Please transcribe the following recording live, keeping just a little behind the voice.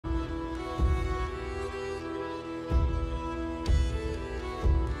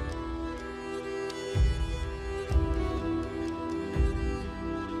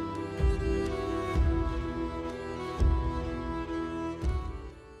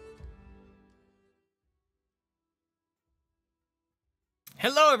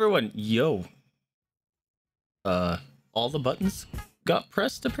Hello everyone. Yo. All the buttons got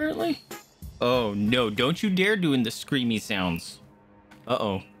pressed apparently. Oh no, don't you dare doing the screamy sounds.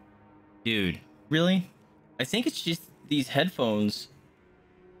 Uh-oh. Dude, really? I think it's just these headphones.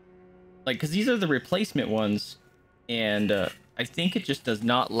 Like, cause these are the replacement ones. And I think it just does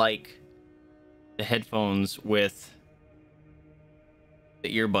not like the headphones with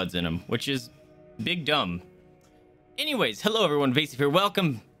the earbuds in them, which is big dumb. Anyways, hello everyone, Vaesive here.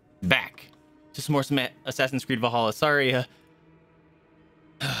 Welcome back to some more Assassin's Creed Valhalla. Sorry,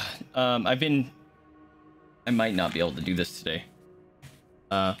 I might not be able to do this today.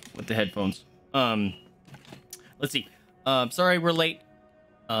 With the headphones. Let's see. Sorry we're late.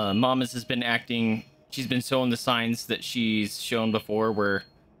 Mama's has been acting, she's been showing the signs that she's shown before where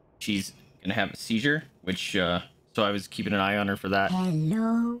she's gonna have a seizure, which, so I was keeping an eye on her for that.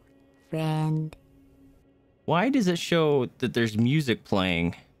 Hello, friend. Why does it show that there's music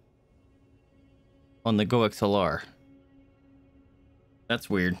playing on the Go XLR?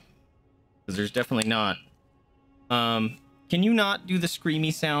 That's weird. Because there's definitely not. Can you not do the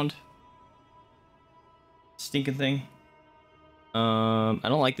screamy sound? Stinking thing. I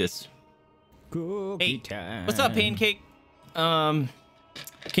don't like this. Hey, what's up, Pancake? Can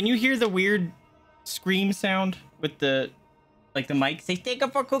you hear the weird scream sound with the, like the mic? Say, take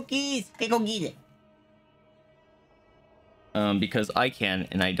up for cookies. Okay, go get it. Because I can,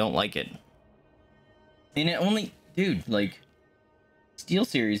 and I don't like it. And it only, dude, like, Steel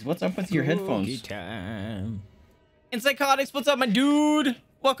Series, what's up with your headphones? Time. And Psychotics, what's up, my dude?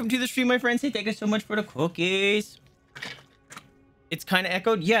 Welcome to the stream, my friends. Hey, thank you so much for the cookies. It's kind of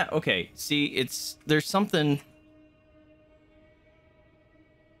echoed. Yeah, okay. See, there's something.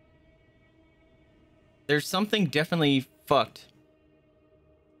 There's something definitely fucked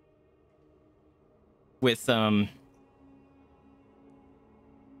with,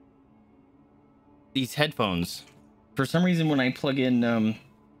 these headphones. For some reason, when I plug in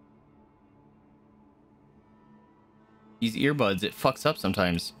these earbuds, it fucks up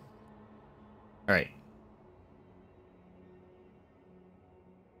sometimes. All right.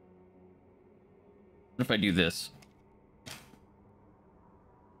 What if I do this?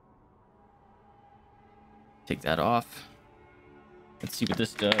 Take that off. Let's see what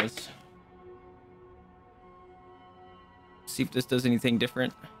this does. See if this does anything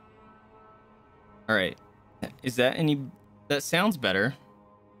different. All right, is that any? That sounds better.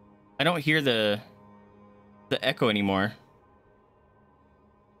 I don't hear the echo anymore.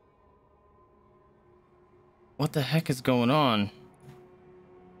 What the heck is going on?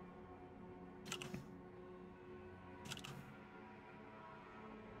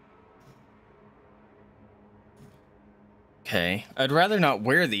 Okay, I'd rather not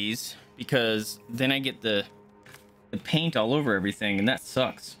wear these because then I get the paint all over everything, and that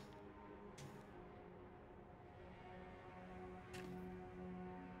sucks.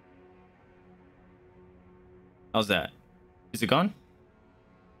 How's that? Is it gone?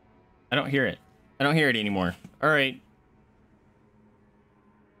 I don't hear it. I don't hear it anymore. All right.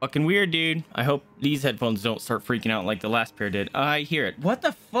 Fucking weird, dude. I hope these headphones don't start freaking out like the last pair did. I hear it. What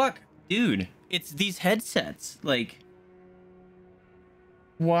the fuck? Dude, it's these headsets. Like,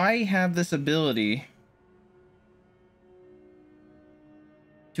 why have this ability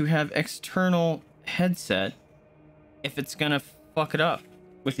to have external headset if it's gonna fuck it up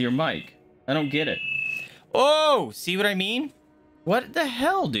with your mic? I don't get it. Oh, see what I mean? What the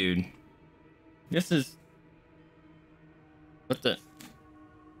hell, dude? This is... What the...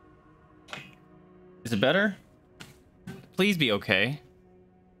 Is it better? Please be okay.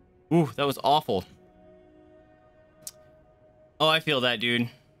 Ooh, that was awful. Oh, I feel that, dude.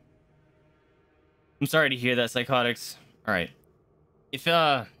 I'm sorry to hear that, Psychotics. All right. If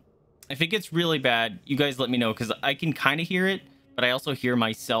it gets really bad, you guys let me know, because I can kind of hear it, but I also hear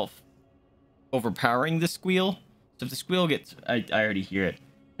myself overpowering the squeal. So if the squeal gets, I already hear it.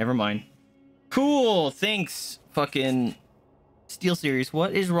 Never mind. Cool, thanks, fucking Steel Series.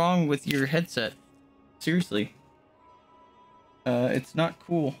 What is wrong with your headset? Seriously. It's not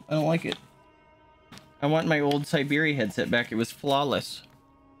cool. I don't like it. I want my old Siberia headset back. It was flawless.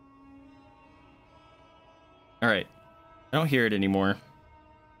 All right. I don't hear it anymore.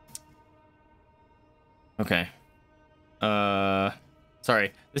 Okay.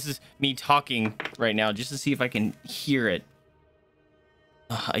 Sorry, this is me talking right now just to see if I can hear it.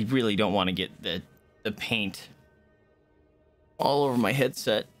 I really don't want to get the paint all over my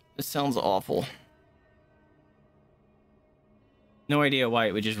headset. This sounds awful. No idea why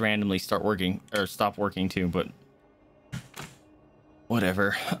it would just randomly start working or stop working too, but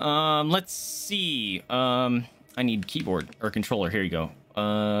whatever. Let's see. I need keyboard or controller. Here you go.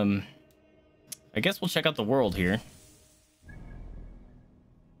 I guess we'll check out the world here.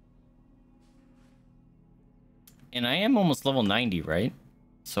 And I am almost level 90, right?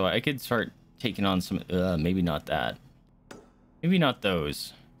 So I could start taking on some... maybe not that. Maybe not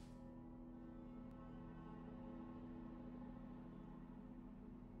those.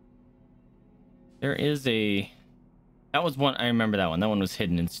 There is a... That was one... I remember that one. That one was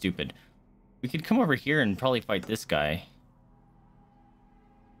hidden and stupid. We could come over here and probably fight this guy.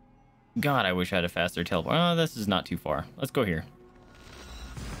 God, I wish I had a faster teleport. Oh, this is not too far. Let's go here.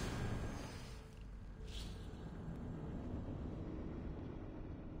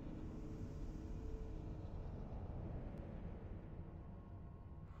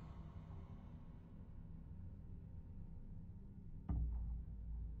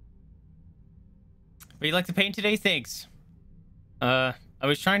 Would you like to paint today? Thanks. I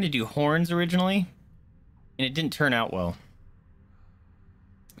was trying to do horns originally, and it didn't turn out well.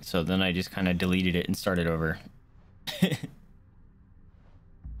 So then I just kind of deleted it and started over. Get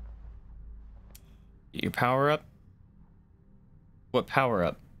your power up. What power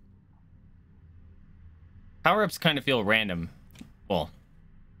up? Power ups kind of feel random. Well,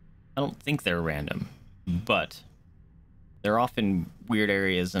 I don't think they're random, but they're often weird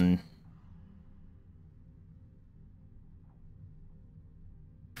areas and...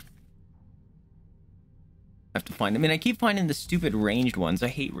 I have to find them. I mean, I keep finding the stupid ranged ones. I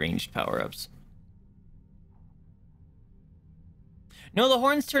hate ranged power-ups. No, the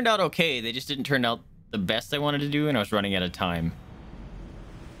horns turned out okay. They just didn't turn out the best I wanted to do, and I was running out of time.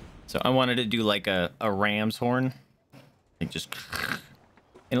 So I wanted to do like a ram's horn. Like just...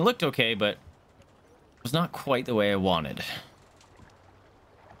 And it looked okay, but it was not quite the way I wanted.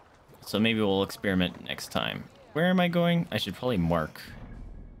 So maybe we'll experiment next time. Where am I going? I should probably mark...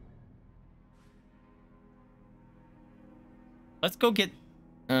 Let's go get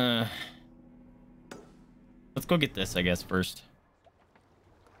this, I guess, first.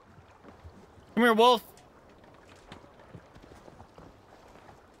 Come here, wolf.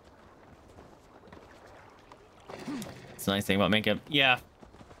 It's a nice thing about makeup. Yeah.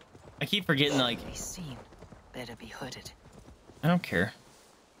 I keep forgetting, like... They seem better be hooded. I don't care.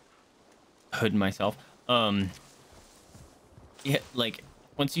 Hood myself. Yeah, like,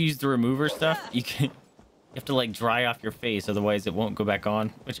 once you use the remover stuff, you can... You have to, like, dry off your face, otherwise it won't go back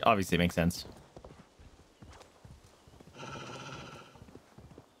on, which obviously makes sense.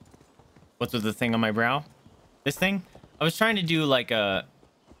 What's with the thing on my brow? This thing? I was trying to do, like, a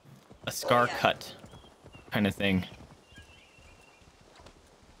scar cut kind of thing.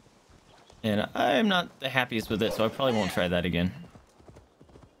 And I'm not the happiest with it, so I probably won't try that again.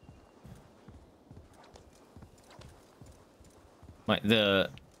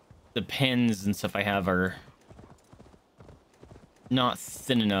 The pens and stuff I have are not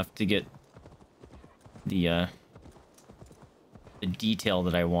thin enough to get the detail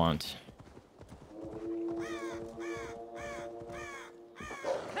that I want.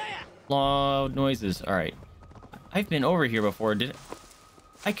 Loud noises. All right, I've been over here before.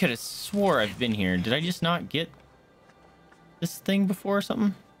 I could have swore I've been here. Did I just not get this thing before or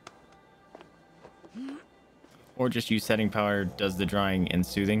something? Or just use setting power does the drying and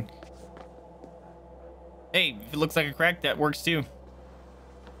soothing. Hey, if it looks like a crack, that works too.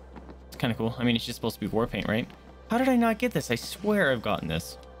 It's kind of cool. I mean, it's just supposed to be war paint, right? How did I not get this? I swear I've gotten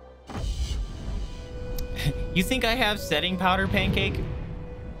this. You think I have setting powder, Pancake?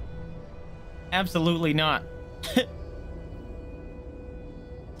 Absolutely not.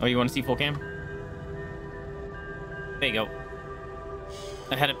 Oh, you want to see full cam? There you go.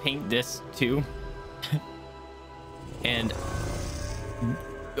 I had to paint this too. And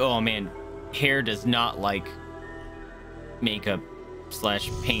oh man, hair does not like makeup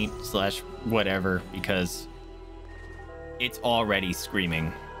slash paint slash whatever because it's already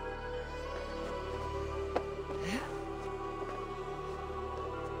screaming.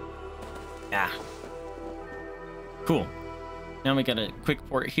 Yeah. Cool. Now we got a quick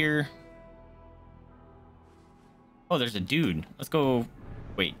port here. Oh, there's a dude. Let's go.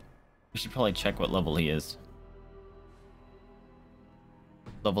 Wait, we should probably check what level he is.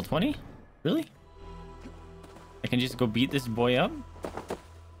 Level 20? Really? I can just go beat this boy up?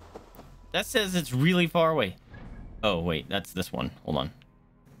 That says it's really far away. Oh, wait, that's this one. Hold on.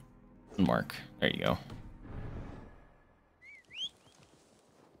 Mark. There you go.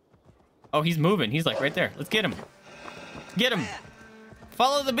 Oh, he's moving. He's like right there. Let's get him. Get him.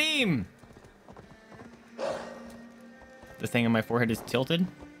 Follow the beam. The thing on my forehead is tilted.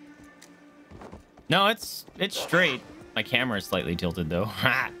 No, it's straight. My camera is slightly tilted though.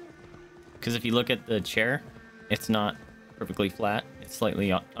 Because if you look at the chair, it's not perfectly flat. It's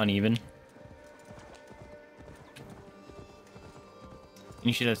slightly uneven.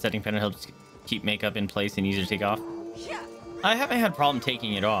 You should have setting pen that helps keep makeup in place and easier to take off. I haven't had a problem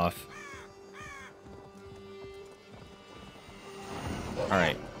taking it off.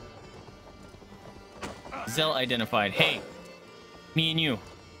 Alright. Zell identified. Hey, me and you.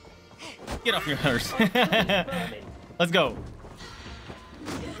 Get off your horse. Let's go.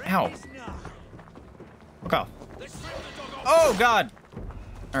 Ow. Fuck off. Oh, God.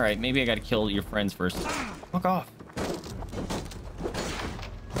 Alright, maybe I gotta kill your friends first. Fuck off.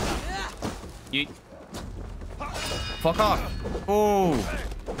 Yeet. Fuck off. Oh.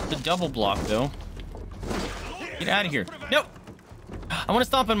 The double block, though. Get out of here. No. I want to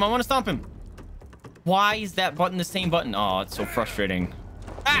stomp him. I want to stomp him. Why is that button the same button? Oh, it's so frustrating.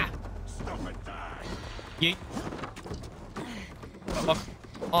 Ah! Yeet. Fuck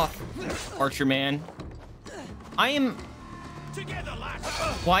off, Archer man. I am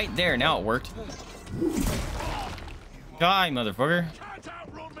right there. Now it worked. Die, motherfucker.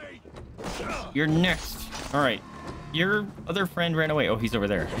 You're next. All right. Your other friend ran away. Oh, he's over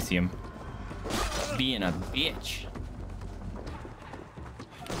there. I see him. Being a bitch.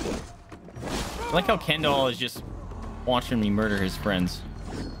 I like how Kendall is just watching me murder his friends.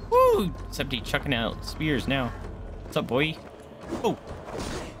 Woo! Except he's chucking out spears now. What's up, boy? Oh.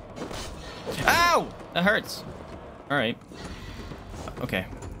 Ow! That hurts. All right. Okay.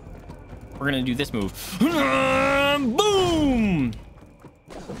 We're gonna do this move. Boom!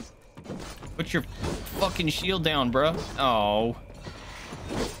 Put your fucking shield down, bro. Oh.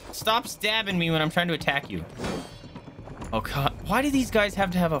 Stop stabbing me when I'm trying to attack you. Oh, God. Why do these guys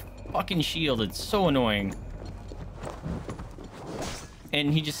have to have a fucking shield? It's so annoying.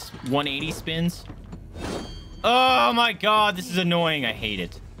 And he just 180 spins. Oh, my God. This is annoying. I hate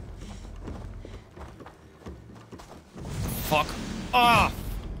it. Fuck off.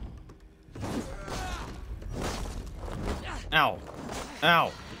 Ow.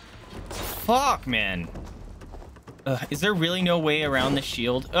 Ow. Fuck, man. Is there really no way around the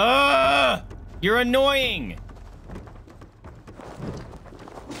shield? You're annoying.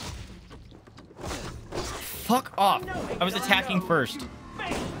 Fuck off. I was attacking first.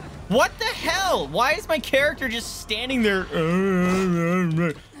 What the hell? Why is my character just standing there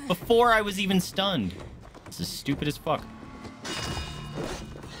before I was even stunned? This is stupid as fuck.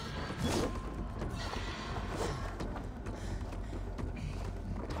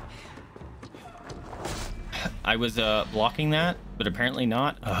 I was blocking that, but apparently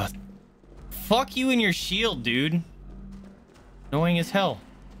not. Fuck you and your shield, dude. Annoying as hell.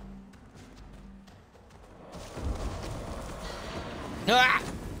 Ah!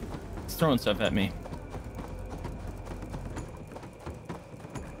 It's throwing stuff at me.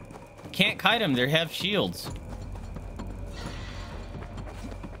 Can't kite them. They have shields.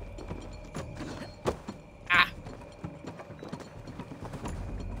 Ah!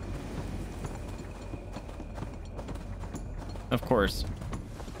 Of course.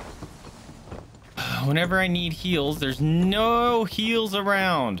 Whenever I need heals, there's no heals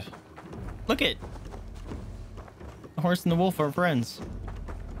around. Look it. The horse and the wolf are friends.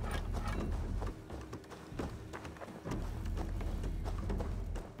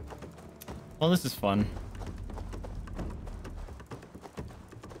 Well, this is fun.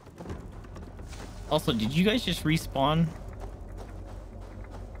 Also, did you guys just respawn?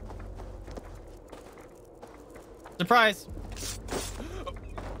 Surprise!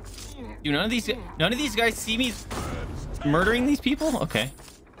 Dude, none of these guys see me murdering these people? Okay.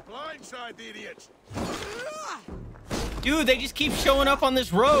 Blindside the idiots. Dude, they just keep showing up on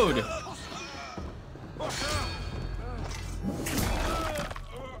this road.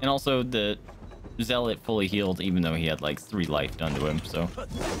 And also the zealot fully healed, even though he had like 3 life done to him, so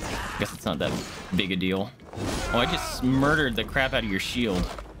I guess it's not that big a deal. Oh, I just murdered the crap out of your shield.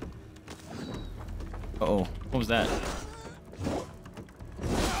 Uh-oh, what was that?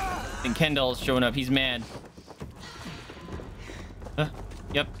 And Kendall's showing up. He's mad.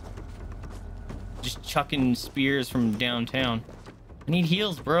 Yep. Just chucking spears from downtown. I need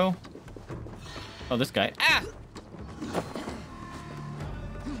heals, bro. Oh, this guy. Ah!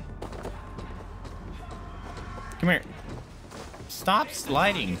 Come here. Stop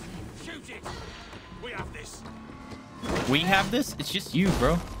sliding. Shoot it. We have this. We have this? It's just you,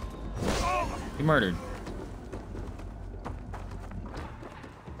 bro. You murdered.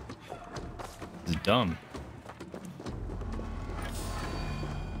 This is dumb.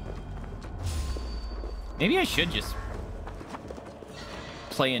 Maybe I should just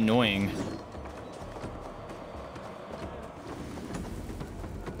play annoying.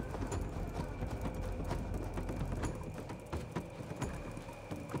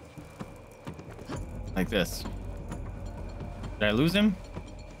 Like this. Did I lose him?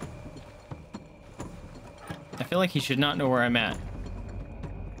 I feel like he should not know where I'm at.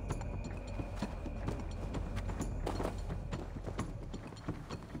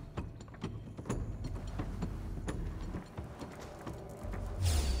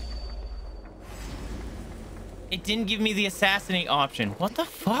 It didn't give me the assassinate option. What the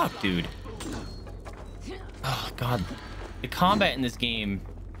fuck, dude? Oh, God. The combat in this game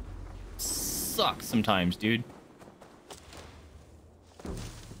sucks sometimes, dude.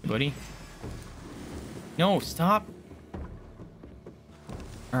 Buddy? No, stop.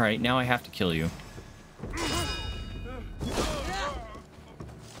 Alright, now I have to kill you.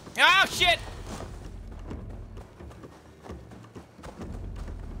 Oh, shit!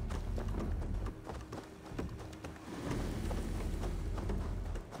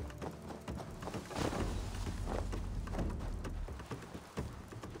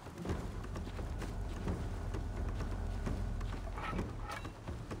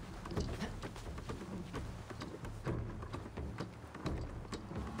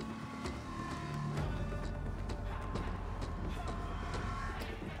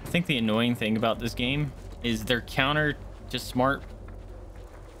 I think the annoying thing about this game is their counter to smart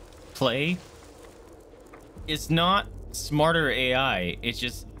play is not smarter AI, it's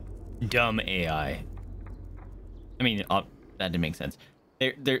just dumb AI. I mean, that didn't make sense.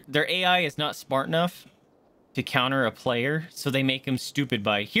 Their AI is not smart enough to counter a player, so they make him stupid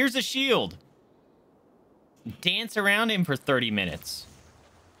by, here's a shield! Dance around him for 30 minutes.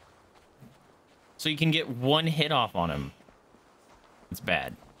 So you can get one hit off on him. It's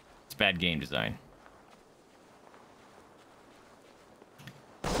bad. It's bad game design.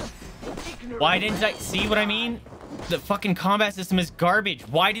 Why didn't I see what I mean? The fucking combat system is garbage.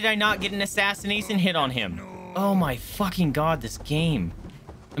 Why did I not get an assassination hit on him? Oh my fucking god, this game.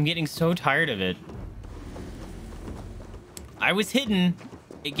 I'm getting so tired of it. I was hidden.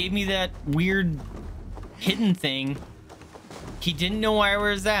 It gave me that weird hidden thing. He didn't know where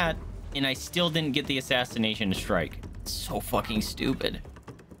I was at, and I still didn't get the assassination strike. It's so fucking stupid.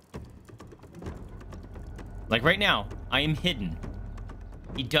 Like right now, I am hidden.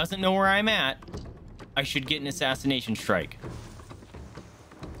 He doesn't know where I'm at. I should get an assassination strike.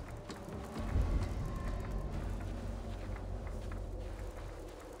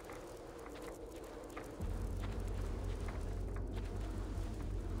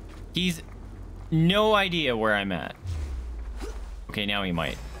 He's no idea where I'm at. Okay, now he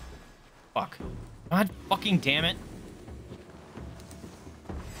might. Fuck. God fucking damn it.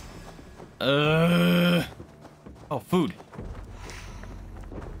 Oh, food.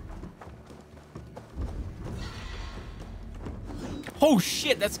 Oh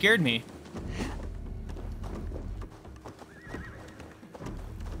shit, that scared me.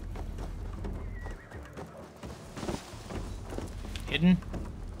 Hidden.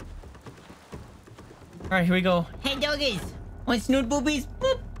 Alright, here we go. Hey doggies! Want snoot boobies?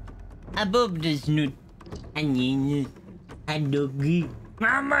 Boop! Above the snoot. A doggy.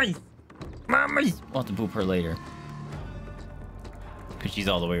 Mamas! Mamas! We'll have to boop her later. Because she's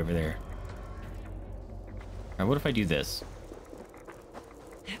all the way over there. Alright, what if I do this?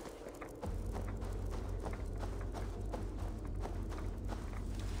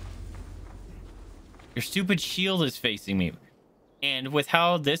 Your stupid shield is facing me. And with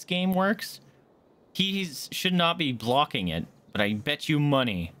how this game works, he should not be blocking it. But I bet you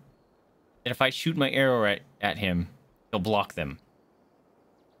money that if I shoot my arrow at him, he'll block them.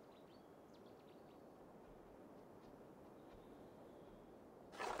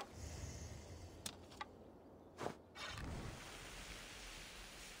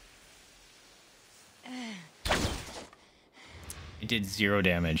 It did 0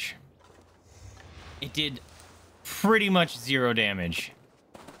 damage. It did pretty much 0 damage.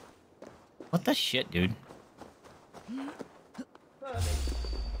 What the shit, dude?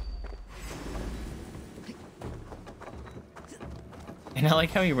 And I like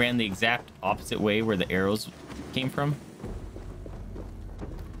how he ran the exact opposite way where the arrows came from.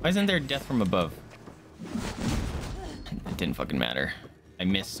 Why isn't there death from above? It didn't fucking matter. I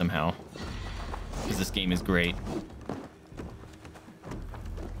missed somehow. Because this game is great.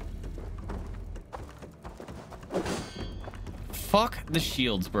 Fuck the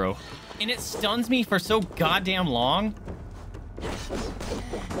shields, bro. And it stuns me for so goddamn long.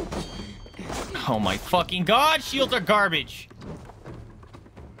 Oh my fucking god, shields are garbage.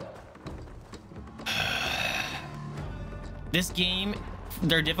 This game,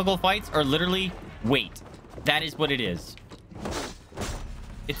 their difficult fights are literally wait. That is what it is.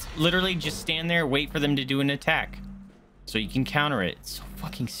 It's literally just stand there, wait for them to do an attack. So you can counter it. It's so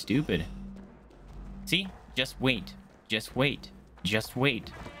fucking stupid. See? Just wait. Just wait. Just wait.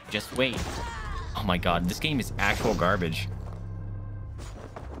 Just wait. Oh my god, this game is actual garbage.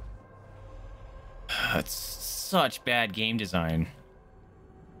 It's such bad game design.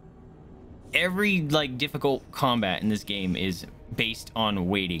 Every, like, difficult combat in this game is based on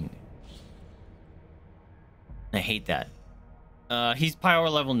waiting. I hate that. He's power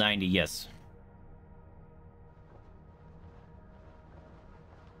level 90, yes.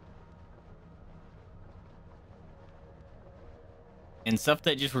 And stuff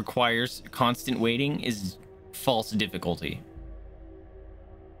that just requires constant waiting is false difficulty.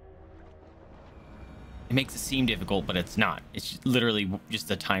 It makes it seem difficult, but it's not. It's literally just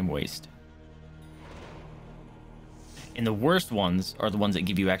a time waste. And the worst ones are the ones that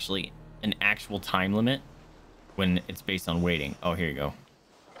give you actually an actual time limit when it's based on waiting. Oh, here you go.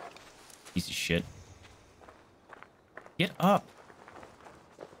 Piece of shit. Get up.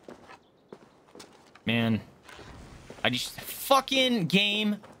 Man. I just... Fucking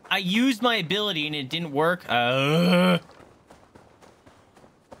game. I used my ability and it didn't work. No,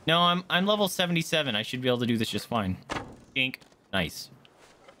 I'm level 77. I should be able to do this just fine. Ink. Nice.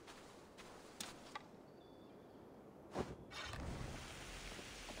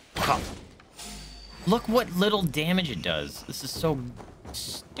 Oh. Look what little damage it does. This is so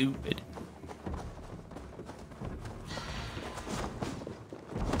stupid.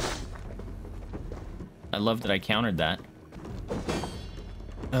 I love that I countered that.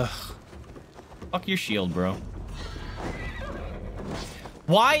 Ugh. Fuck your shield, bro.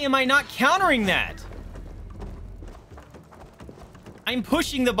 Why am I not countering that? I'm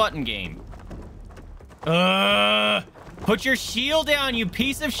pushing the button, game. Put your shield down, you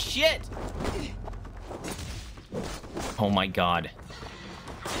piece of shit. Oh my god.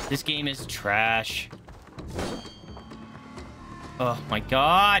 This game is trash. Oh my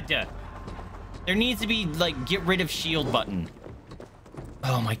god. There needs to be, like, get rid of shield button.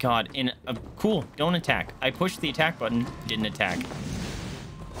 Oh my god. And cool, don't attack. I pushed the attack button, didn't attack.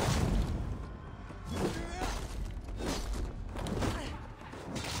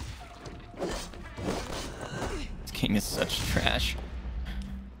 This game is such trash.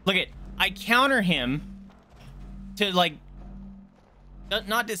 Look at, I counter him to, like,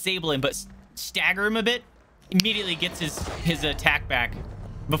 not disable him, but stagger him a bit. Immediately gets his attack back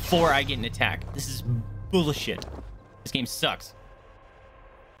before I get an attack. This is bullshit. This game sucks.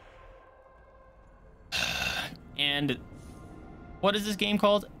 And what is this game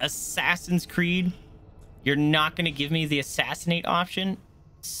called? Assassin's Creed? You're not going to give me the assassinate option?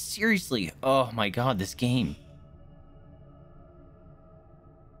 Seriously. Oh my god, this game.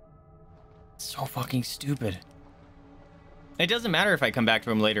 So fucking stupid. It doesn't matter if I come back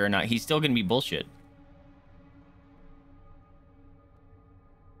to him later or not. He's still going to be bullshit.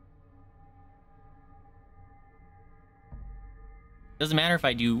 Doesn't matter if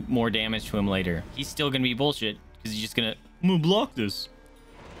I do more damage to him later. He's still going to be bullshit. Because he's just going to... I'm going to block this.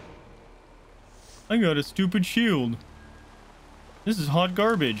 I got a stupid shield. This is hot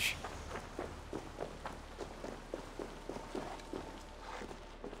garbage.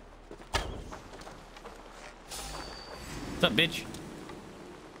 What's up, bitch?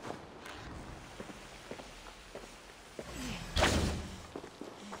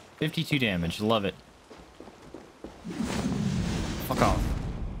 $52 damage. Love it. Fuck off.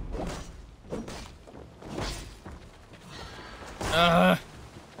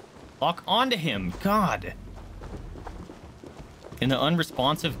 Lock onto him. God. And the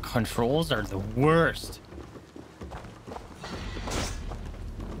unresponsive controls are the worst.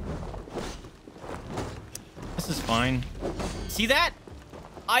 This is fine. See that?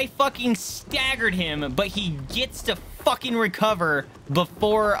 I fucking staggered him, but he gets to fucking recover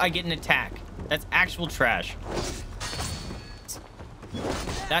before I get an attack. That's actual trash.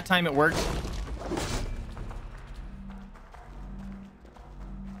 That time it worked.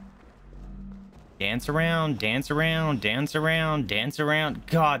 Dance around, dance around, dance around, dance around.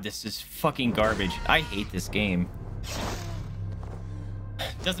 God, this is fucking garbage. I hate this game.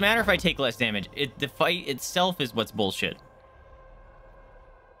 Doesn't matter if I take less damage. The fight itself is what's bullshit.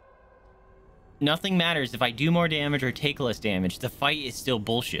 Nothing matters if I do more damage or take less damage. The fight is still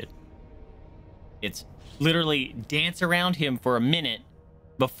bullshit. It's literally dance around him for a minute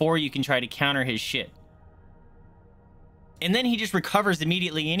before you can try to counter his shit. And then he just recovers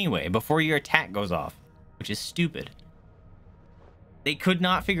immediately anyway, before your attack goes off, which is stupid. They could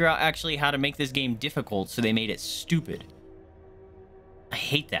not figure out actually how to make this game difficult, so they made it stupid. I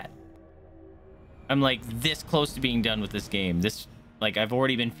hate that. I'm like this close to being done with this game. Like, I've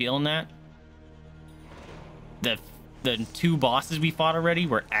already been feeling that. The two bosses we fought already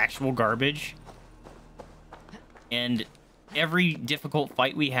were actual garbage. And every difficult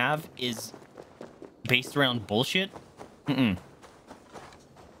fight we have is based around bullshit. Not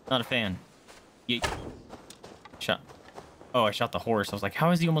a fan. Shot. Oh, I shot the horse. I was like,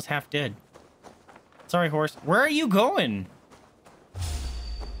 how is he almost half dead? Sorry, horse. Where are you going?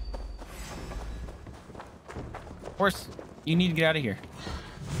 Horse, you need to get out of here.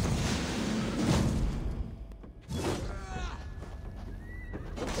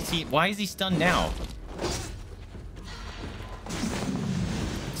 See, why is he stunned now?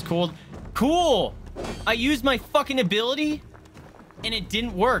 It's cool. Cool! I used my fucking ability and it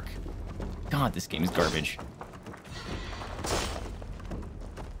didn't work. God, this game is garbage.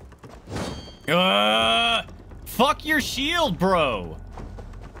 Fuck your shield, bro.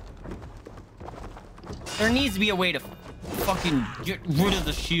 There needs to be a way to fucking get rid of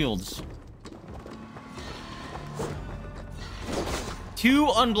the shields. 2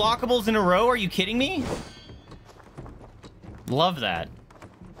 unblockables in a row? Are you kidding me? Love that.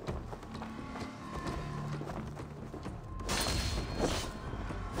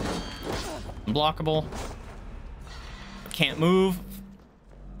 Unblockable. Can't move.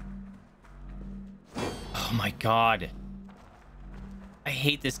 Oh my god. I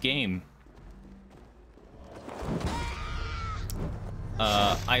hate this game.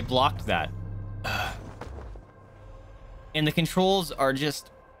 I blocked that. And the controls are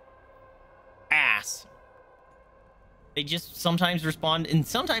just ass. They just sometimes respond, and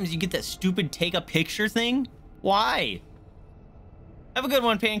sometimes you get that stupid take a picture thing. Why? Have a good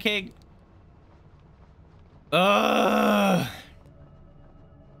one, Pancake.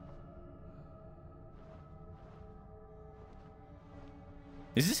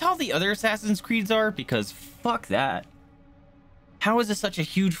 Is this how the other Assassin's Creeds are? Because fuck that. How is this such a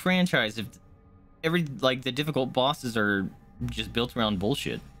huge franchise if the difficult bosses are just built around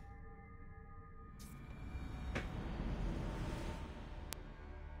bullshit?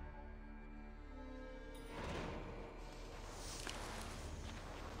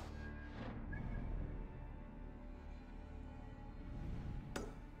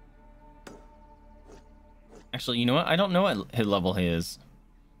 Actually, you know what? I don't know what his level he is.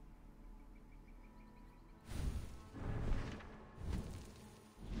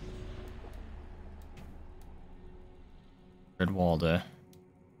 Redwalda.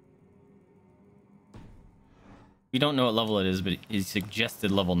 We don't know what level it is, but he suggested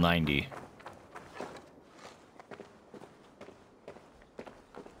level 90.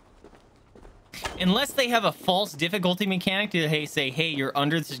 Unless they have a false difficulty mechanic to say, hey, you're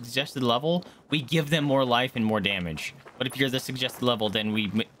under the suggested level, we give them more life and more damage. But if you're the suggested level, then we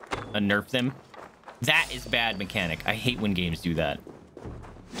nerf them. That is bad mechanic. I hate when games do that.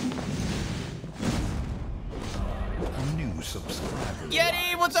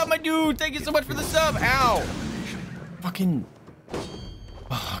 Yeti, what's up, my dude? Thank you so much for the sub. Ow. Fucking.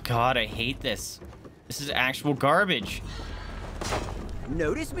 Oh, God, I hate this. This is actual garbage.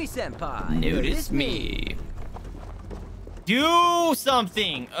 Notice me, senpai. Notice me. Do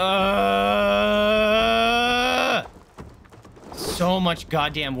something. So much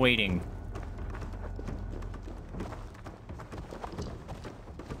goddamn waiting.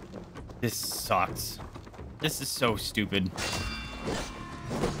 This sucks. This is so stupid.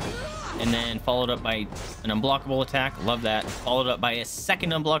 And then followed up by an unblockable attack. Love that. Followed up by a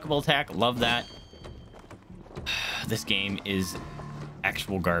second unblockable attack. Love that. This game is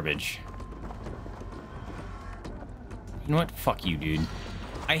actual garbage. You know what? Fuck you, dude.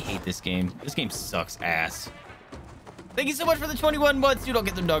 I hate this game. This game sucks ass. Thank you so much for the 21 months, dude. I'll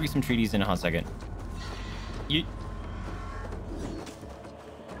get them doggies some treaties in a hot second. You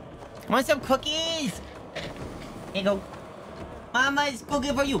want some cookies? Here you go. Mama's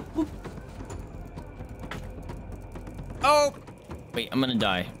cooking for you. Oop. Oh! Wait, I'm gonna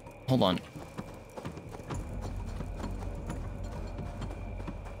die. Hold on.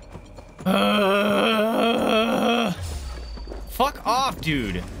 Fuck off,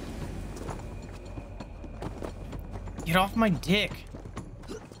 dude. Get off my dick.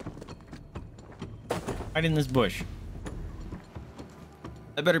 Hide in this bush.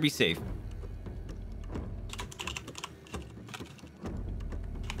 I better be safe.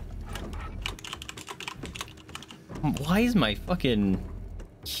 Why is my fucking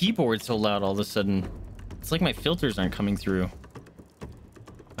keyboard so loud all of a sudden? It's like my filters aren't coming through.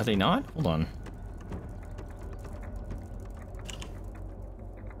 Are they not? Hold on.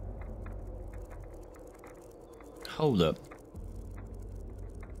 Hold up.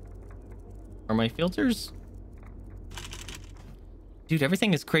 Are my filters? Dude,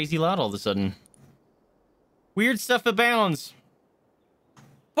 everything is crazy loud all of a sudden. Weird stuff abounds.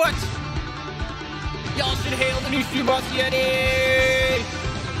 What? Y'all should hail the new shoebox Yeti!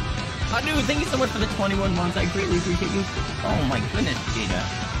 Dude, thank you so much for the 21 months. I greatly appreciate you. Oh my goodness, Jada.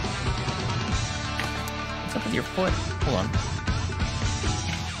 What's up with your foot? Hold on.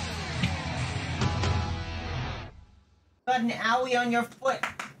 Got an owie on your foot.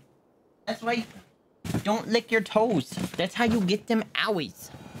 That's right. Don't lick your toes. That's how you get them owies.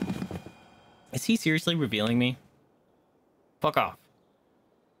 Is he seriously revealing me? Fuck off.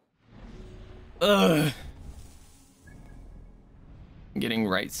 Ugh. I'm getting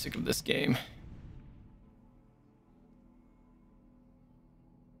right sick of this game.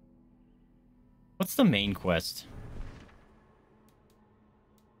 What's the main quest?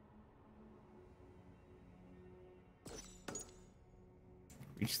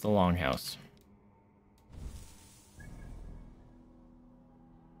 Reach the longhouse.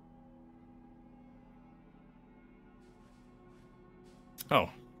 Oh.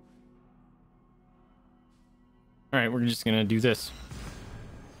 Alright, we're just gonna do this.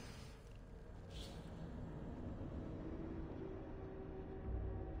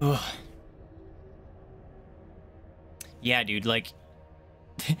 Ugh. Yeah, dude, like...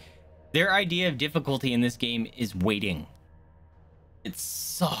 their idea of difficulty in this game is waiting. It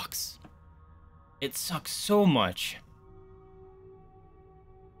sucks. It sucks so much.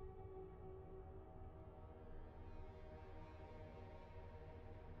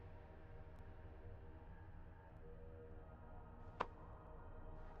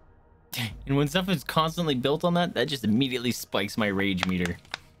 And when stuff is constantly built on that, that just immediately spikes my rage meter.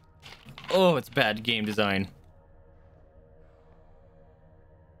 Oh, it's bad game design.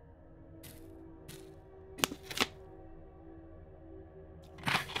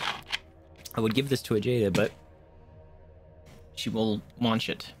 I would give this to a Jada, but she will launch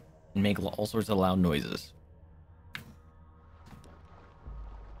it and make all sorts of loud noises.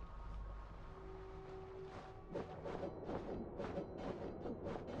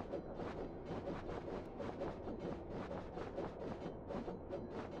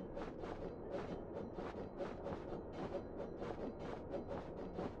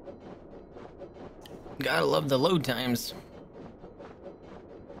 Gotta love the load times.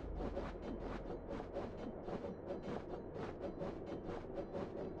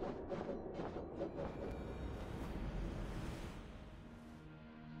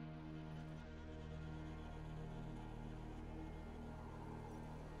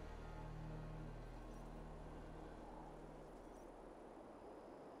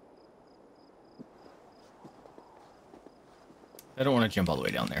 I don't want to jump all the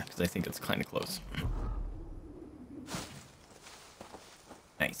way down there because I think it's kind of close.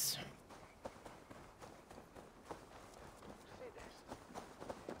 Nice.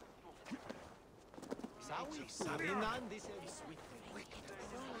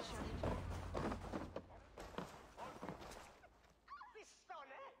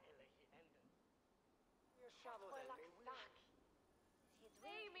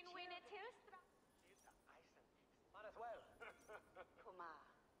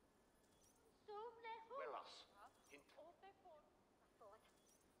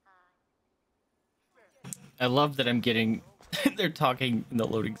 I love that I'm getting... they're talking in the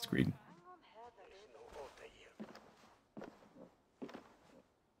loading screen.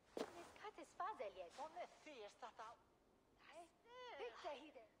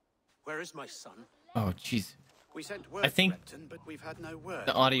 Where is my son? Oh, jeez. We sent word I think to Repton, but we've had no word.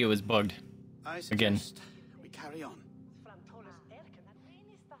 the audio is bugged. Again. We carry on.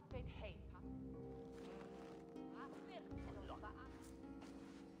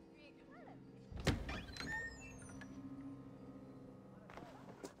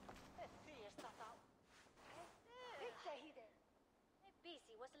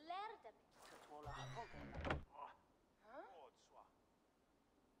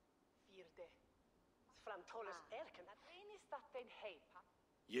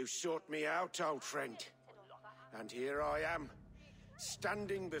 You sought me out, old friend. And here I am,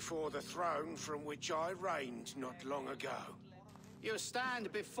 standing before the throne from which I reigned not long ago. You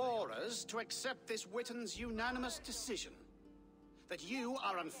stand before us to accept this Witten's unanimous decision that you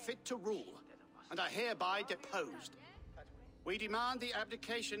are unfit to rule and are hereby deposed. We demand the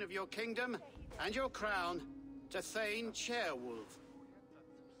abdication of your kingdom and your crown to Thane Chairwolf.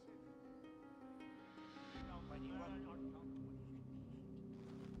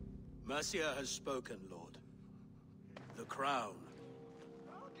 Mercia has spoken, Lord. The crown.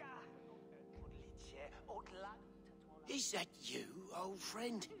 Is that you, old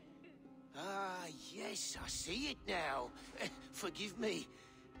friend? Ah, yes, I see it now. Forgive me.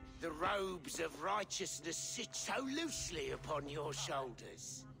 The robes of righteousness sit so loosely upon your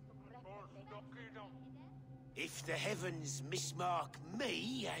shoulders. If the heavens mismark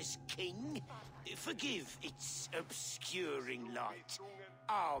me as king, forgive its obscuring light.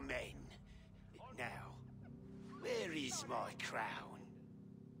 Amen. Now, where is my crown?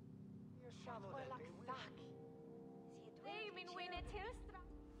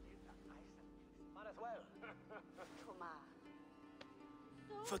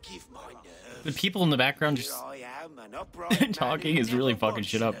 Forgive my nerves. The people in the background just Here I am, an upright talking man is who really never fucking once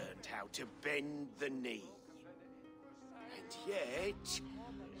shit up. learned how to bend the knee. And yet,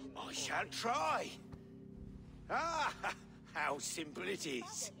 I shall try. Ah, how simple it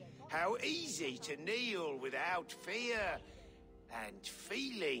is. How easy to kneel without fear and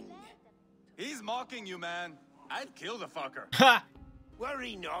feeling. He's mocking you, man. I'd kill the fucker. Ha!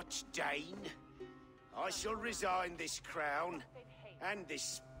 Worry not, Dane. I shall resign this crown and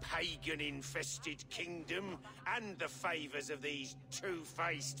this pagan-infested kingdom and the favors of these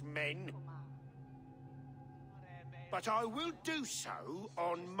two-faced men. But I will do so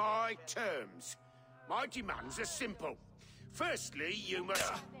on my terms. My demands are simple. Firstly, you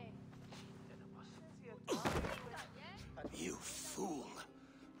must... You fool.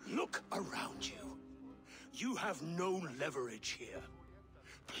 Look around you. You have no leverage here.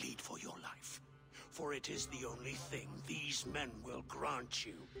 Plead for your life, for it is the only thing these men will grant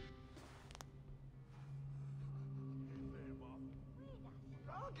you.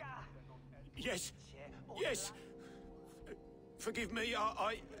 Yes, yes. Forgive me,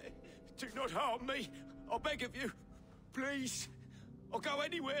 I... Do not harm me. I beg of you. Please. I'll go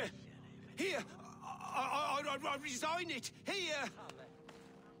anywhere. Here. I resign it. Here.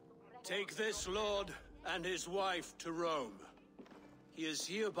 Take this lord and his wife to Rome. He is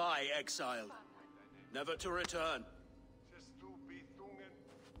hereby exiled, never to return.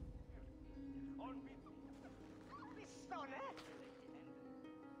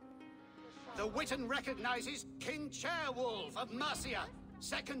 The Witan recognizes King Chairwolf of Mercia,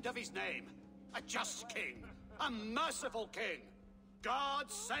 second of his name. A just king, a merciful king.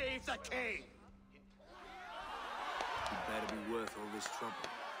 God save the king! It better be worth all this trouble.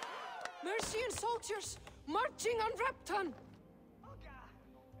 Mercian soldiers marching on Repton.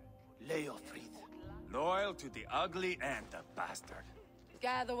 Leofrith. Loyal to the ugly and the bastard.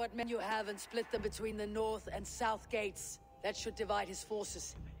 Gather what men you have and split them between the north and south gates. That should divide his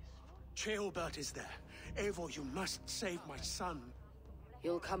forces. Ceolbert is there. Eivor, you must save my son.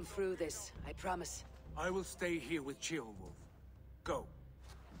 You'll come through this, I promise. I will stay here with Ceolwolf. Go.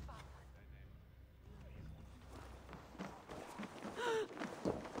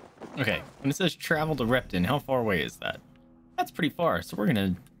 Okay, when it says travel to Repton, how far away is that? That's pretty far, so we're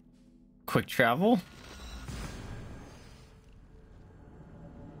gonna quick travel.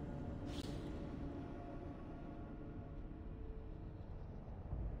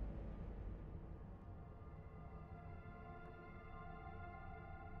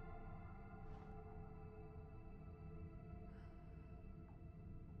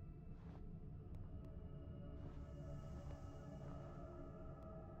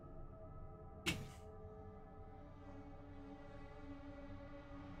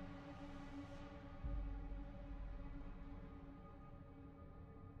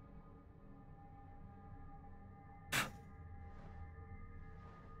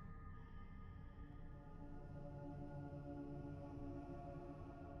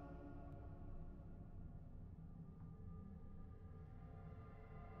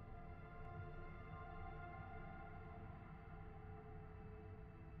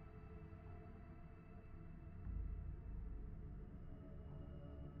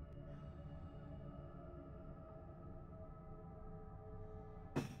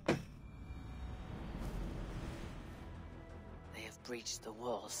 They have breached the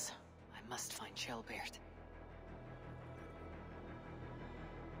walls. I must find Ceolbert.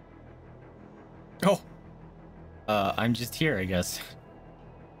 Oh. I'm just here, I guess.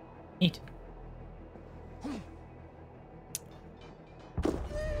 Neat.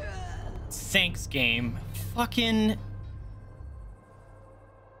 Thanks, game. Fucking...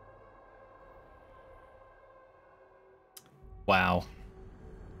 Wow.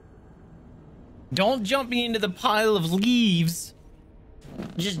 Don't jump me into the pile of leaves.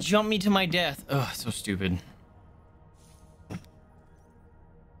 Just jump me to my death. Ugh, so stupid.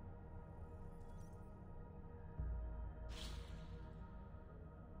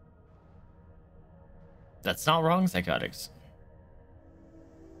 That's not wrong, Psychotics.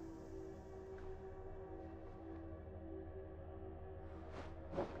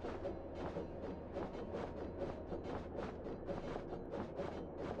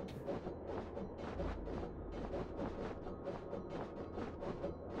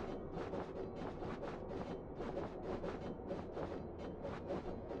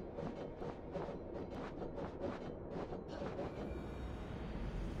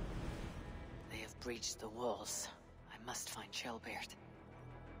 breached the walls. I must find Shelbeard.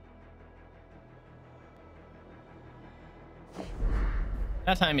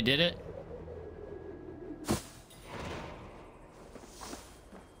 That time he did it.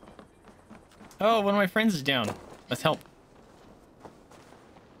 Oh, one of my friends is down. Let's help.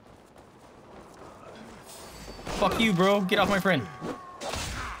 Fuck you, bro. Get off my friend.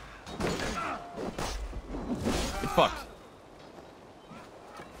 Get fucked.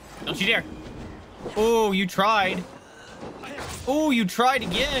 Don't you dare. Oh, you tried. Oh, you tried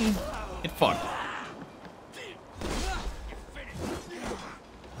again. Get fucked.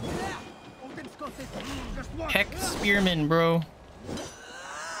 Heck, Spearman, bro.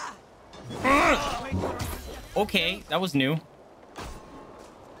 Okay, that was new.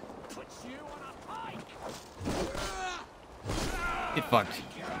 Get fucked.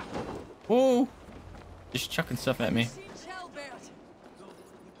 Whoa. Just chucking stuff at me.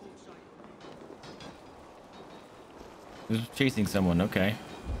 He's chasing someone, okay.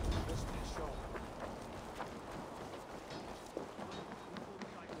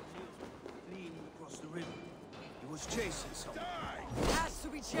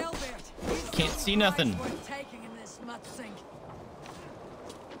 Can't see nothing.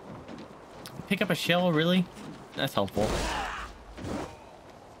 Pick up a shell, really? That's helpful.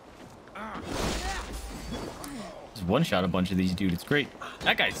 Just one shot a bunch of these dudes. It's great.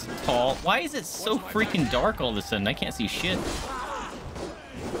 That guy's tall. Why is it so freaking dark all of a sudden? I can't see shit.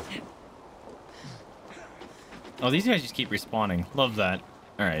 Oh, these guys just keep respawning. Love that.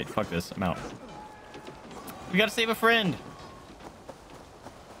 All right, fuck this. I'm out. We gotta save a friend.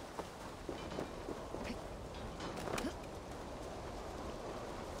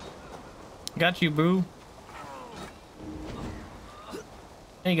 Got you, boo.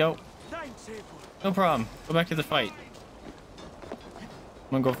 There you go. No problem. Go back to the fight. I'm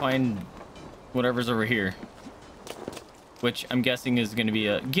gonna go find whatever's over here. Which I'm guessing is gonna be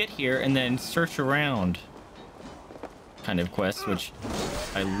a get here and then search around kind of quest, which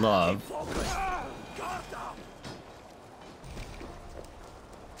I love.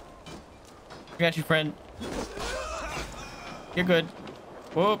 I got you, friend. You're good.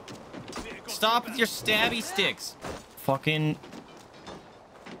 Whoop. Stop with your stabby sticks. Fucking.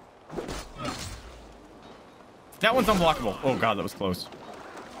 That one's unblockable. Oh god, that was close.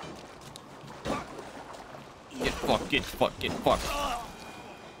 Get fucked, get fucked, get fucked.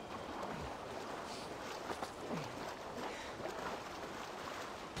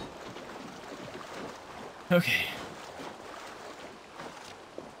 Okay.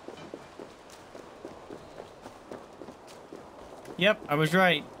 Yep, I was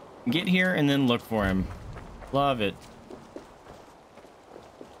right. Get here and then look for him. Love it.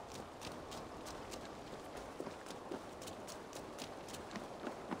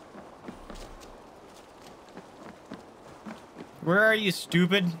 Where are you,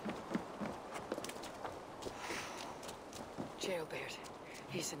 stupid? Jailbird,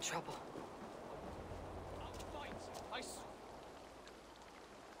 he's in trouble.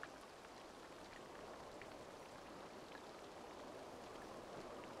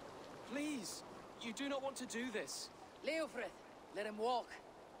 Please, you do not want to do this. Leofrith, let him walk.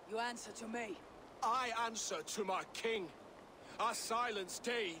 You answer to me. I answer to my king. Our silence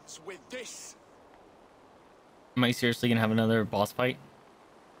deeds with this. Am I seriously gonna have another boss fight?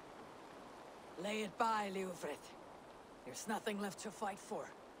 Lay it by, Leofrith. There's nothing left to fight for.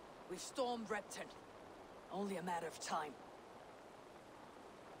 We've stormed Repton. Only a matter of time.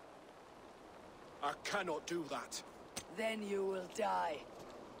 I cannot do that. Then you will die.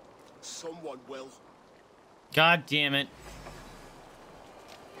 Someone will. God damn it.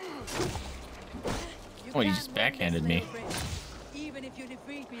 Oh, you just backhanded me. Even if you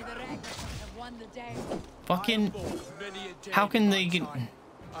defeat me, the Ragnarok have won the day. Fucking. How can they get.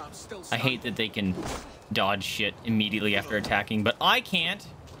 I hate that they can dodge shit immediately after attacking, but I can't.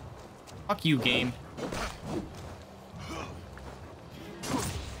 Fuck you, game.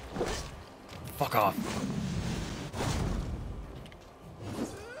 Fuck off.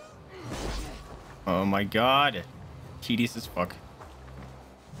 Oh my god. Tedious as fuck.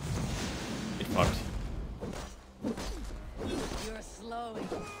 Get fucked. You're slowing.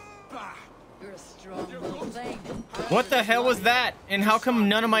 You're a strong little thing. What the hell was that? And how come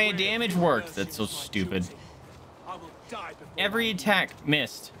none of my damage worked? That's so stupid. Every attack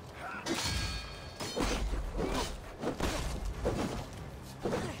missed.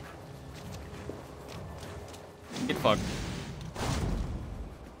 Get fucked.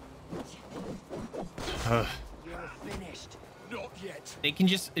 Ugh. You're finished. Not yet. They can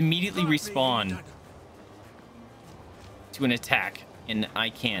just immediately respawn to an attack. and I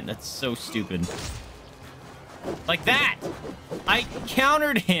can't. That's so stupid. Like that! I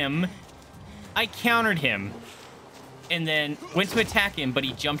countered him. And then went to attack him, but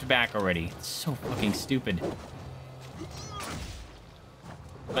he jumped back already. It's so fucking stupid.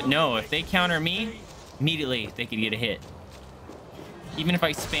 But no, if they counter me, immediately they could get a hit. Even if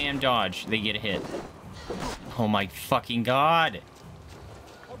I spam dodge, they get a hit. Oh my fucking god.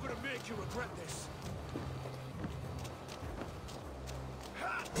 I'm gonna make you regret this.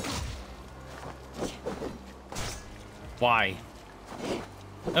 Why?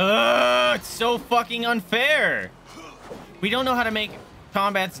 It's so fucking unfair. We don't know how to make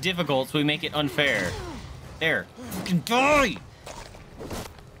combats difficult, so we make it unfair. There. Fucking die!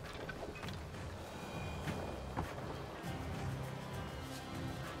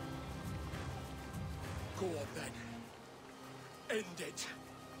 Go on then. End it.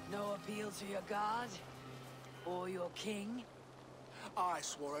 No appeal to your god? Or your king? I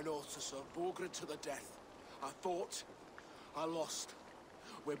swore an oath to serve Borgred to the death. I fought. I lost.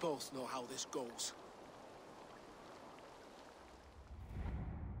 We both know how this goes.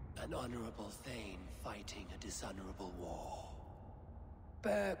 An honorable Thane fighting a dishonorable war.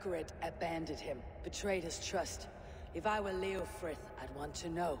 Borgred abandoned him, betrayed his trust. If I were Leofrith, I'd want to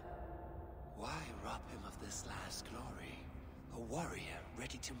know. Why rob him of this last glory? A warrior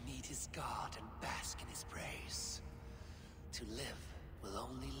ready to meet his god and bask in his praise. To live will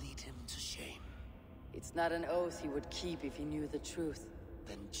only lead him to shame. It's not an oath he would keep if he knew the truth.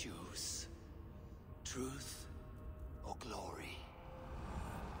 Then choose. Truth or glory.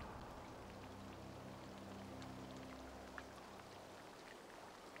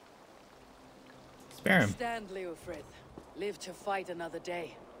 Spare him. Stand, Leofrith. Live to fight another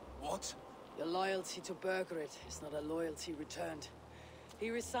day. What? Your loyalty to Borgred is not a loyalty returned. He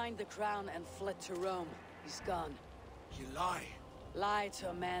resigned the crown and fled to Rome. He's gone. You lie. Lie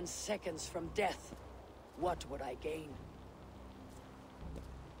to a man seconds from death. What would I gain?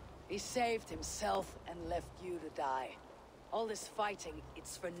 He saved himself and left you to die. All this fighting,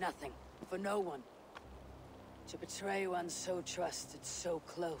 it's for nothing. For no one. To betray one so trusted, so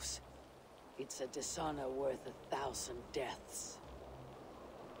close. It's a dishonor worth 1,000 deaths.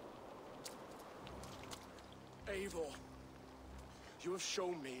 Eivor, you have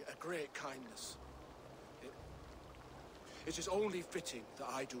shown me a great kindness. It is only fitting that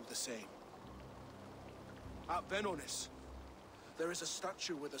I do the same. At Benonis, there is a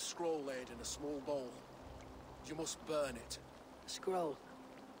statue with a scroll laid in a small bowl. You must burn it. A scroll?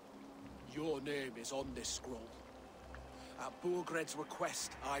 Your name is on this scroll. At Borgred's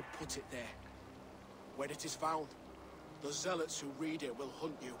request, I put it there. When it is found, the zealots who read it will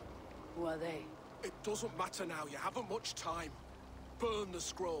hunt you. Who are they? It doesn't matter now, you haven't much time. Burn the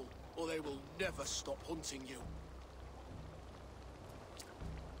scroll, or they will never stop hunting you.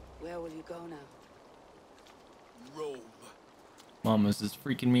 Where will you go now? Rome. Mom, this is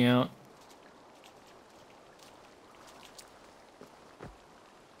freaking me out.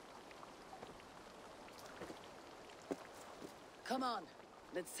 Come on,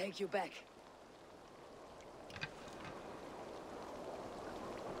 let's take you back.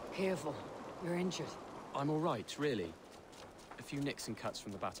 Careful, you're injured. I'm all right, really. A few nicks and cuts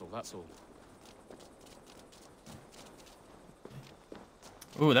from the battle, that's all.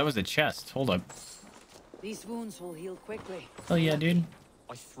 Ooh, that was a chest. Hold up. These wounds will heal quickly. Oh yeah, dude.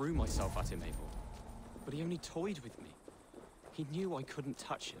 I threw myself at him, Eivor. But he only toyed with me. He knew I couldn't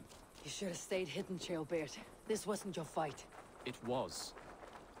touch him. You should have stayed hidden, Shieldman. This wasn't your fight. It was.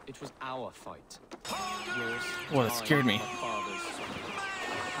 It was our fight. Yours. Oh, that scared me. My father's.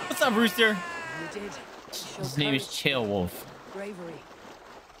 What's up, Rooster? You did. You His name is courage, Chael Wolf. bravery.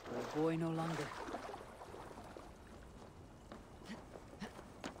 You're a boy no longer.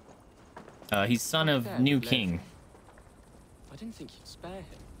 He's son of New King. I didn't think you'd spare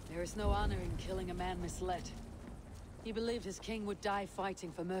him. There is no honor in killing a man misled. He believed his king would die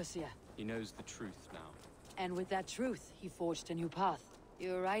fighting for Mercia. He knows the truth now. And with that truth, he forged a new path.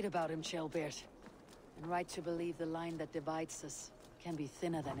 You're right about him, Shieldman. And right to believe the line that divides us can be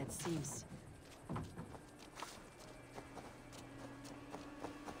thinner than it seems.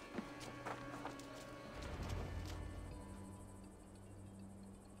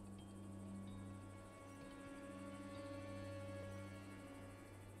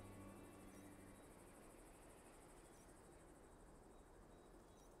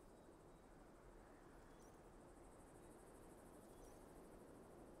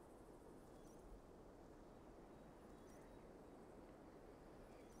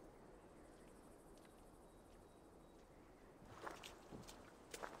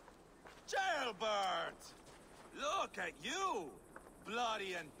 Jailbird! Look at you!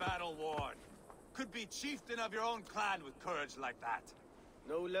 Bloody and battle-worn. Could be chieftain of your own clan with courage like that.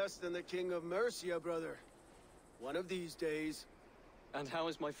 No less than the King of Mercia, brother. One of these days. And how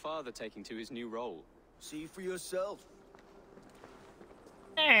is my father taking to his new role? See for yourself.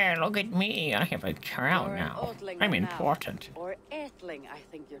 Hey, look at me. I have a crown You're now. an I'm Oatlinger important. Now, or Atheling, I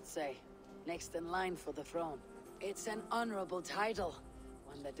think you'd say. Next in line for the throne. It's an honorable title,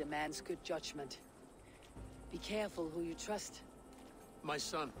 one that demands good judgment. Be careful who you trust. My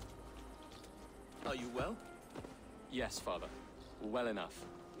son. Are you well? Yes, father. Well enough.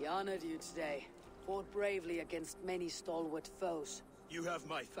 He honored you today. Fought bravely against many stalwart foes. You have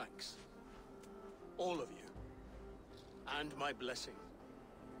my thanks. All of you. And my blessing.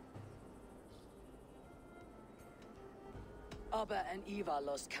 Abba and Eva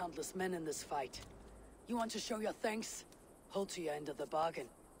lost countless men in this fight. You want to show your thanks? Hold to your end of the bargain.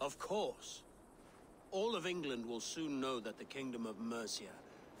 Of course. All of England will soon know that the Kingdom of Mercia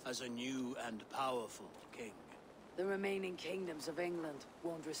has a new and powerful king. The remaining kingdoms of England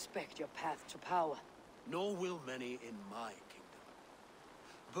won't respect your path to power. Nor will many in my kingdom.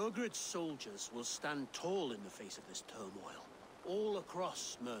 Burgred's soldiers will stand tall in the face of this turmoil, all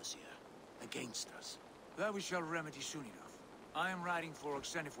across Mercia, against us. That we shall remedy soon enough. I am riding for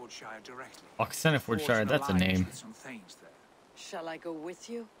Oxenfordshire directly. Oxenfordshire, that's a name. Some things there. Shall I go with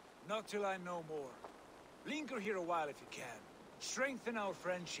you? Not till I know more. Linger here a while if you can. Strengthen our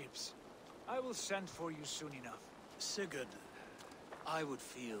friendships. I will send for you soon enough. Sigurd, I would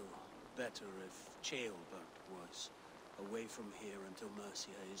feel better if Ceolbert was away from here until Mercia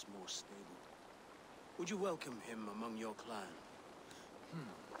is more stable. Would you welcome him among your clan?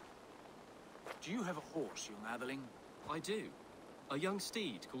 Do you have a horse, young Atheling? I do. A young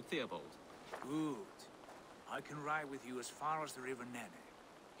steed called Theobald. Good. I can ride with you as far as the River Nene.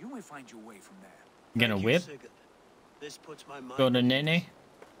 You may find your way from there. Gonna whip? Sigurd. This puts my mind... Go to Nene?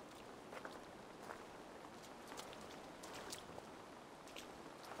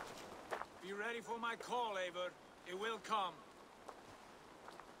 Be ready for my call, Eivor. It will come.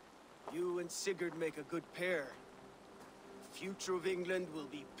 You and Sigurd make a good pair. The future of England will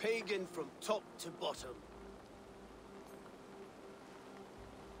be pagan from top to bottom.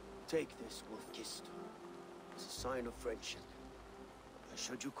 Take this, Wolf-Kissed. It's a sign of friendship.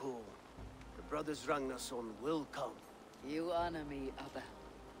 Should you call, the brothers Ragnarsson will come. You honor me, Abba.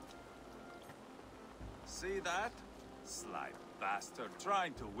 See that? Sly bastard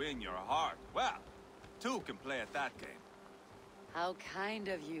trying to win your heart. Well, two can play at that game. How kind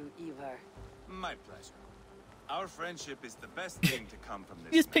of you, Ivar. My pleasure. Our friendship is the best thing to come from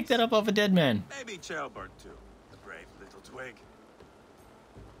this. You just picked that up off a dead man. Maybe Ceolbert too. The brave little twig.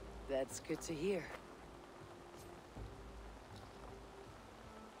 That's good to hear.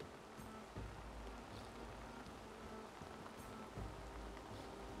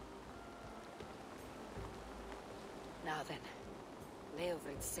 Now then,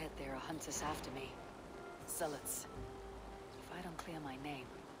 Leofrith said there are hunters after me. Zealots. If I don't clear my name,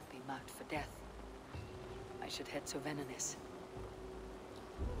 I'll be marked for death. I should head to Venenis.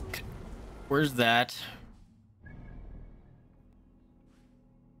 Where's that?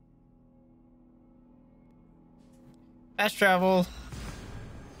 Fast travel.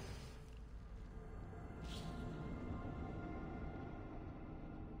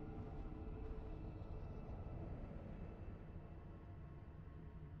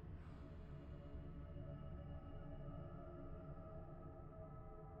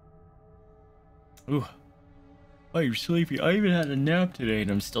 Ooh. Oh, you're sleepy. I even had a nap today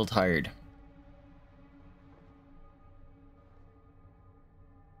and I'm still tired.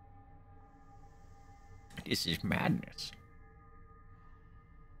 This is madness.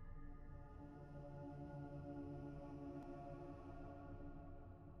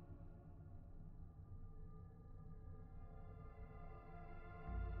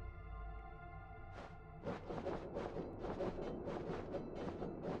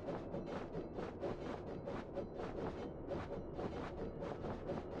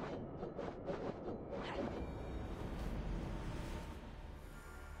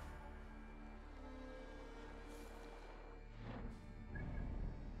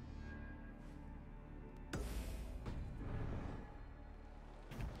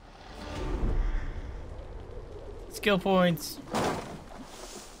 Skill points.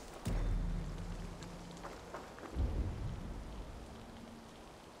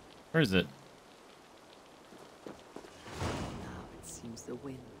 Where is it? Now it seems the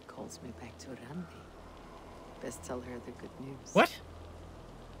wind calls me back to Randi. Best tell her the good news. What?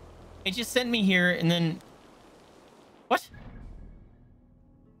 It just sent me here and then... What?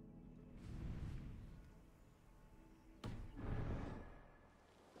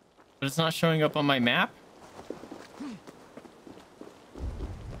 But it's not showing up on my map.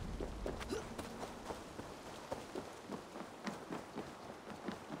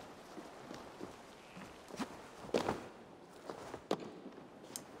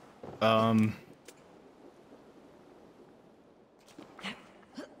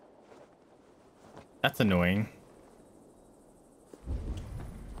 That's annoying.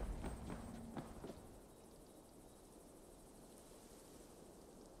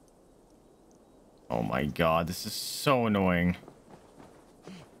 Oh my god, this is so annoying.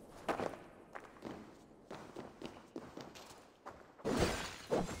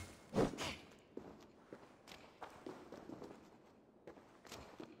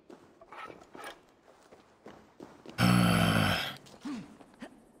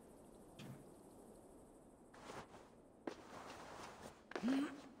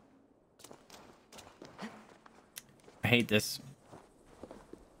 I hate this.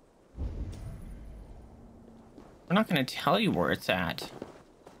 We're not going to tell you where it's at.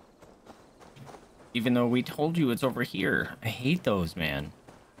 Even though we told you it's over here. I hate those, man.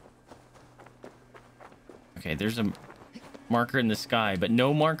 Okay, there's a marker in the sky, but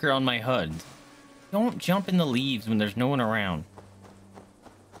no marker on my HUD. Don't jump in the leaves when there's no one around.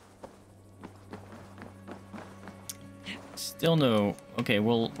 Still no. Okay,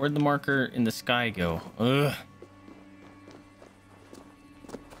 well, where'd the marker in the sky go? Ugh.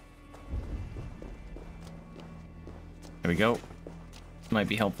 There we go. Might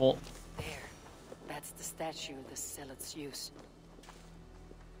be helpful. There. That's the statue the zealots use.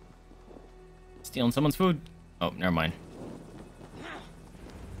 Stealing someone's food. Oh, never mind.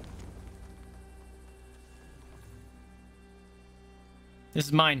 This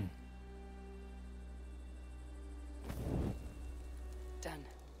is mine. Done.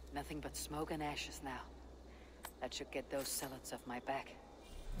 Nothing but smoke and ashes now. That should get those zealots off my back.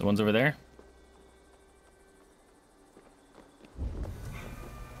 The ones over there?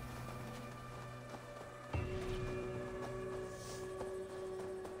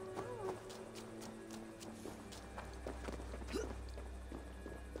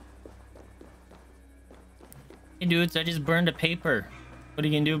 Hey dudes, I just burned a paper. What are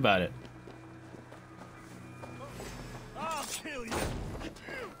you gonna do about it? I'll kill you.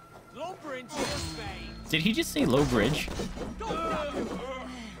 Low bridge to your face. Did he just say low bridge?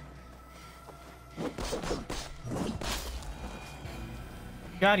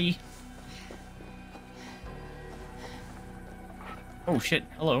 Gotti. Oh shit,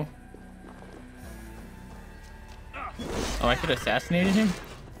 hello. Oh, I could have assassinated him?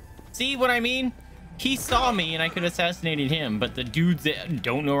 See what I mean? He saw me and I could have assassinated him, but the dudes that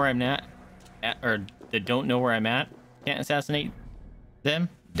don't know where I'm at, or that don't know where I'm at, can't assassinate them?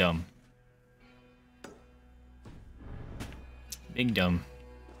 Dumb. Big dumb.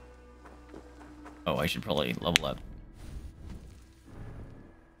 Oh, I should probably level up.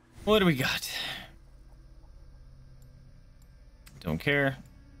 What do we got? Don't care.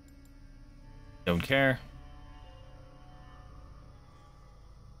 Don't care.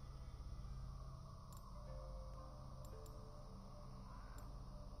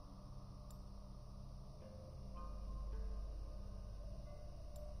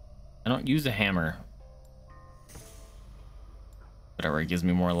 I don't use a hammer. Whatever, it gives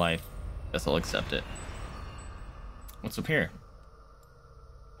me more life. Guess I'll accept it. What's up here?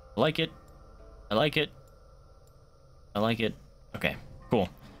 I like it. I like it. I like it. Okay, cool.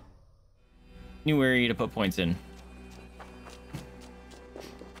 New area to put points in.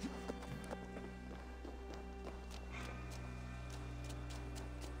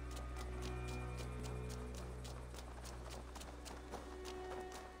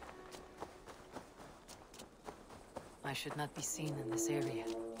 I should not be seen in this area.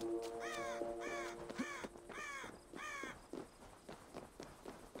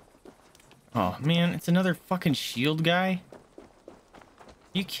 Oh man, it's another fucking shield guy.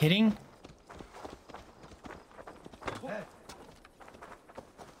 Are you kidding?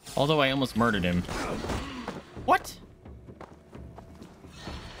 Although I almost murdered him. What?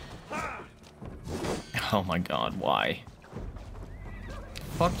 Oh my god, why?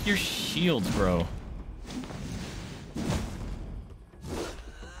 Fuck your shields, bro.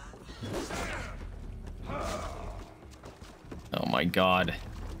 Oh my god.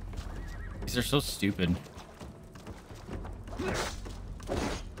 These are so stupid.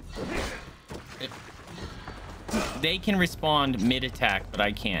 They can respond mid-attack, but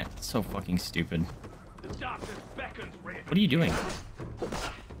I can't. It's so fucking stupid. What are you doing? I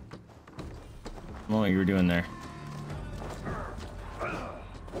don't know what you were doing there.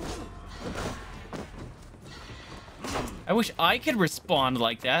 I wish I could respond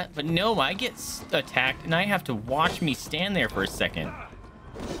like that, but no, I get attacked and I have to watch me stand there for a second.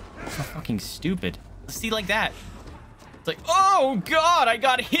 So fucking stupid. See, like that. It's like, oh god, I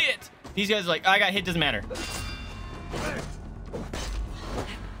got hit. These guys are like, I got hit, doesn't matter.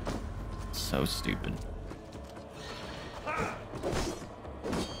 So stupid.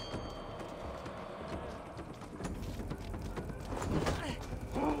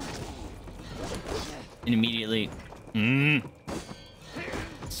 And immediately,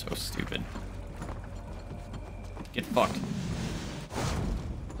 so stupid. Get fucked.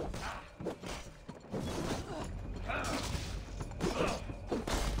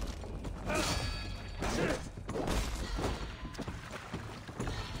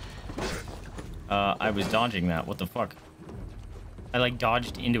 I was dodging that. What the fuck? I like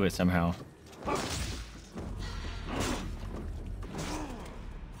dodged into it somehow.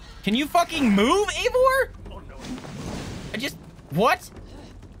 Can you fucking move, Eivor? I just... What?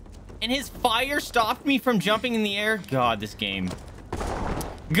 And his fire stopped me from jumping in the air? God, this game.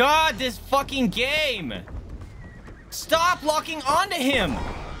 God, this fucking game! Stop locking onto him!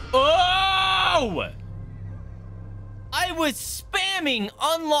 Oh! I was spamming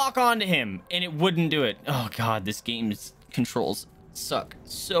unlock onto him, and it wouldn't do it. Oh god, this game's controls suck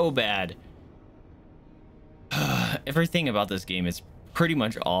so bad. Everything about this game is pretty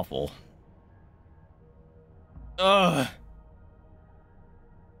much awful. Ugh.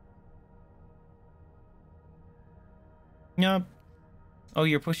 Yep. Oh,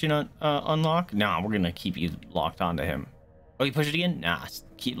 you're pushing on unlock? Nah, we're gonna keep you locked onto him. Oh, you push it again? Nah,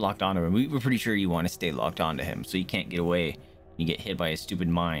 keep locked onto him. We're pretty sure you want to stay locked onto him, so you can't get away. You get hit by his stupid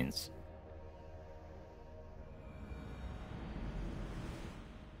mines.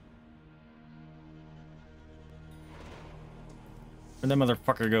 Where'd that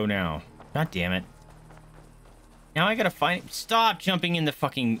motherfucker go now? God damn it. Now I gotta find... Stop jumping in the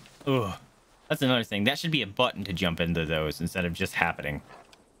fucking... Ugh. That's another thing. That should be a button to jump into those instead of just happening.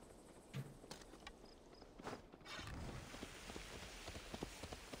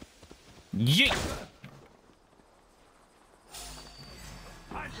 Yeet!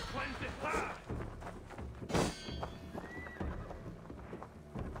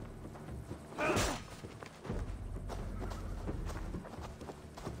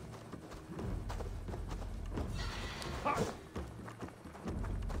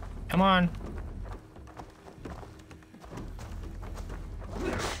 Come on.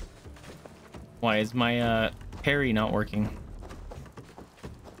 Why is my parry not working?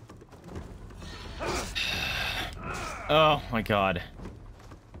 Oh my god.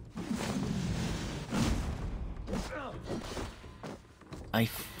 I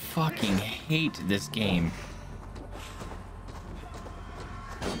fucking hate this game.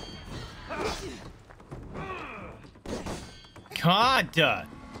 God!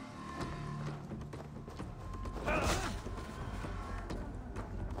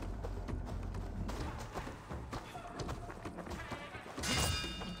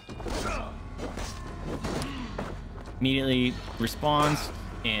 Immediately respawns,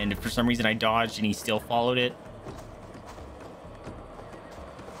 and for some reason I dodged and he still followed it.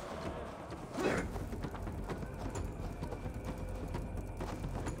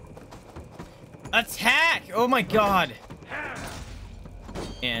 Attack! Oh my god!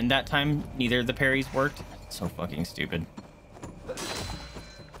 And that time, neither of the parries worked. So fucking stupid.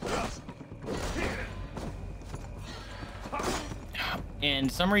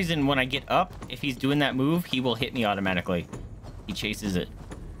 And some reason when I get up, if he's doing that move, he will hit me automatically. He chases it.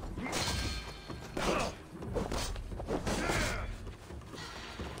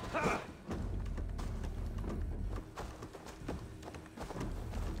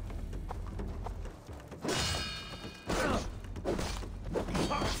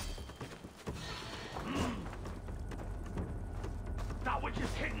 That would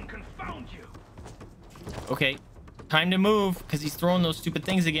just hit and confound you. Okay. Time to move, because he's throwing those stupid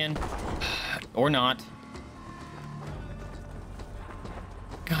things again. Or not.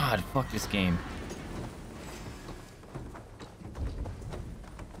 God, fuck this game.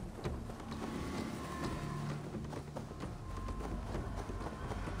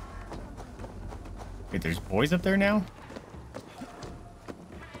 Wait, there's boys up there now?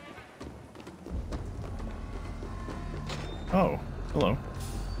 Oh, hello.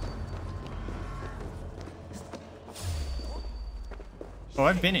 Oh,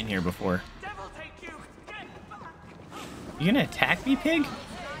 I've been in here before. You gonna attack me, pig?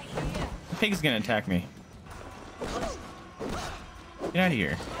 The pig's gonna attack me. Get out of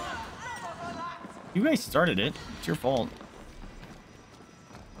here. You guys started it. It's your fault.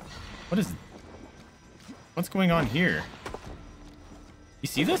 What's going on here? You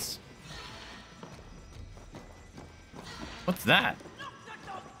see this? What's that?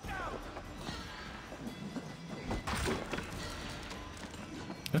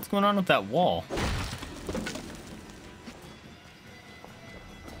 What's going on with that wall?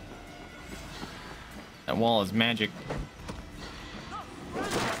 That wall is magic.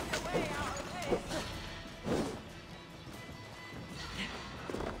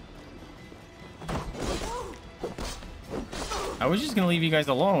 I was just gonna leave you guys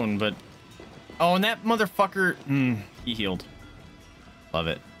alone, but... Oh, and that motherfucker... he healed. Love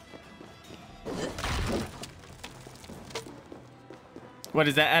it. What,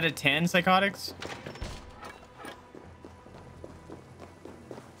 is that out of 10, Psychotics?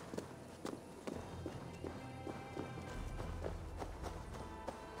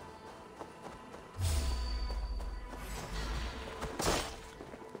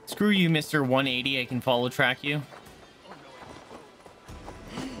 Screw you, Mr. 180. I can follow track you.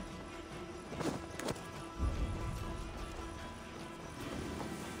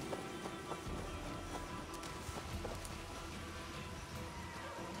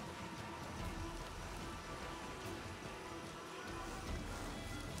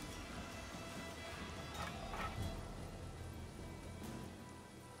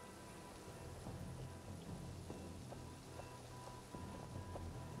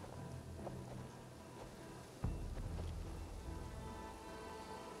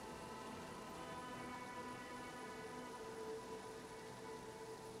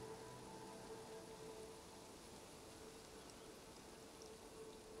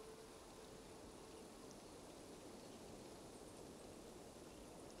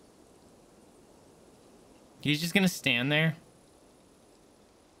 He's just gonna stand there.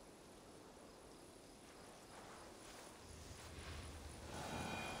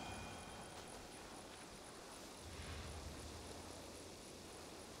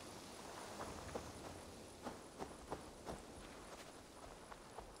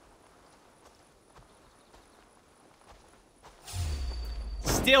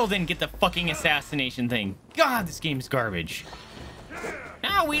 Still didn't get the fucking assassination thing. God, this game's garbage.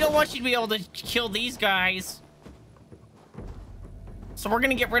 No, we don't want you to be able to kill these guys. So we're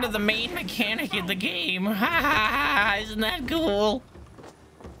gonna get rid of the main mechanic in the game. Ha ha ha! Isn't that cool?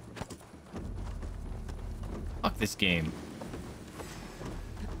 Fuck this game.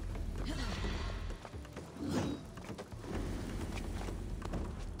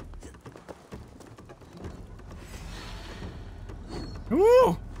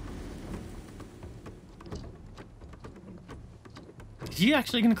 Woo! Is he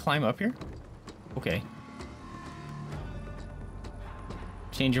actually gonna climb up here? Okay.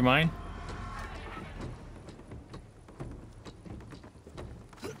 Change your mind?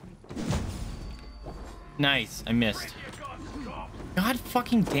 Nice, I missed. God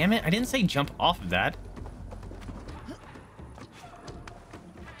fucking damn it, I didn't say jump off of that.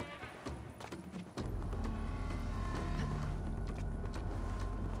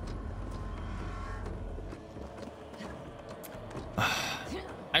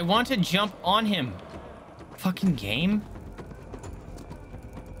 I want to jump on him. Fucking game.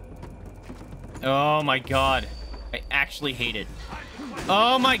 Oh my god. I actually hate it.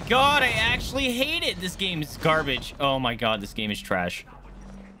 Oh my god, I actually hate it. This game is garbage. Oh my god, this game is trash.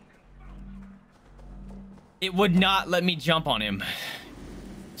 It would not let me jump on him.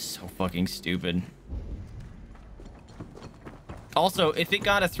 So fucking stupid. Also, if it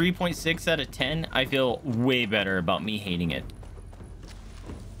got a 3.6 out of 10, I feel way better about me hating it.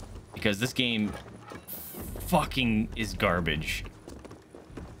 Because this game fucking is garbage.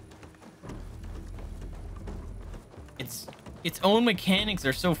 Its own mechanics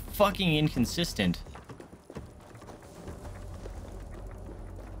are so fucking inconsistent.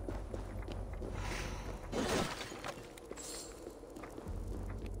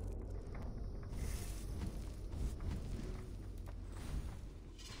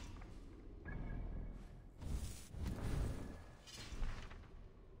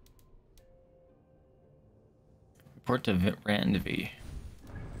 Report to Randavi.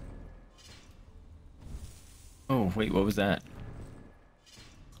 Oh, wait, what was that?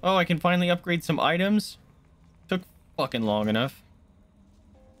 Oh, I can finally upgrade some items? Took fucking long enough.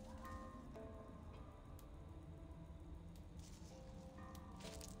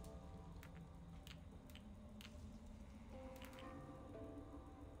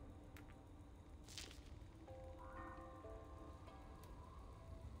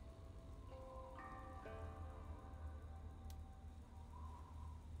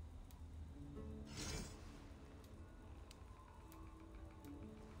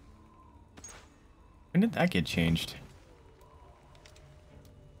 When did that get changed?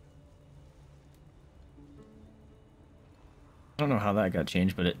 don't know how that got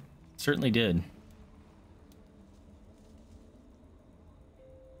changed, but it certainly did.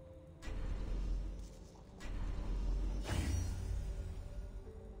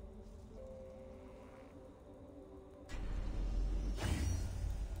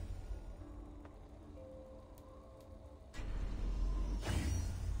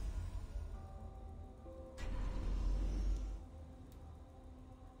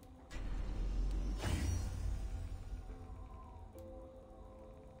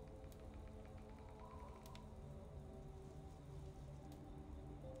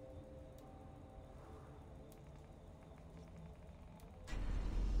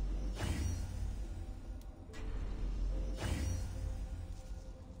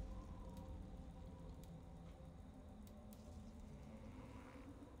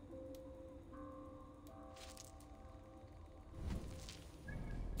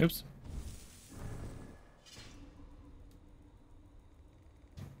 Oops.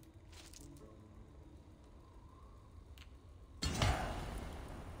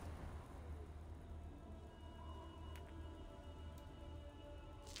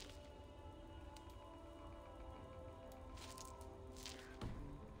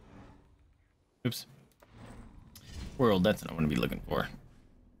 Oops. World, that's what I want to be looking for.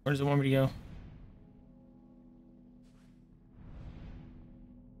 Where does it want me to go?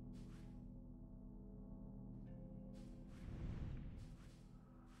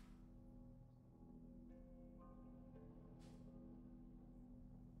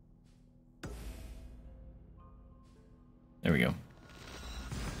 There we go.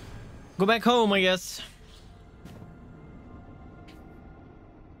 Go back home, I guess.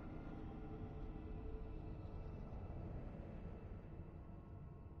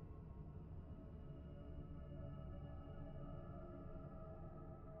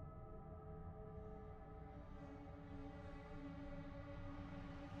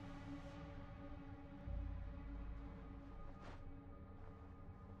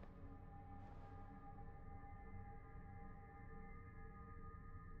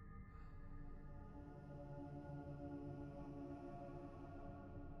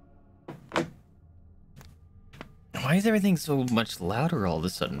 Why is everything so much louder all of a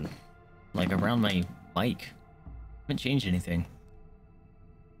sudden? Like around my mic. I haven't changed anything.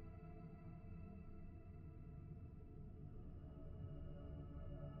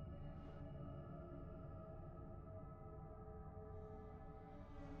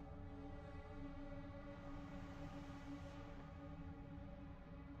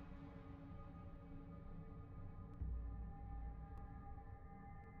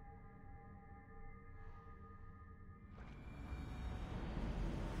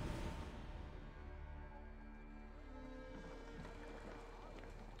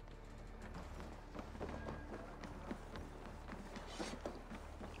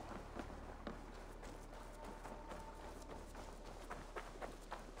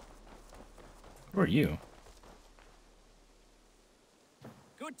 Who are you?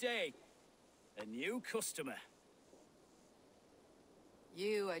 Good day. A new customer.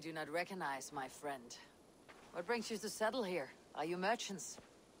 You I do not recognize, my friend. What brings you to settle here? Are you merchants?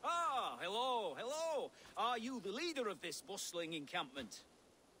 Ah, hello, hello. Are you the leader of this bustling encampment?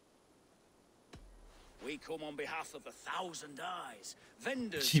 We come on behalf of 1,000 Eyes,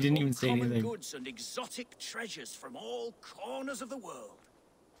 vendors She didn't of even say uncommon anything. goods and exotic treasures from all corners of the world.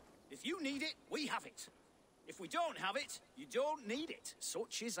 If you need it, we have it. If we don't have it, you don't need it.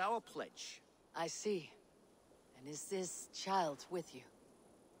 Such is our pledge. I see. And is this child with you?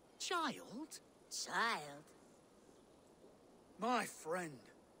 Child? Child? My friend,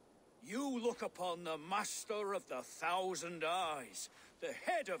 you look upon the master of the 1,000 Eyes, the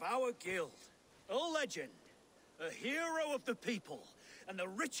head of our guild, a legend, a hero of the people, and the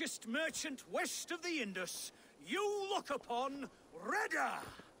richest merchant west of the Indus. You look upon Reda!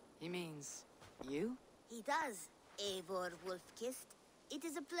 He means you? He does, Eivor Wolf-Kissed. It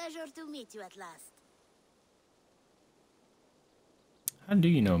is a pleasure to meet you at last. How do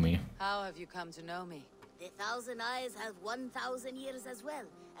you know me? How have you come to know me? The 1,000 Eyes have 1,000 years as well,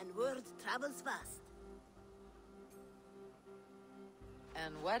 and word travels fast.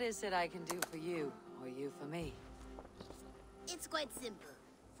 And what is it I can do for you, or you for me? It's quite simple.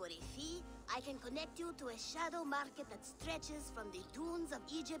 For a fee, I can connect you to a shadow market that stretches from the dunes of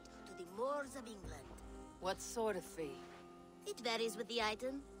Egypt to the moors of England. What sort of fee? It varies with the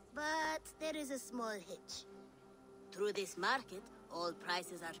item, but there is a small hitch. Through this market, all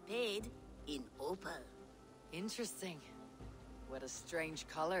prices are paid in opal. Interesting. What a strange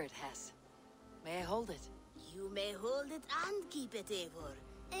color it has. May I hold it? You may hold it and keep it, Eivor.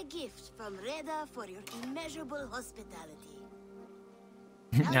 A gift from Reda for your immeasurable hospitality.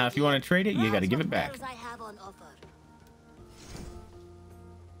 Now, if you want to trade it, you got to give it back. I have on offer.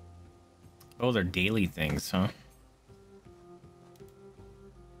 Oh, they're daily things, huh?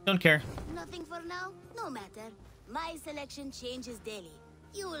 Don't care. Nothing for now? No matter. My selection changes daily.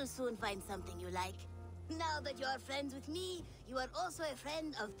 You will soon find something you like. Now that you are friends with me, you are also a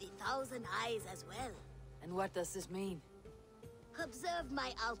friend of the Thousand Eyes as well. And what does this mean? Observe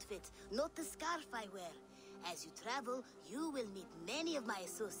my outfit, note the scarf I wear. As you travel, you will meet many of my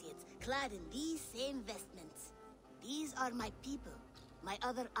associates clad in these same vestments. These are my people, my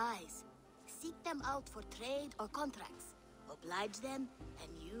other eyes. Seek them out for trade or contracts. Oblige them,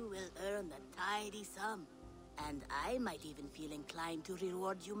 and you will earn a tidy sum. And I might even feel inclined to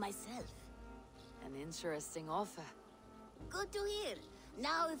reward you myself. An interesting offer. Good to hear.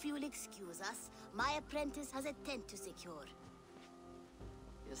 Now, if you will excuse us, my apprentice has a tent to secure.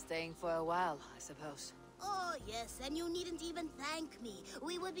 You're staying for a while, I suppose. Oh, yes, and you needn't even thank me.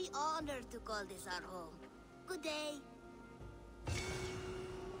 We would be honored to call this our home. Good day.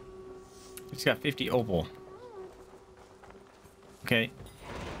 It's got 50 opal. Okay.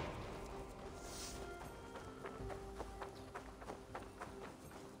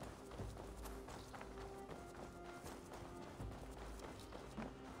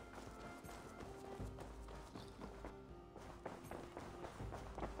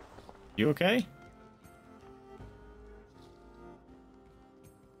 You okay?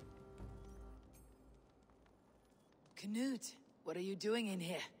 Knut, what are you doing in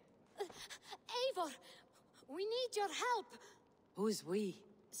here? Eivor, we need your help. Who's we?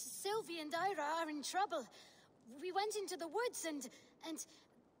 Sylvie and Ira are in trouble. We went into the woods and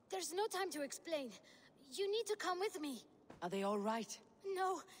there's no time to explain. You need to come with me. Are they all right?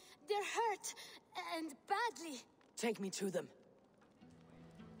 No, they're hurt and badly. Take me to them.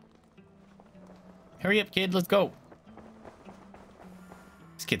 Hurry up, kid. Let's go.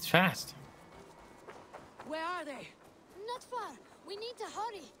 This kid's fast. Where are they? Not far. We need to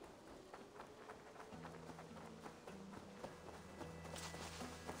hurry.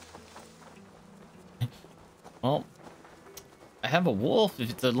 Well, I have a wolf if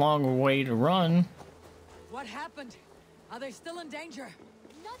it's a long way to run. What happened? Are they still in danger?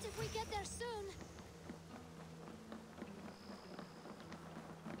 Not if we get there soon.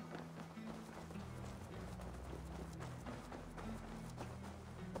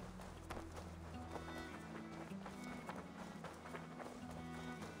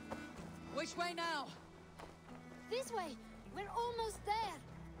 Which way now? This way. We're almost there.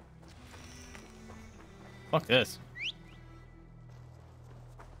 Fuck this.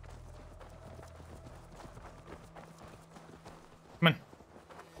 Come on.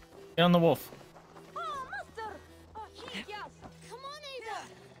 Get on the wolf. Oh, Master! Oh, yes. Come on, Eivor.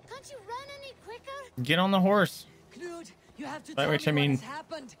 Can't you run any quicker? Get on the horse. Knut, you have to By tell which I me mean what has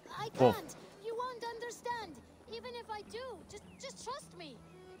happened. I can't. wolf. You won't understand. Even if I do, just trust me.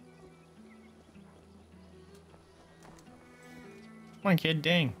 Come on, kid.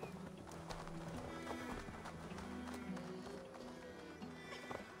 Dang.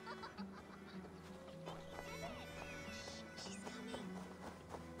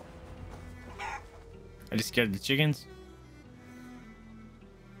 I just scared the chickens.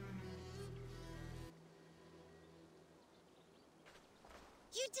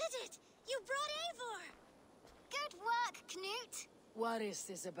 You did it! You brought Eivor! Good work, Knut! What is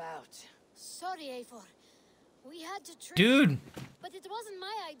this about? Sorry, Eivor. We had to trick. Dude! But it wasn't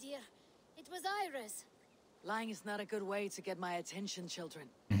my idea. It was Ira's. Lying is not a good way to get my attention, children.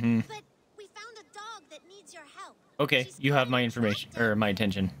 Mm-hmm. But we found a dog that needs your help. Okay, you have my information, or my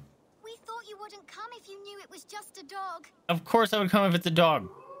attention. We thought you wouldn't come if you knew it was just a dog. Of course I would come if it's a dog.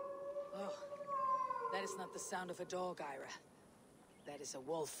 Oh, that is not the sound of a dog, Ira. That is a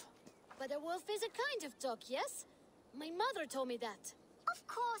wolf. But a wolf is a kind of dog, yes? My mother told me that. Of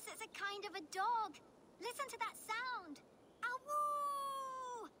course it's a kind of a dog. Listen to that sound.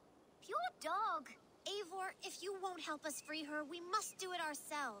 Awoo! Pure dog. Eivor, if you won't help us free her, we must do it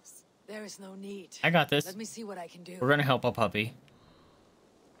ourselves. There is no need. I got this. Let me see what I can do. We're gonna help a puppy.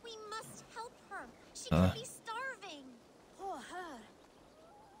 We must help her. She could be starving. Poor her.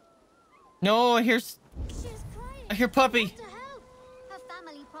 No, I hear She's crying. I hear puppy. To help. Her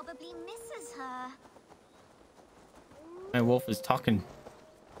family probably misses her. My wolf is talking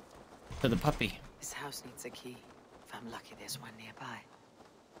to the puppy. This house needs a key. If I'm lucky, there's one nearby.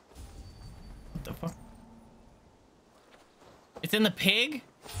 What the fuck? It's in the pig?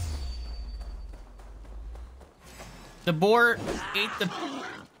 The boar ate the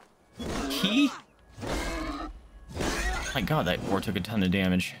key? My god, that boar took a ton of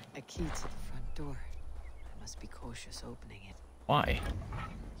damage. A key to the front door. I must be cautious opening it. Why?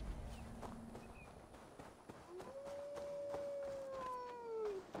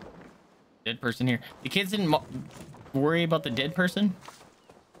 Dead person here. The kids didn't worry about the dead person?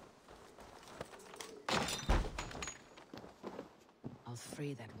 I'll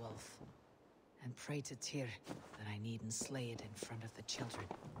free that wolf. And pray to Tyr that I needn't slay it in front of the children.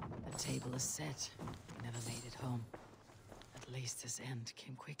 The table is set. We never made it home. At least his end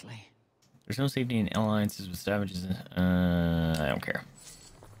came quickly. There's no safety in alliances with savages. I don't care.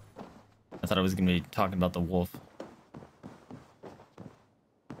 I thought I was going to be talking about the wolf.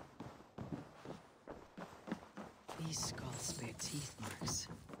 These skulls bear teeth marks.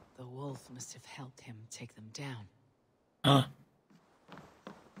 The wolf must have helped him take them down. Huh?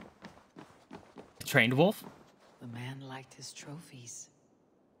 Trained wolf? The man liked his trophies.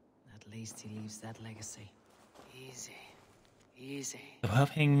 At least he leaves that legacy. Easy. Easy. The wolf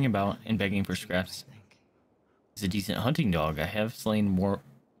hanging about and begging for scraps. He's a decent hunting dog. I have slain more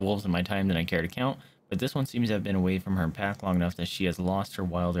wolves in my time than I care to count, but this one seems to have been away from her pack long enough that she has lost her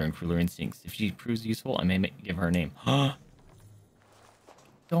wilder and crueler instincts. If she proves useful, I may give her a name.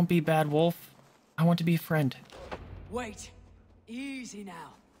 Don't be bad, wolf. I want to be a friend. Wait. Easy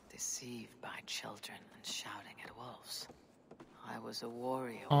now. Deceived by children and shouting at wolves. I was a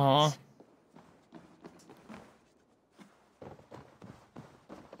warrior once.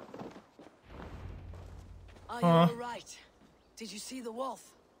 Are you all right? Did you see the wolf?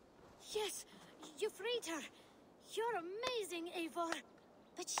 Yes, you freed her. You're amazing, Eivor.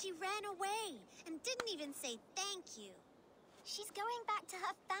 But she ran away and didn't even say thank you. She's going back to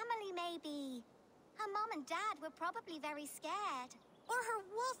her family, maybe. Her mom and dad were probably very scared. Or her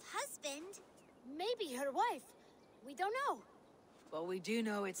wolf husband. Maybe her wife. We don't know. But we do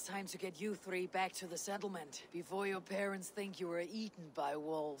know it's time to get you three back to the settlement before your parents think you were eaten by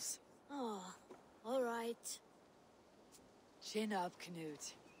wolves. Oh, all right. Chin up,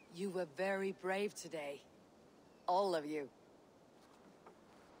 Knut. You were very brave today. All of you.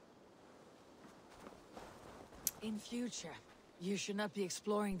 In future, you should not be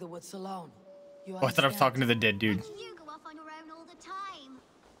exploring the woods alone. You I thought I was talking to the dead dude. You go off on your own all the time.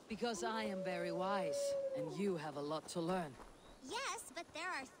 Because I am very wise, and you have a lot to learn. Yes, but there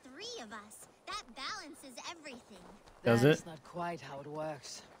are 3 of us. That balances everything. Does it? That's not quite how it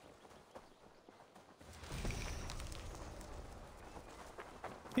works.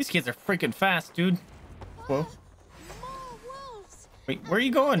 These kids are freaking fast, dude. Whoa. More wolves. Wait, where are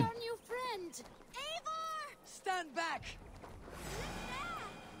you going? Our new friend. Eivor! Stand back! Look there!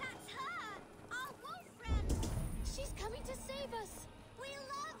 That's her! Our wolf friend! She's coming to save us. We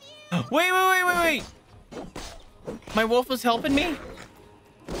love you! Wait. My wolf was helping me?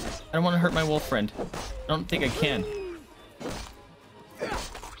 I don't want to hurt my wolf friend. I don't think I can.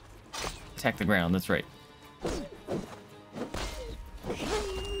 Attack the ground, that's right.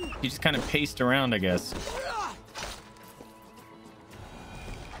 He just kind of paced around, I guess.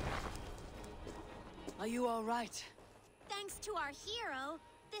 Are you all right? Thanks to our hero,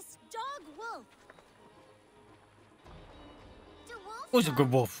 this dog wolf. The wolf. Who's a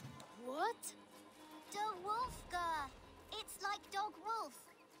good wolf? What? The Wolfga. It's like dog wolf.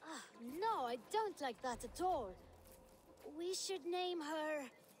 No, I don't like that at all. We should name her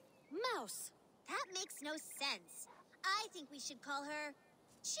Mouse. That makes no sense. I think we should call her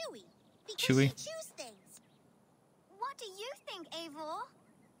Chewy. Because Chewy? she chews things. What do you think, Eivor?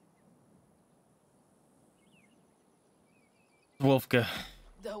 Wolfga.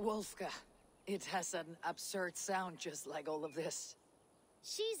 The Wolfga. It has an absurd sound just like all of this.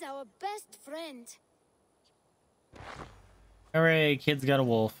 She's our best friend. Hooray, kids got a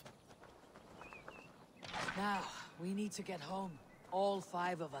wolf. Now, we need to get home. All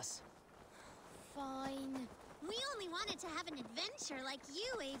 5 of us. Fine. We only wanted to have an adventure like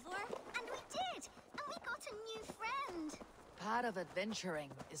you, Eivor. And we did. And we got a new friend. Part of adventuring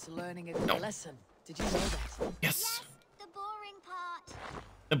is learning a good lesson. Did you know that? Yes. The boring part.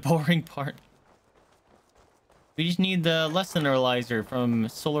 The boring part. We just need the lesson analyzer from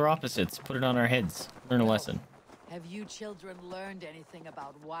Solar Opposites. Put it on our heads. Learn a lesson. Have you children learned anything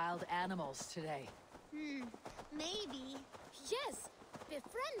about wild animals today? Maybe. Yes.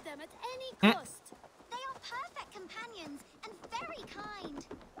 Befriend them at any cost. They are perfect companions and very kind.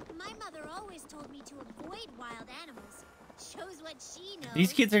 My mother always told me to avoid wild animals. Shows what she knows.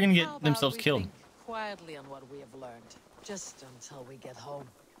 These kids are gonna How get about themselves we killed. think quietly on what we have learned, just until we get home.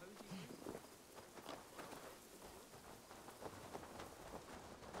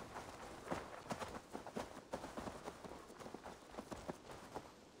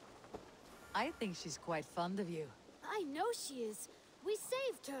 I think she's quite fond of you. I know she is. We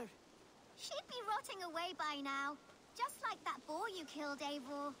saved her. She'd be rotting away by now. just like that boar you killed,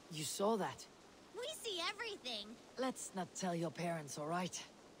 Eivor. You saw that? We see everything. Let's not tell your parents, all right?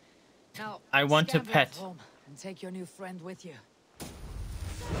 Now, I want to scamper pet. home and take your new friend with you.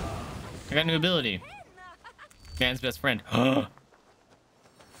 I got a new ability. Man's best friend. No,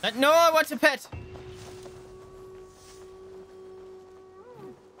 I want to pet.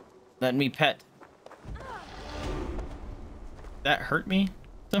 Let me pet. That hurt me?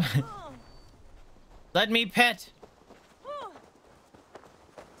 Let me pet.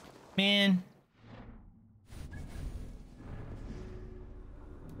 Man.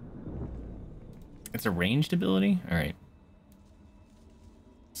 It's a ranged ability? Alright.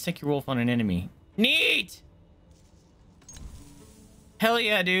 Sick your wolf on an enemy. Neat! Hell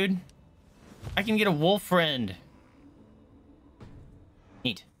yeah, dude. I can get a wolf friend.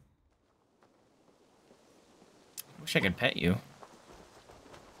 Neat. Wish I could pet you.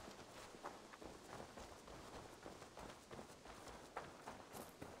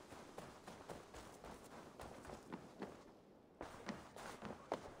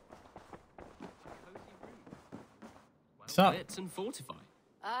 What's up? And fortify.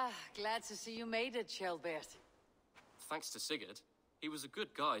 Ah, glad to see you made it, Shelbert. Thanks to Sigurd. He was a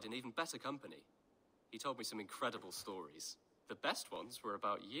good guide and even better company. He told me some incredible stories. The best ones were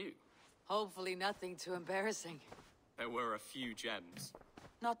about you. Hopefully nothing too embarrassing. There were a few gems.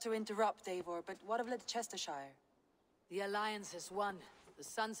 Not to interrupt, Eivor, but what of Leicestershire? The Alliance has won. The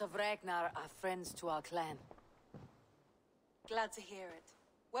Sons of Ragnar are friends to our clan. Glad to hear it.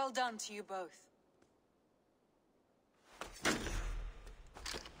 Well done to you both.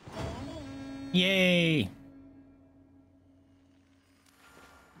 Yay!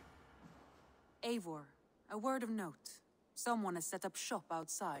 Eivor, a word of note. Someone has set up shop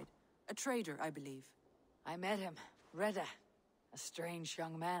outside. A trader, I believe. I met him. Reda. A strange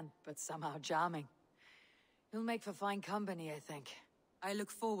young man, but somehow charming. He'll make for fine company, I think. I look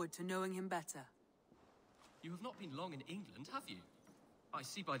forward to knowing him better. You have not been long in England, have you? I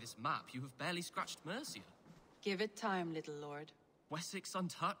see by this map you have barely scratched Mercia. Give it time, little lord. Wessex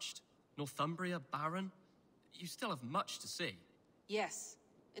untouched, Northumbria barren. You still have much to see. Yes,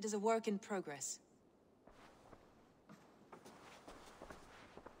 it is a work in progress.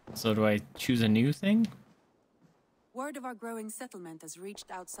 So do I choose a new thing? Word of our growing settlement has reached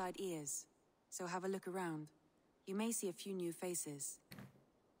outside ears, so have a look around. You may see a few new faces.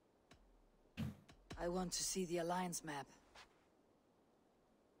 I want to see the Alliance map.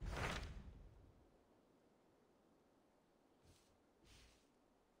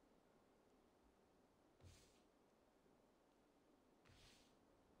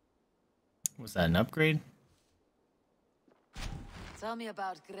 Was that an upgrade? Tell me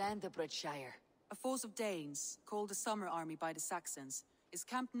about Gratenbridgescire. A force of Danes, called the Summer Army by the Saxons, is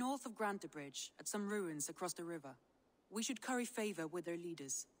camped north of Grantebridge at some ruins across the river. We should curry favor with their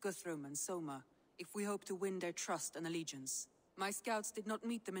leaders, Guthrum and Soma, if we hope to win their trust and allegiance. My scouts did not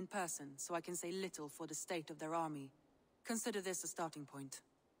meet them in person, so I can say little for the state of their army. Consider this a starting point.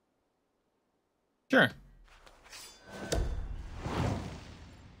 Sure.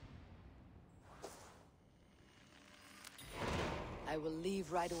 I will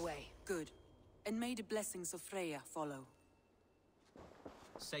leave right away. Good. And may the blessings of Freya follow.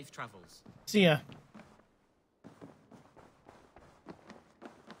 Safe travels. See ya.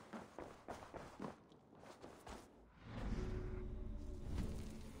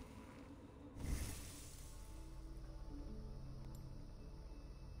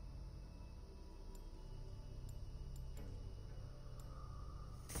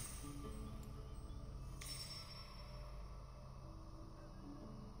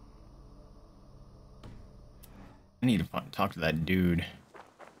 I need to talk to that dude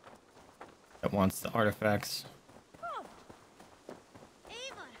that wants the artifacts.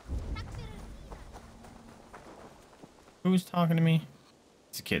 Who's talking to me?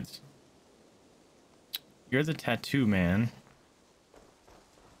 It's the kids. You're the tattoo man.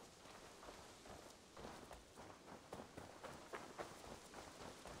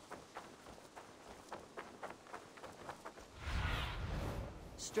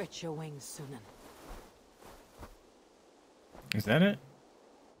 Stretch your wings, Sunan. Is that it?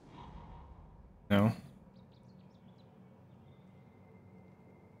 No.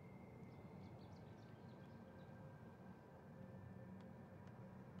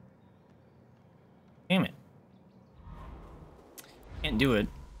 Damn it. Can't do it.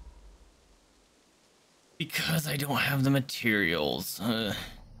 Because I don't have the materials.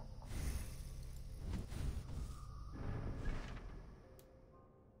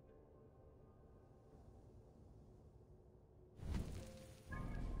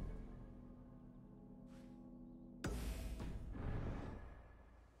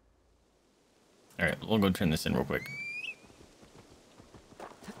 All right, we'll go turn this in real quick.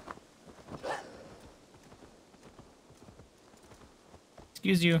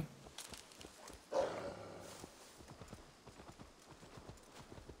 Excuse you.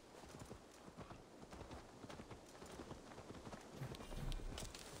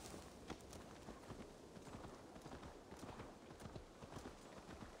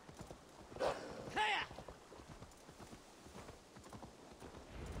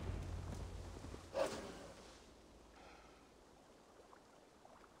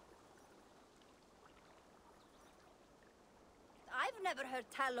 I've never heard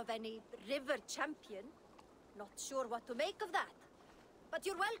tell of any river champion. Not sure what to make of that. But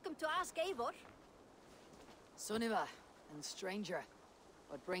you're welcome to ask Eivor. Sunniva and stranger,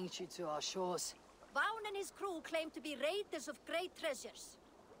 what brings you to our shores? Vaughn and his crew claim to be raiders of great treasures.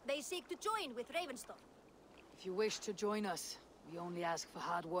 They seek to join with Ravenstorm. If you wish to join us, we only ask for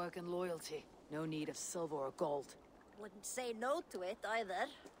hard work and loyalty. No need of silver or gold. Wouldn't say no to it either.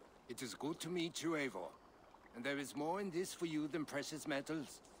 It is good to meet you, Eivor. And there is more in this for you than precious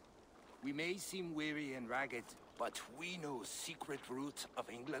metals. We may seem weary and ragged, but we know secret routes of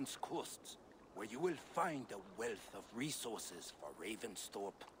England's coasts, where you will find a wealth of resources for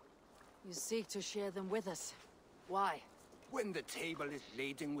Ravensthorpe. You seek to share them with us. Why? When the table is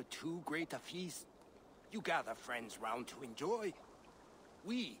laden with too great a feast, you gather friends round to enjoy.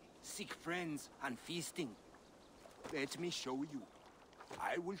 We seek friends and feasting. Let me show you.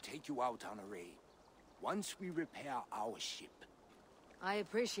 I will take you out on a raid, once we repair our ship. I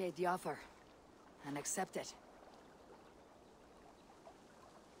appreciate the offer, and accept it.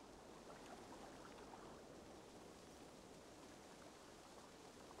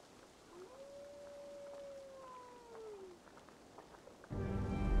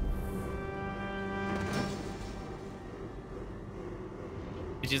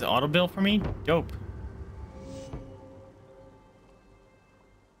 It just auto bill for me? Dope.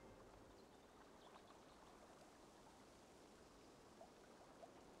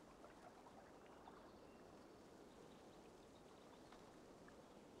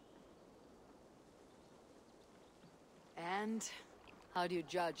 And how do you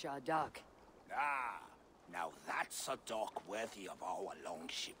judge our dock? Ah, now that's a dock worthy of our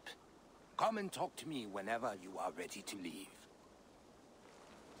longship. Come and talk to me whenever you are ready to leave.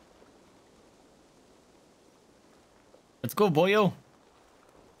 Let's go, boyo.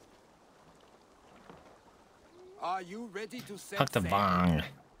 Are you ready to set Tuck the sail? bong.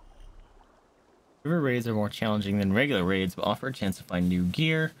 River raids are more challenging than regular raids, but offer a chance to find new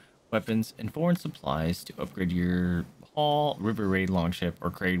gear, weapons, and foreign supplies to upgrade your haul, river raid longship, or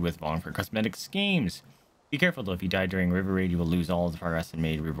trade with Vaughn for cosmetic schemes. Be careful though, if you die during river raid, you will lose all the progress and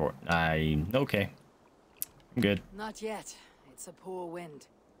made reward. Okay. I'm good. Not yet. It's a poor wind.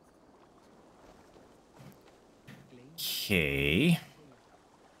 Okay.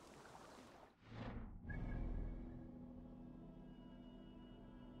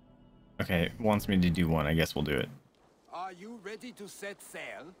 Okay, wants me to do one. I guess we'll do it. Are you ready to set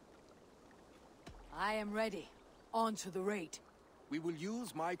sail? I am ready. On to the raid. We will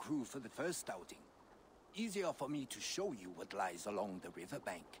use my crew for the first outing. Easier for me to show you what lies along the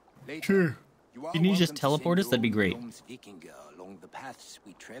riverbank. Later, Sure. you are Can you just welcome to teleport send us? That'd be your great. Gnome's Vikinger along the paths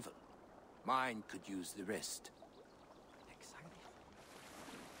we travel. Mine could use the rest.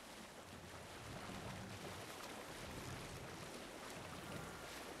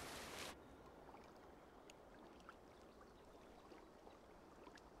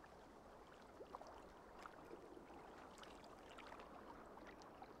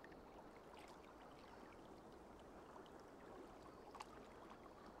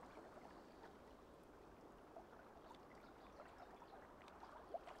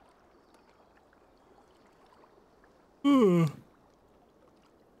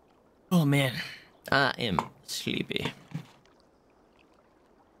 Oh man, I am sleepy.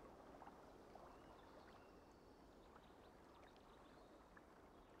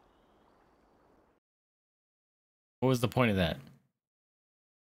 What was the point of that?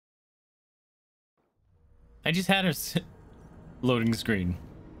 I just had a loading screen.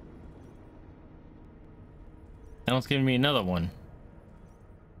 Now it's giving me another one.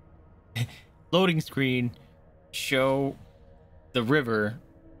 Loading screen. Show the river.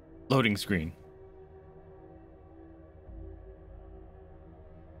 Loading screen.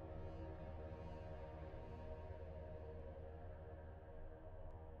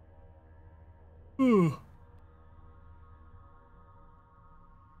 Ooh.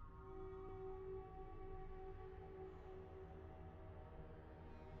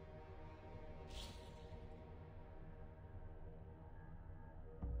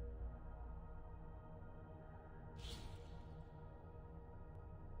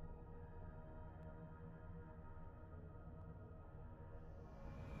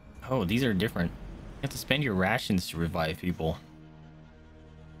 Oh, these are different. You have to spend your rations to revive people.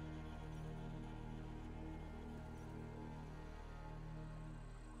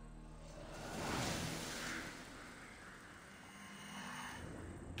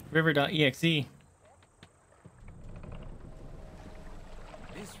 River.exe. This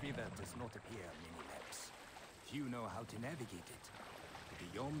river does not appear many laps. Few know how to navigate it.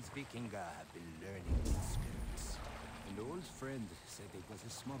 The Yom's Vikinga have been learning its skills. An old friend said it was a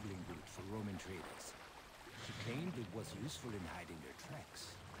smuggling route for Roman traders. She claimed it was useful in hiding their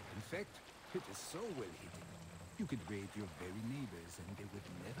tracks. In fact, it is so well hidden, you could raid your very neighbors and they would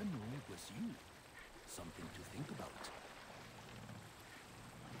never know it was you. Something to think about.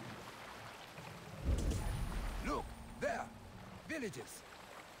 Look, there! Villages!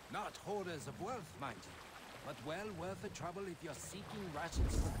 Not hoarders of wealth, mind you, but well worth the trouble if you're seeking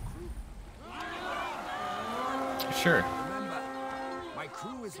rations for the crew. Sure. Remember, my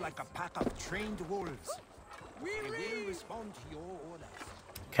crew is like a pack of trained wolves. They will respond to your orders.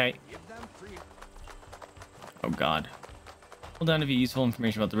 Okay. Give them free. Oh god. Hold down to view useful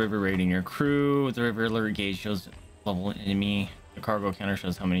information about the river rating your crew. The river alert gauge shows level enemy. The cargo counter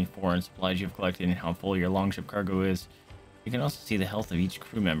shows how many foreign supplies you've collected and how full your longship cargo is. You can also see the health of each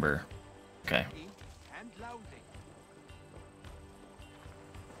crew member. Okay.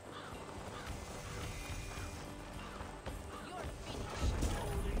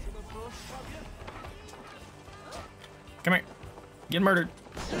 Come here. Get murdered.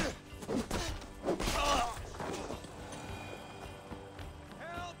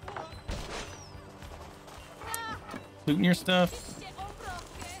 Looting your stuff.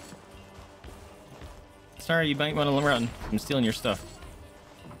 Sorry, you might want to run. I'm stealing your stuff.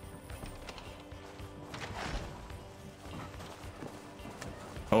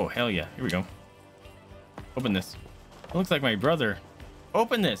 Oh, hell yeah. Here we go. Open this. It looks like my brother.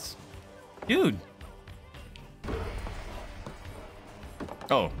 Open this. Dude.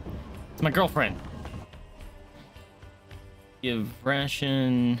 Oh, it's my girlfriend. Give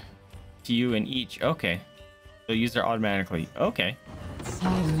ration to you and each. Okay. So use her automatically. Okay.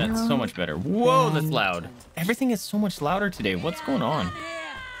 That's so much better. Whoa, that's loud. Everything is so much louder today. What's going on?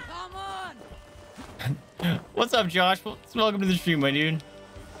 What's up, Josh? Welcome to the stream, my dude.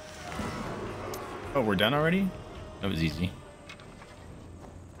 Oh, we're done already? That was easy.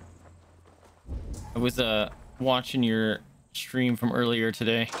 I was watching your stream from earlier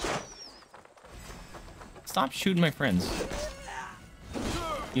today. Stop shooting my friends.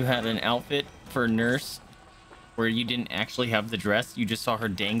 You had an outfit for a nurse where you didn't actually have the dress. You just saw her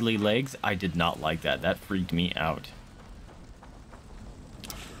dangly legs. I did not like that. That freaked me out.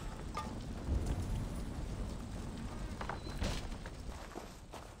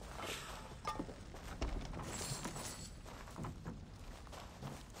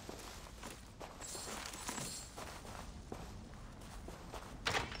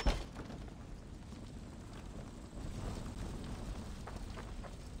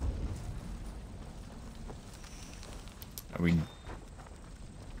 Are we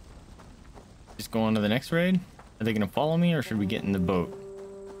just go on to the next raid? Are they gonna follow me or should we get in the boat?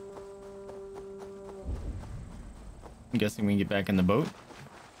 I'm guessing we can get back in the boat.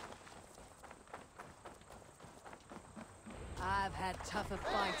 I've had tougher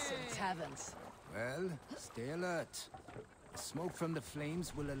fights in taverns. Well, stay alert. The smoke from the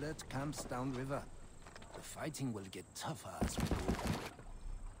flames will alert camps downriver. The fighting will get tougher as we go.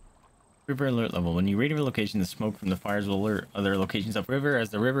 River alert level. When you raid a location, the smoke from the fires will alert other locations upriver. As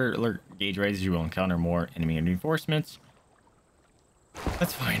the river alert gauge rises, you will encounter more enemy reinforcements.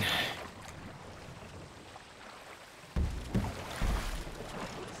 That's fine.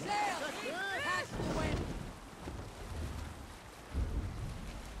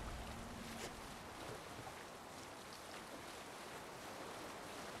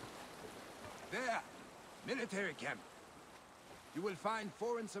 There! Military camp. You will find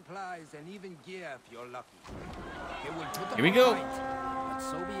foreign supplies and even gear if you're lucky. They will put up Here we go. a fight, but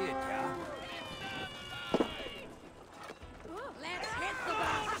so be it, yeah? Let's hit the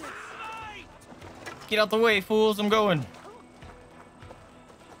bastards! Get out the way, fools. I'm going.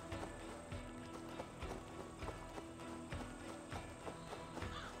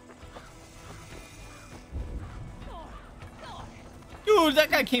 Dude, that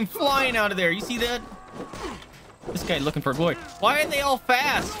guy came flying out of there. You see that? This guy looking for glory. Why are they all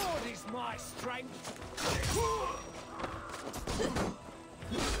fast?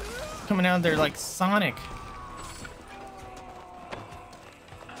 Coming out there like Sonic.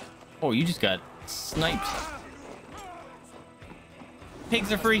 Oh, you just got sniped.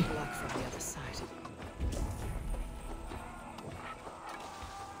 Pigs are free.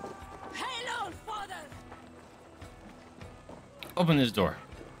 Open this door.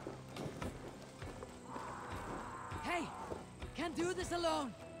 Hey, can't do this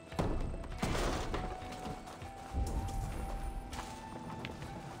alone.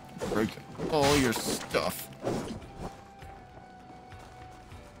 Break all your stuff.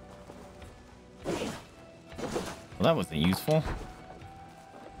 Well, that wasn't useful.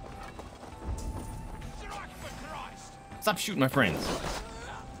 Stop shooting my friends.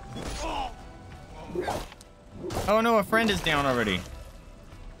 Oh no, a friend is down already. I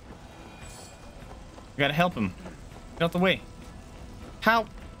gotta help him. Get out the way. How?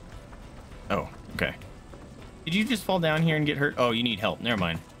 Oh, okay. Did you just fall down here and get hurt? Oh, you need help. Never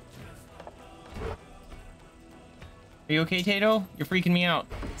mind. Are you okay, Tato? You're freaking me out.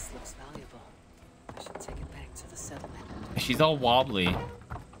 This looks valuable. I should take it back to the settlement. She's all wobbly.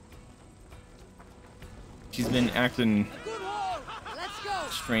 She's been acting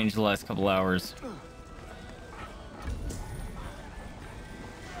strange the last couple hours.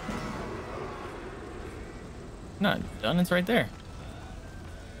 Not done, it's right there.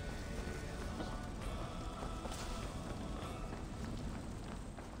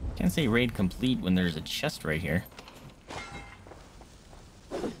 Can't say raid complete when there's a chest right here.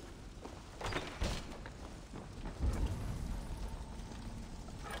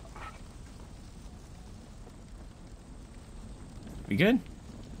 We good?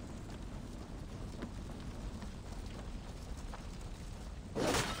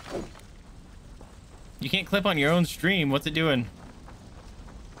 You can't clip on your own stream. What's it doing?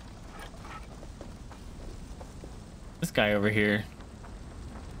 This guy over here.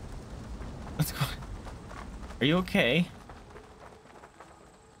 What's going on? Are you okay?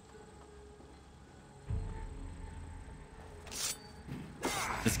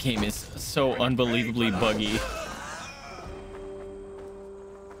 This game is so unbelievably buggy.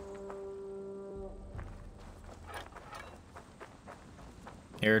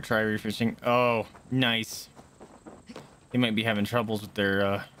 Air try refishing. Oh, nice. They might be having troubles with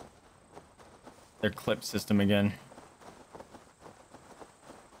their clip system again.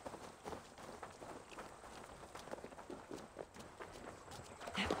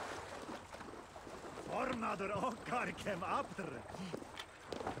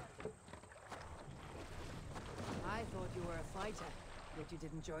 I thought you were a fighter, yet you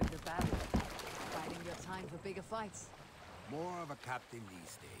didn't join the battle. Biding your time for bigger fights. More of a captain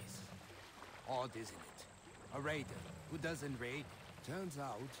these days. Odd, isn't it? A raider who doesn't raid. Turns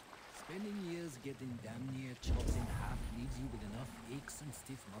out, spending years getting damn near chopped in half leaves you with enough aches and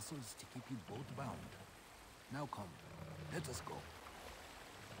stiff muscles to keep you boat bound. Now come, let us go.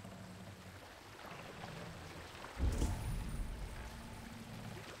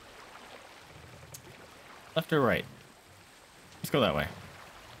 Left or right? Let's go that way.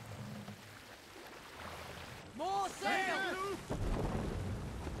 More sail!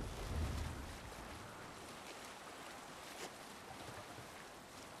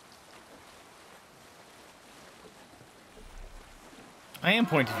 I am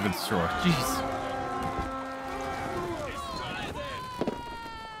pointed with the shore. Jeez.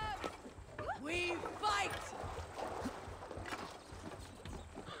 We fight!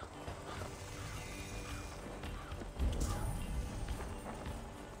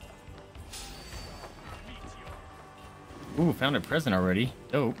 Ooh, found a present already.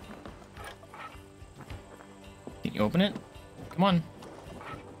 Dope. Can you open it? Come on.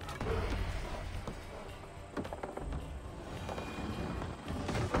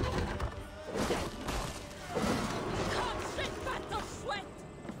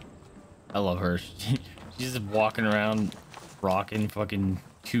 I love her. She's just walking around rocking fucking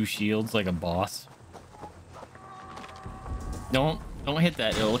 2 shields like a boss. Don't hit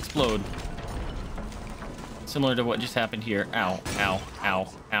that, it'll explode. Similar to what just happened here. Ow, ow,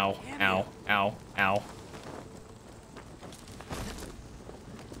 ow, ow, ow, ow, ow.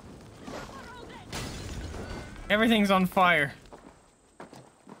 Everything's on fire.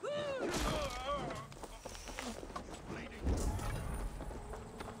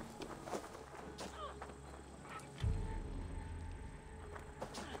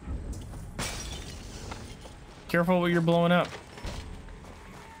 Careful what you're blowing up.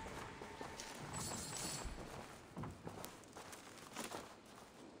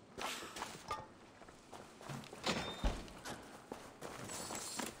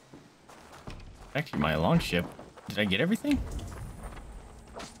 Actually, my longship. Did I get everything?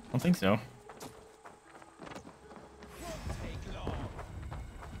 I don't think so.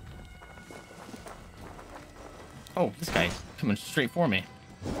 Oh, this guy coming straight for me.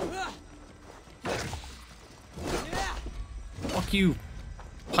 Fuck you,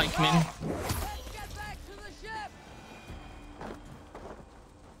 pikeman.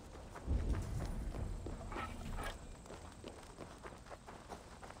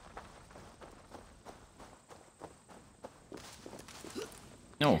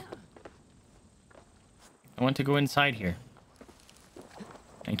 No. I want to go inside here.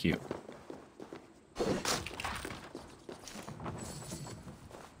 Thank you.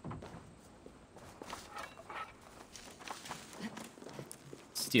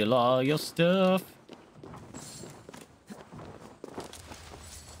 Steal all your stuff.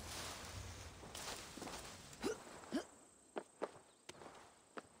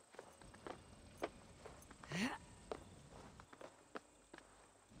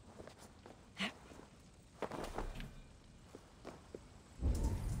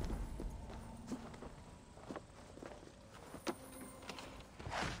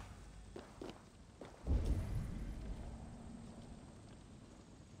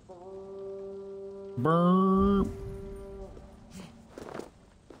 Burp.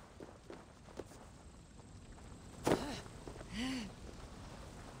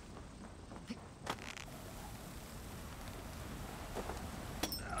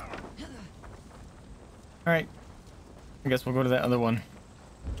 All right. I guess we'll go to that other one.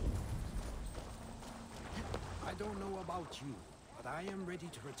 I don't know about you, but I am ready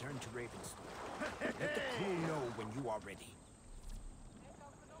to return to Ravenstone. Let the crew know when you are ready.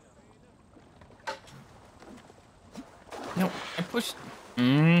 No, I pushed.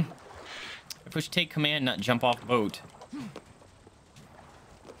 I pushed take command, not jump off boat.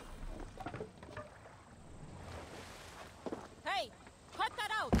 Hey, cut that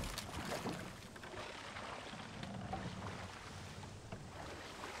out!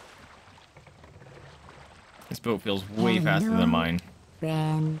 This boat feels way faster than mine.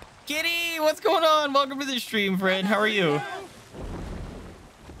 Friend. Kitty, what's going on? Welcome to the stream, friend. How are you?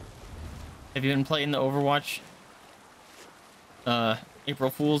 Have you been playing the Overwatch? April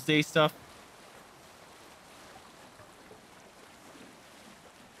Fool's Day stuff?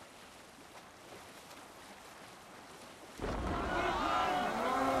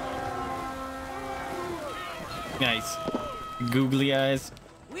 Nice. Googly eyes.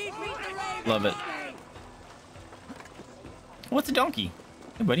 Love it. What's a donkey?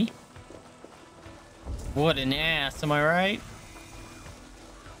 Hey, buddy. What an ass, am I right?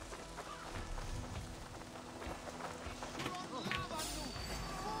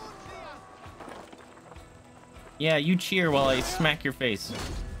 Yeah, you cheer while I smack your face.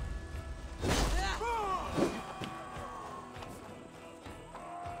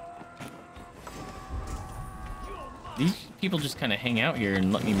 These people just kind of hang out here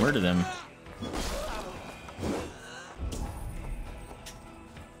and let me murder them.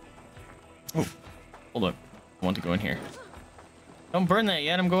 Oh, hold up. I want to go in here. Don't burn that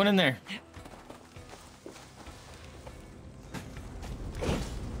yet. I'm going in there.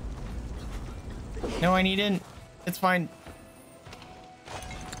 No, I need in. It's fine.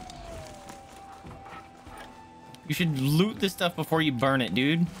 You should loot this stuff before you burn it,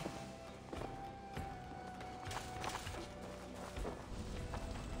 dude.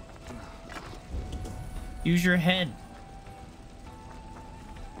 Use your head.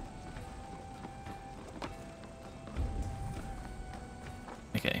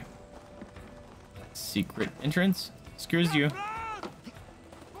 Okay. Secret entrance. Screws you.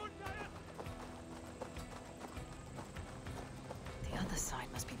 The other side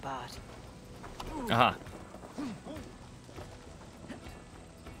must be barred. Aha.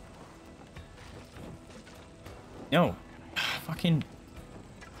 No. Fucking.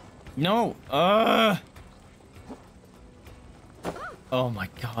 No. Oh my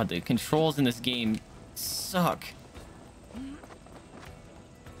god, the controls in this game suck.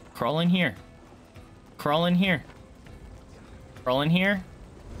 Crawl in here. Crawl in here. Crawl in here.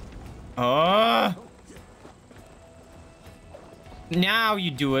 Now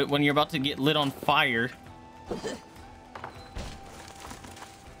you do it when you're about to get lit on fire.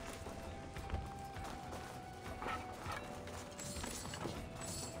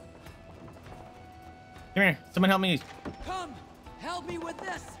 Come here. Someone help me. Come, help me with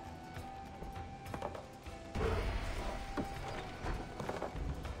this.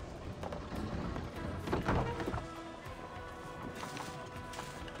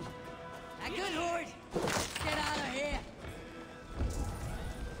 A good horde. Get out of here.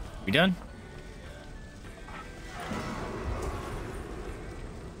 We done?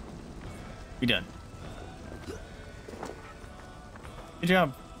 We done. Good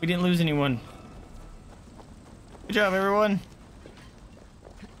job. We didn't lose anyone. Good job, everyone.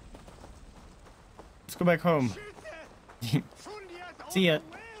 Let's go back home. See ya.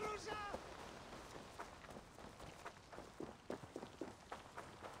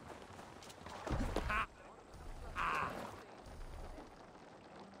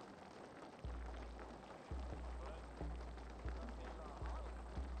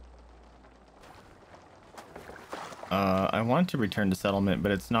 I want to return to settlement,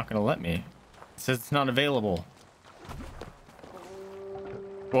 but it's not going to let me. It says it's not available.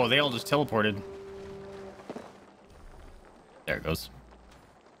 Whoa, they all just teleported. There it goes.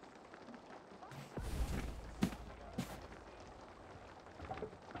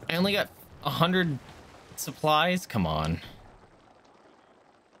 I only got 100 supplies? Come on.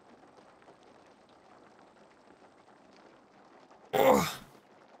 Ugh.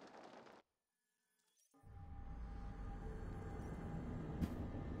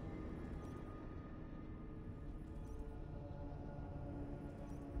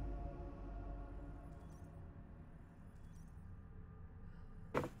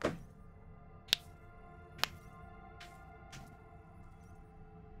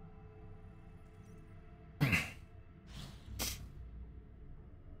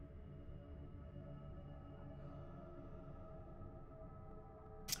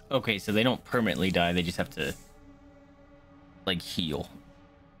 Okay, so they don't permanently die, they just have to, like, heal.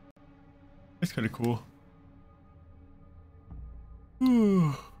 That's kind of cool.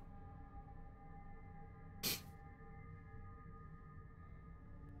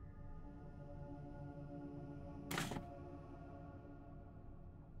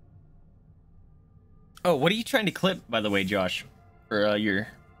 Oh, what are you trying to clip, by the way, Josh? For your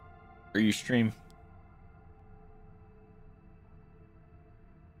stream?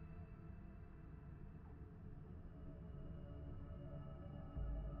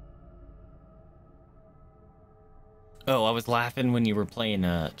 Oh, I was laughing when you were playing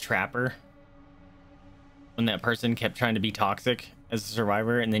Trapper. When that person kept trying to be toxic as a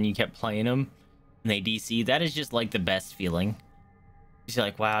survivor, and then you kept playing them, and they DC. That is just like the best feeling. You're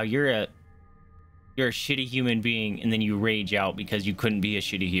like, wow, you're a shitty human being, and then you rage out because you couldn't be a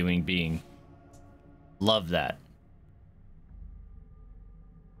shitty human being. Love that.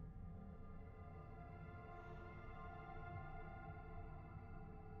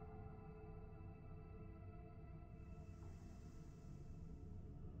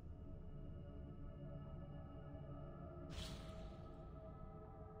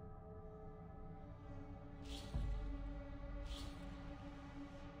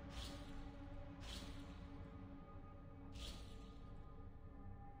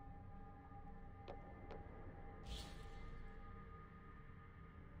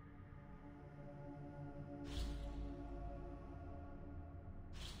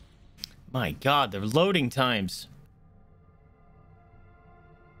 My God, the loading times.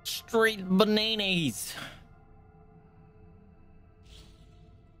 Straight bananas.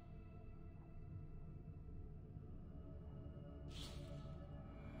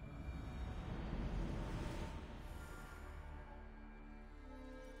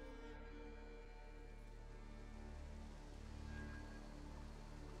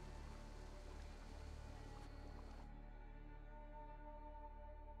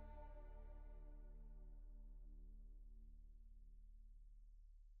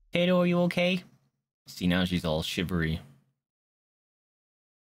 Kato, are you okay? See, now she's all shivery.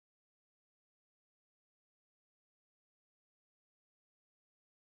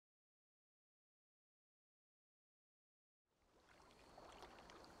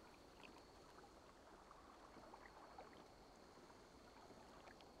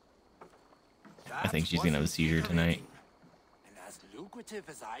 I think she's gonna have a seizure tonight. And as lucrative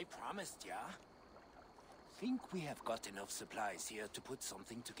as I promised ya. Think we have got enough supplies here to put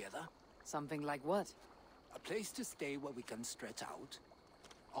something together? Something like what? A place to stay where we can stretch out.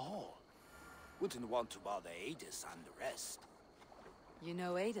 Oh, wouldn't want to bother Adis and the rest. You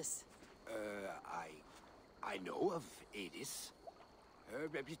know Adis? I know of Adis. Her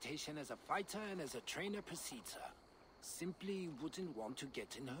reputation as a fighter and as a trainer precedes her. Simply wouldn't want to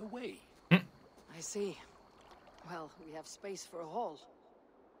get in her way. I see. Well, we have space for a hall.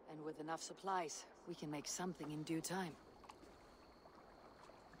 And with enough supplies, we can make something in due time.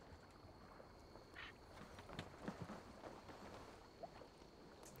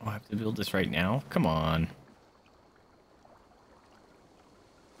 Oh, I have to build this right now? Come on.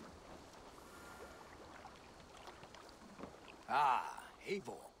 Ah,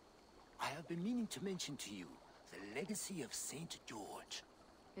 Eivor. I have been meaning to mention to you the legacy of Saint George.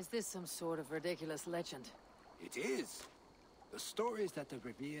 Is this some sort of ridiculous legend? It is. The story is that the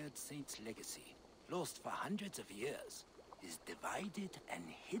revered saint's legacy, lost for hundreds of years, is divided and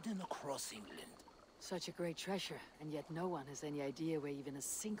hidden across England. Such a great treasure, and yet no one has any idea where even a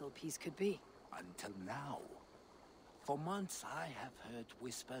single piece could be. Until now. For months I have heard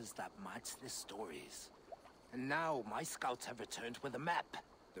whispers that match the stories. And now my scouts have returned with a map.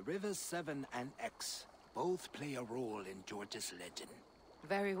 The rivers Severn and Exe both play a role in George's legend.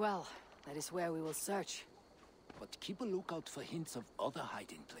 Very well. That is where we will search. but keep a lookout for hints of other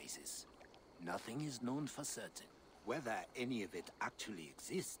hiding places. Nothing is known for certain. Whether any of it actually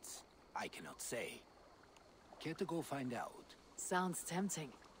exists, I cannot say. Care to go find out? Sounds tempting.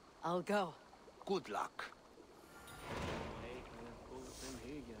 I'll go. Good luck.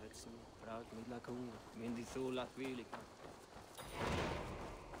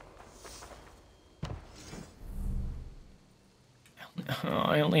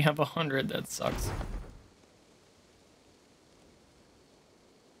 I only have 100. That sucks.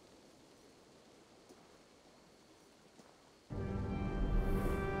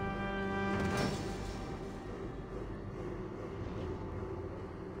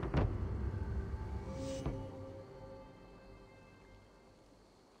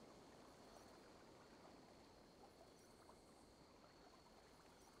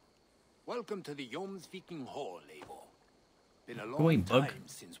 Welcome to the Jomsviking Hall, Eivor. Been a Go long away, bug. time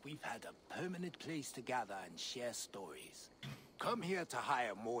since we've had a permanent place to gather and share stories. Come here to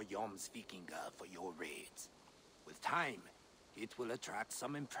hire more Jomsvikinger for your raids. With time, it will attract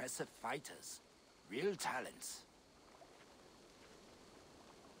some impressive fighters. Real talents.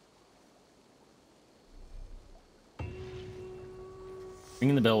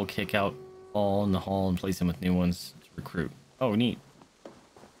 Ringing the bell will kick out all in the hall and place them with new ones to recruit. Oh, neat.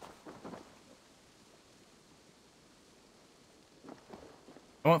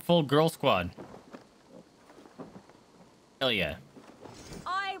 I want full girl squad. Hell yeah.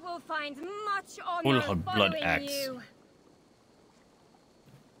 I will find much Full honor hog blood following axe. you.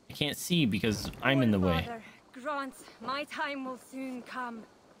 I can't see because I'm in the way. Father, grant my time will soon come.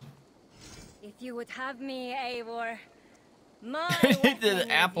 If you would have me, Eivor, my weapon The is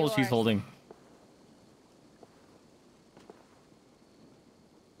apple she's yours. holding.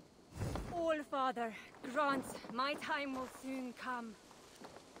 All Father, grant my time will soon come.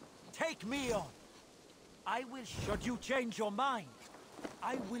 Take me on. I will, should you change your mind,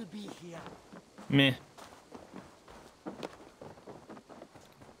 I will be here. Meh.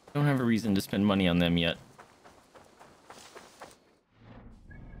 Don't have a reason to spend money on them yet.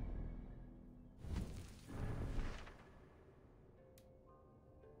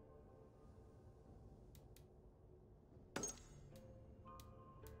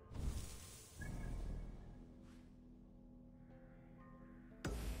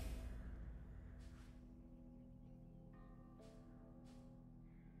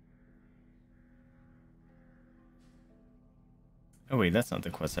 Oh wait, that's not the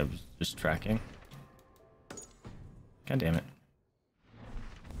quest I was just tracking. God damn it.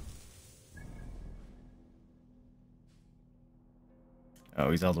 Oh,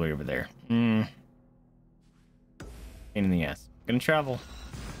 he's all the way over there. Pain in the ass. Gonna travel.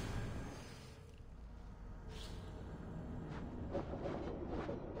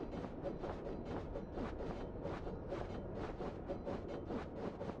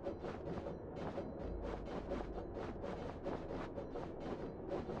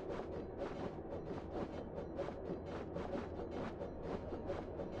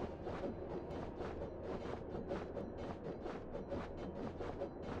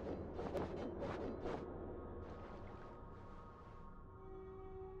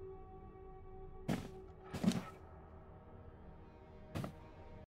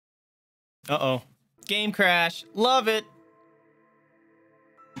 Uh-oh. Game crash. Love it.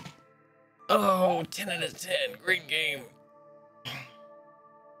 Oh, 10 out of 10. Great game.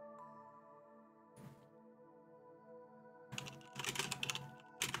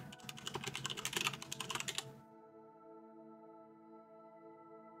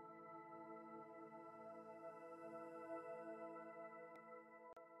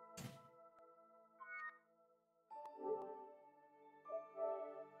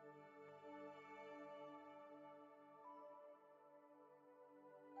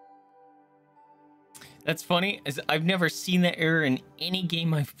 That's funny, is I've never seen that error in any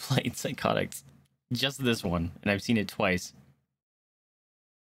game I've played, Psychotics. Just this one, and I've seen it twice.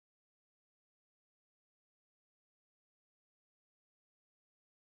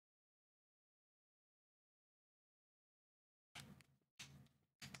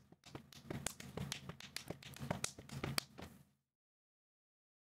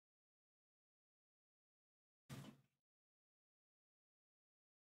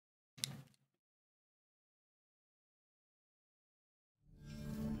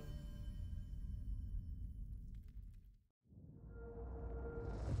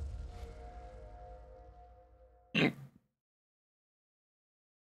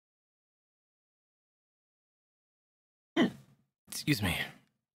 Excuse me.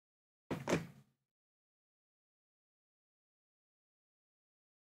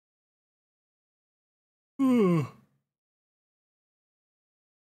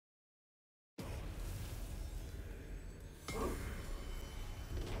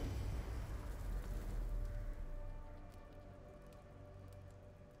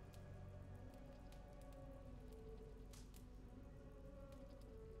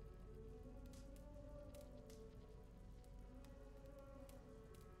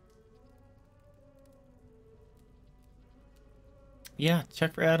 Yeah,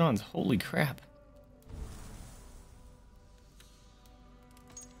 check for add-ons. Holy crap.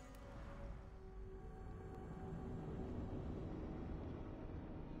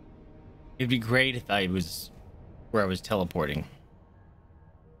 It'd be great if I was where I was teleporting.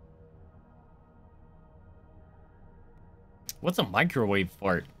 What's a microwave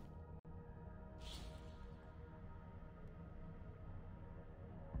fart?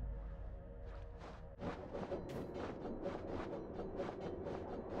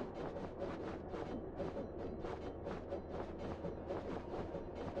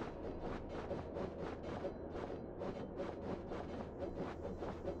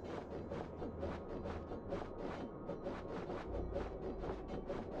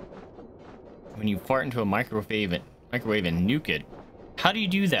 When you fart into a microwave and nuke it. How do you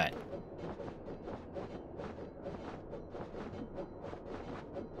do that?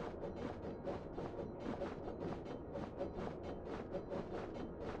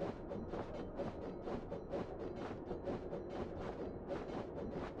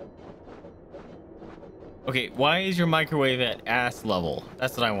 Okay, why is your microwave at ass level?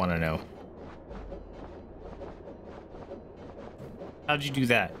 That's what I want to know. How'd you do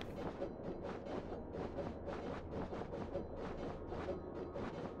that?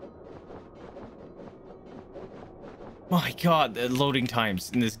 My god, the loading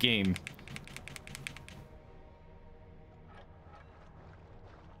times in this game.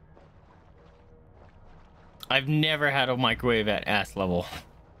 I've never had a microwave at ass level.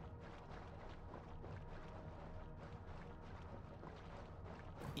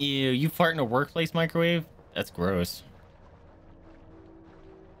 Ew, you fart in a workplace microwave? That's gross.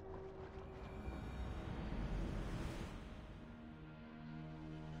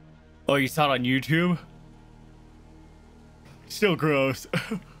 Oh, you saw it on YouTube? Still gross.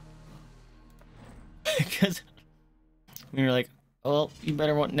 Because we were like, well, you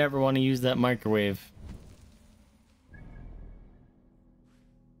better never want to use that microwave.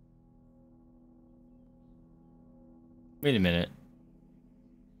 Wait a minute.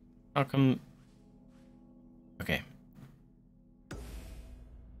 How come? Okay.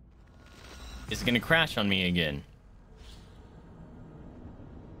 Is it gonna crash on me again?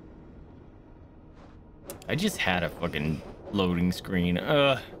 I just had a fucking loading screen.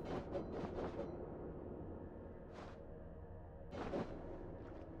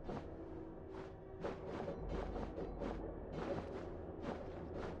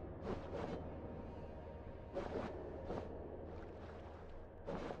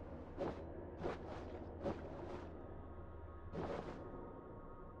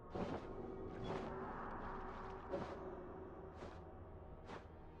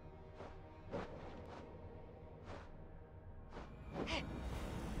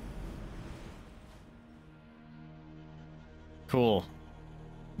 Cool.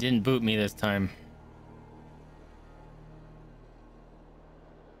 Didn't boot me this time.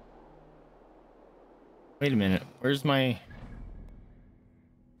 Wait a minute. Where's my...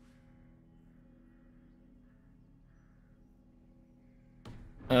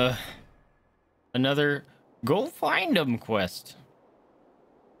 Another go find them quest.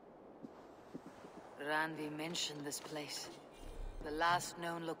 Randvi mentioned this place. The last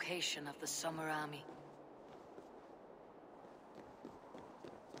known location of the Summer Army.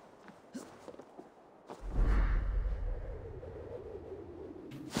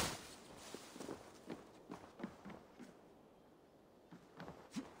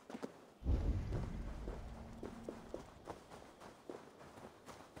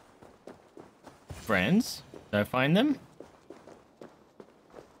 Friends? Did I find them?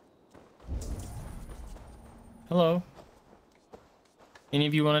 Hello? Any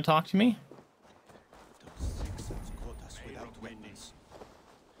of you want to talk to me?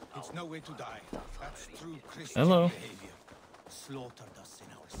 It's no way to die. That's true Christian Hello? behavior. Slaughtered us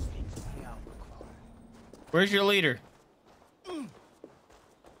in our sleep. Where's your leader?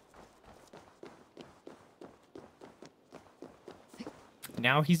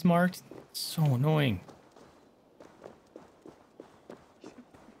 Now he's marked? So annoying.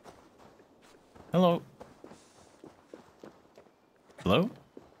 Hello? Hello?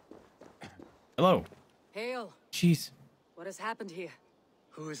 Hello? Hail! Jeez. What has happened here?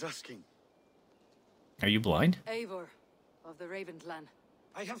 Who is asking? Are you blind? Eivor of the Raven clan.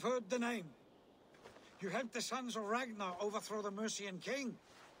 I have heard the name. You helped the sons of Ragnar overthrow the Mercian king.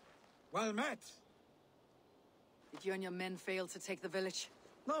 Well met. Did you and your men fail to take the village?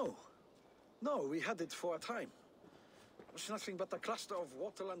 No. No, we had it for a time. It was nothing but a cluster of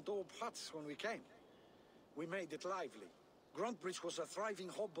wattle and daub huts when we came. We made it lively. Grantebridge was a thriving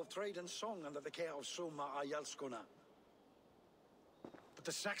hub of trade and song under the care of Soma Ayalskona. But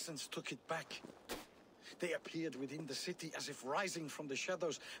the Saxons took it back. They appeared within the city as if rising from the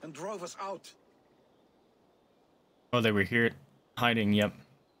shadows and drove us out. Oh, they were here hiding, yep.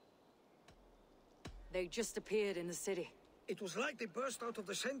 They just appeared in the city. It was like they burst out of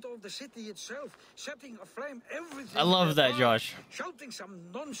the center of the city itself, setting aflame everything. I love that, Josh. Shouting some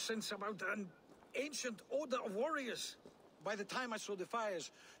nonsense about an ancient order of warriors. By the time I saw the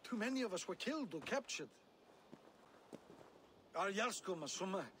fires, too many of us were killed or captured.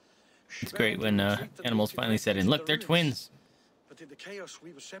 It's great when animals finally set in. Look, they're twins. But in the chaos,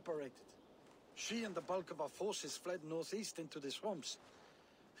 we were separated. She and the bulk of our forces fled northeast into the swamps.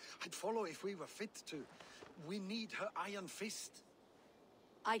 I'd follow if we were fit to. We need her iron fist.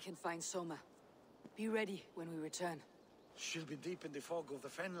 I can find Soma. Be ready when we return. She'll be deep in the fog of the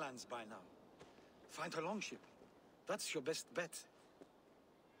Fenlands by now. Find her longship. That's your best bet.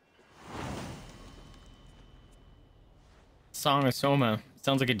 Song of Soma.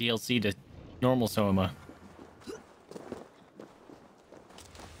 Sounds like a DLC to normal Soma.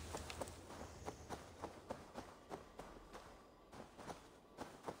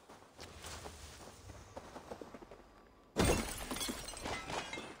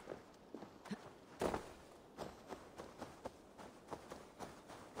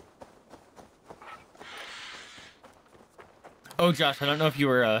 Oh, Josh, I don't know if you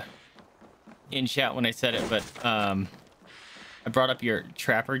were in chat when I said it, but I brought up your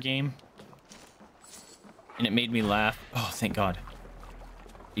Trapper game, and it made me laugh. Oh, thank God.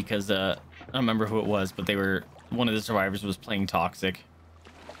 Because I don't remember who it was, but one of the survivors was playing Toxic,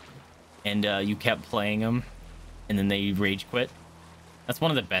 and you kept playing them, and then they rage quit. That's one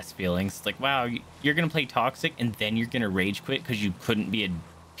of the best feelings. It's like, wow, you're gonna play Toxic, and then you're gonna rage quit because you couldn't be a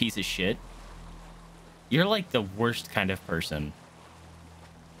piece of shit. You're like the worst kind of person.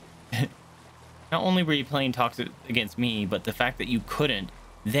 Not only were you playing Toxic against me, but the fact that you couldn't,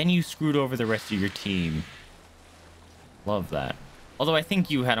 then you screwed over the rest of your team. Love that. Although I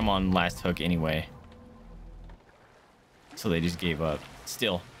think you had them on last hook anyway. So they just gave up.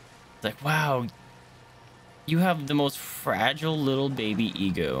 Still, it's like, wow, you have the most fragile little baby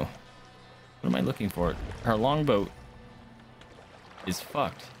ego. What am I looking for? Our longboat is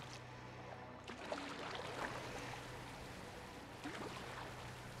fucked.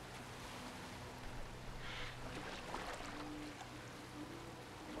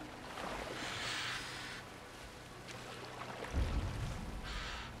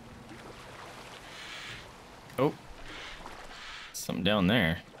 Oh, something down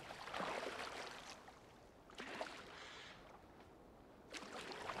there.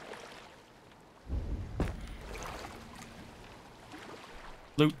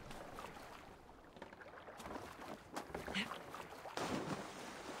 Loot.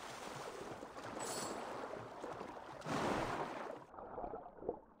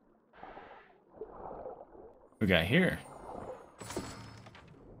 We got here.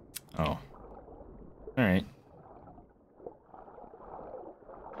 Oh. All right.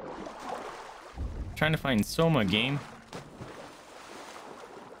 Trying to find Soma, game.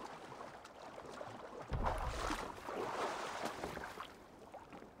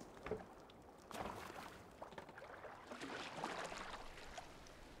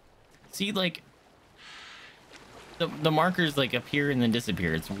 See, like the markers like appear and then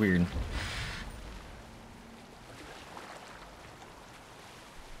disappear. It's weird.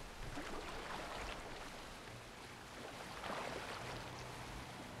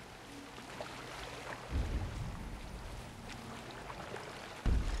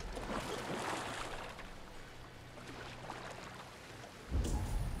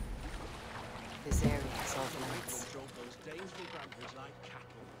 This area is off limits.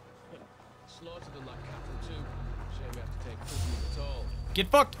 Slaughter them like cattle too. Shame we have to take prisoners at all. Get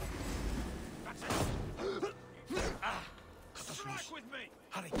fucked. Strike with me!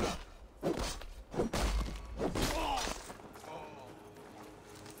 Hurry.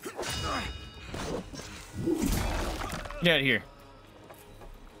 Get out of here.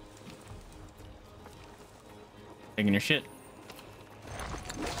 Taking your shit.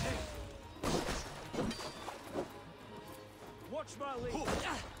 Watch my lead.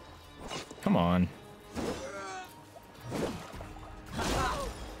 Come on.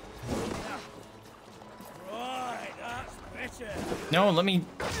 No, let me.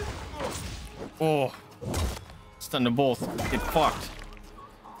 Oh, stun to both. Get fucked.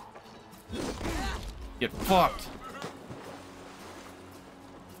 Get fucked.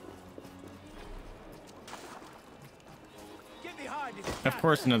 Of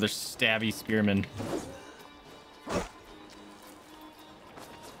course, another stabby spearman.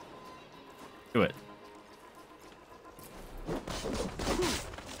 Do it.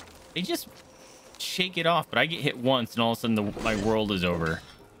 They just shake it off, but I get hit once, and all of a sudden my world is over.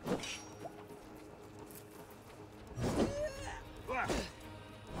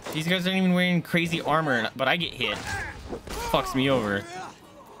 These guys aren't even wearing crazy armor, but I get hit. Fucks me over.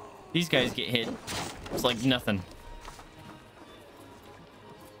 These guys get hit. It's like nothing.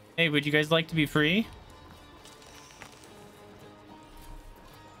 Hey, would you guys like to be free?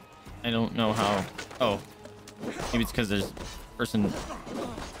 I don't know how. Oh. Maybe it's because there's a person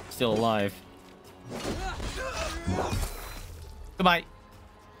still alive. Goodbye.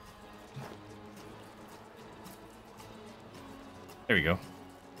 There we go.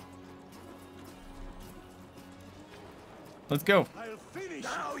 Let's go. I'll finish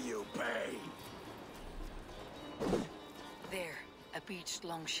now, you pay. There, a beached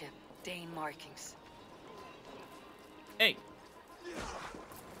longship, Dane markings. Hey.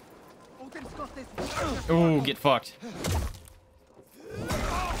 Oh, get fucked.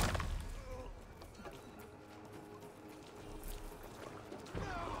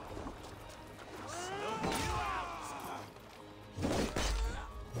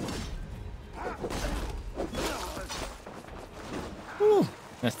 Woo,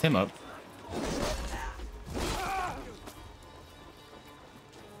 messed him up.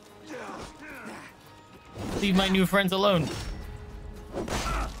 Leave my new friends alone.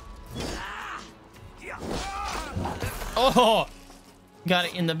 Oh, got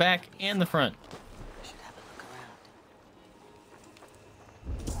it in the back and the front. Should have a look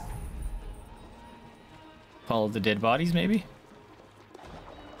around. Follow the dead bodies, maybe?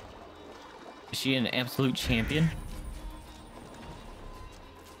 Is she an absolute champion?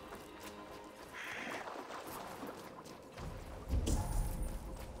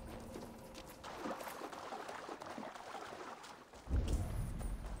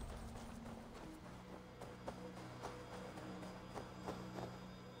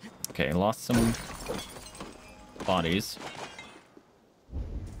 Okay, lost some bodies.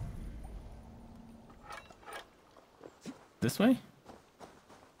 This way?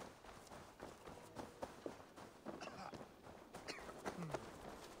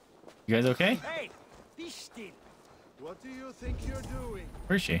 You guys okay? Hey, be still. What do you think you're doing?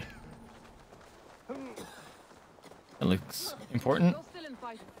 Where is she? That looks important.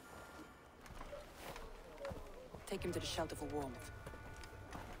 Take him to the shelter for warmth.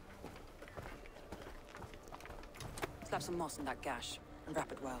 Slap some moss in that gash and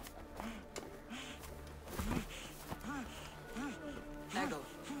wrap it well.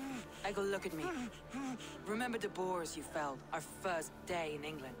 Eggle, look at me. Remember the boars you felled our first day in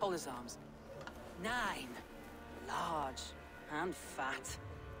England? Hold his arms. 9. Large and fat.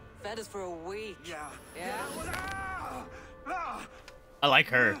 Fed us for a week. Yeah? I like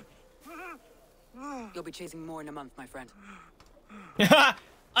her. You'll be chasing more in a month, my friend. I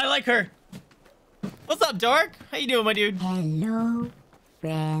like her. What's up, Dark? How you doing, my dude? Hello,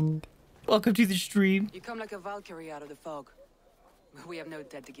 friend. Welcome to the stream. You come like a Valkyrie out of the fog. We have no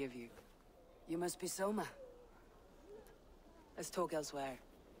debt to give you. You must be Soma. Let's talk elsewhere.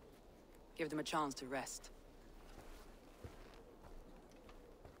 Give them a chance to rest.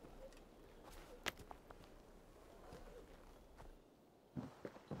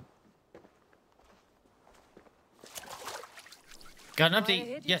 Got an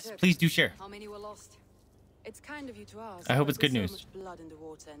update? Yes, please do share. How many were lost? It's kind of you to ask. I hope it's good With news. So much blood in the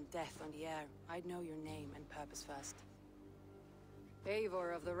water and death on the air, I'd know your name and purpose first.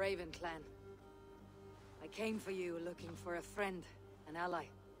 Eivor of the Raven clan. I came for you looking for a friend, an ally.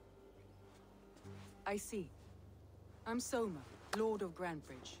 I see. I'm Soma, Lord of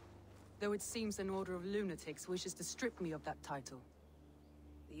Grantebridge. Though it seems an order of lunatics wishes to strip me of that title.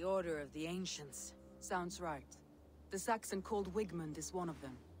 The Order of the Ancients. Sounds right. The Saxon called Wigmund is one of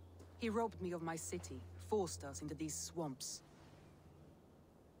them. He robbed me of my city, forced us into these swamps.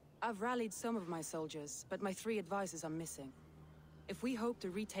 I've rallied some of my soldiers, but my 3 advisors are missing. If we hope to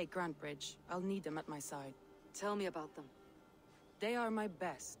retake Grantebridge, I'll need them at my side. Tell me about them. They are my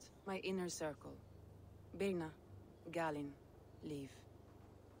best, my inner circle. Birna, Galin, Leif.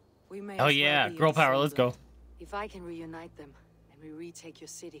 We may Oh as well yeah, be girl in the power, same let's blood. go. If I can reunite them, and we retake your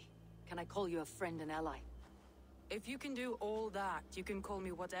city, can I call you a friend and ally? If you can do all that, you can call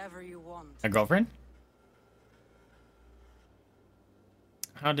me whatever you want. A girlfriend?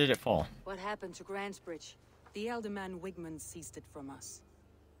 How did it fall? What happened to Gransbridge? The elder man Wigman seized it from us.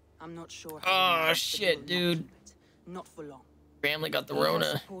 I'm not sure how. Oh shit, dude. Not for long. Family got the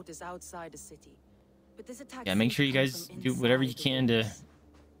Rona. Support is outside the city. But this attack Yeah, make sure you guys do whatever you can to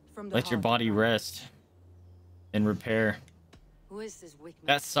let your body rest and repair. Who is this Wigman?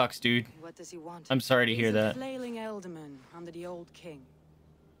 That sucks, dude. What does he want? I'm sorry to hear that. He's a flailing elderman under the old king.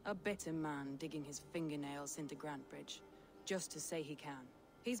 A bitter man digging his fingernails into Grantbridge, just to say he can.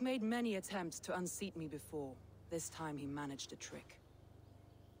 He's made many attempts to unseat me before. This time he managed a trick.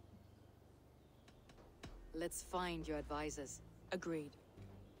 Let's find your advisors. Agreed.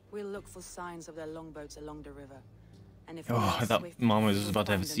 We'll look for signs of their longboats along the river. And if I thought Mom was about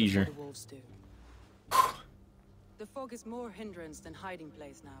to have a seizure. The fog is more hindrance than hiding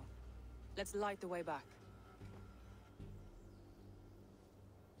place now. Let's light the way back.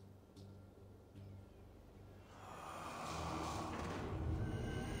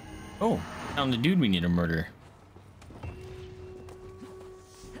 Oh, found the dude we need to murder.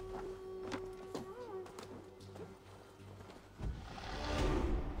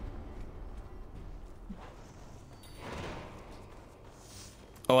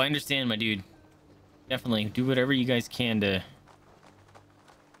 Oh, I understand, my dude. Definitely do whatever you guys can to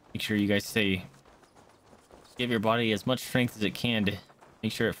make sure you guys stay. Just give your body as much strength as it can to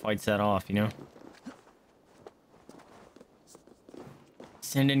make sure it fights that off, you know?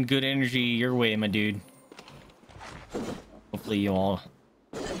 Sending good energy your way, my dude. Hopefully you all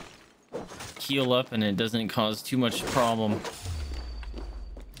heal up and it doesn't cause too much problem.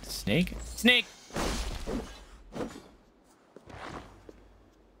 Snake? Snake!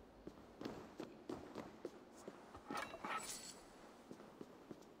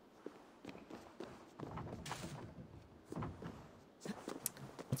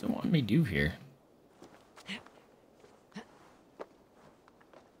 What's it want me to do here?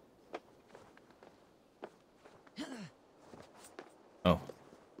 Oh.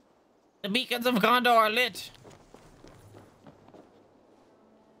 The beacons of Gondor are lit!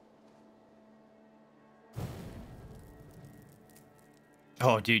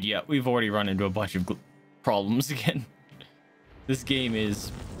 Oh, dude, yeah, we've already run into a bunch of problems again. This game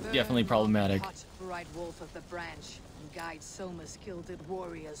is definitely problematic. Hot, bright wolf of the branch, and guide Soma's gilded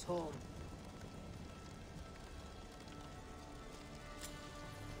warriors home.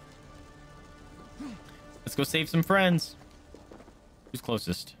 Let's go save some friends. Who's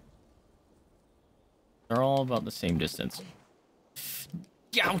closest? They're all about the same distance.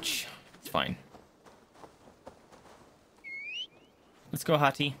 Ouch! It's fine. Let's go,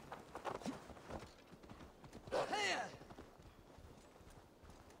 Hati.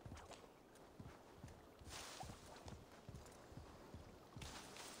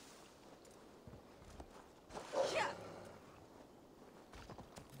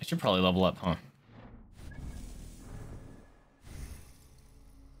 I should probably level up, huh?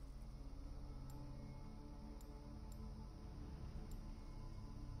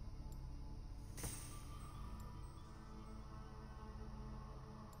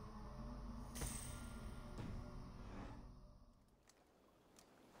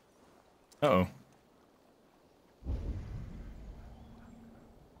 Uh-oh.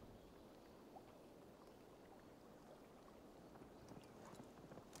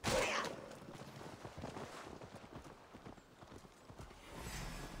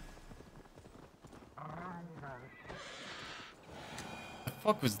 The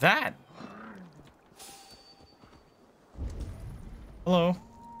fuck was that? Hello?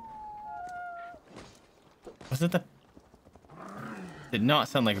 Was it the... Did not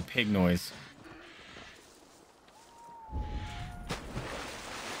sound like a pig noise.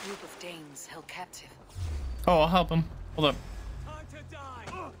 Group of Danes held captive. Oh, I'll help him. Hold up. Time to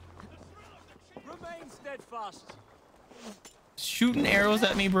die. Remain steadfast. Shooting arrows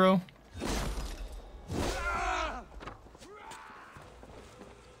at me, bro.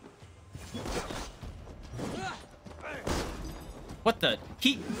 What the?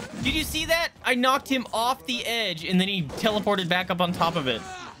 Did you see that? I knocked him off the edge and then he teleported back up on top of it.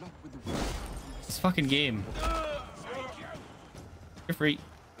 This fucking game. You're free.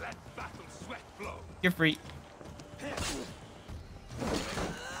 You're free.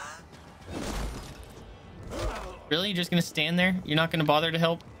 Really? You're just gonna stand there? You're not gonna bother to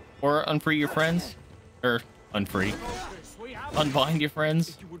help or unfree your friends? Or unfree. Unbind your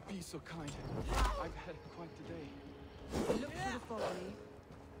friends? You would be so kind. I've had quite the day. Look for the fog, Lee.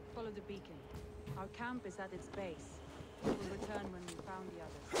 Follow the beacon. Our camp is at its base. We'll return when we found the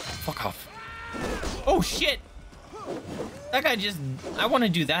others. Fuck off. Oh shit! That guy just... I want to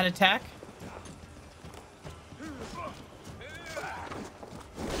do that attack.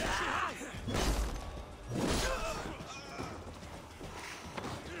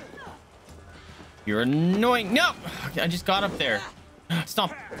 You're annoying. No! I just got up there.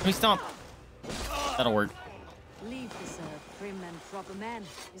 Stomp. Let me stomp. That'll work. Leofrith, a prim and proper man,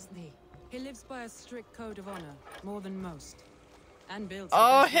 isn't he? He lives by a strict code of honor, more than most. And builds.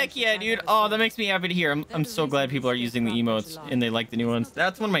 Oh, heck yeah, dude. Oh, that makes me happy to hear. I'm so glad people are using the emotes and they like the new ones.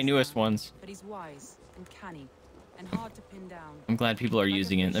 That's one of my newest ones. But he's wise and canny and hard to pin down. I'm glad people are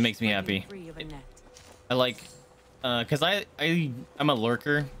using it. That makes me happy. I like, cause I'm a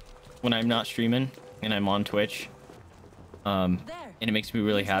lurker when I'm not streaming and I'm on Twitch. And it makes me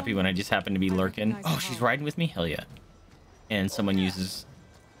really happy when I just happen to be lurking. Oh, she's riding with me? Hell yeah. And someone uses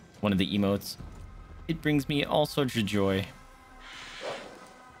one of the emotes. It brings me all sorts of joy.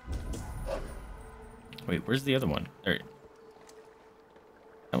 Wait, where's the other one? There.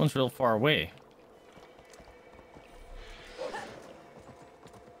 That one's real far away.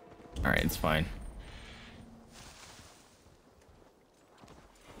 All right, it's fine.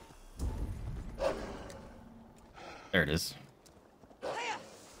 There it is.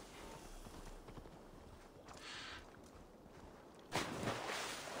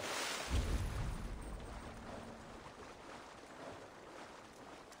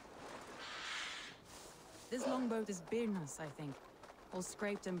 This longboat is Birnus, I think. All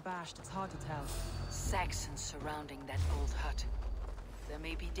scraped and bashed, it's hard to tell. Saxons surrounding that old hut. There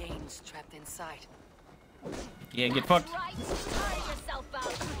may be Danes trapped inside. Yeah, get fucked.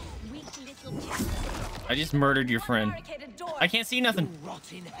 I just murdered your friend. I can't see nothing.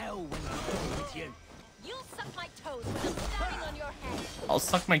 I'll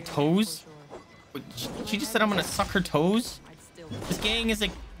suck my toes? She just said I'm gonna suck her toes? This game is a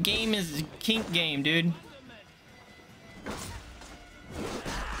kink game, dude.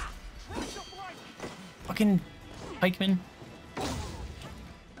 Fucking pikeman.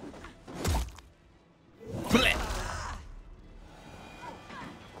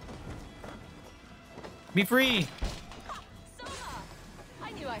 Be free. Soma!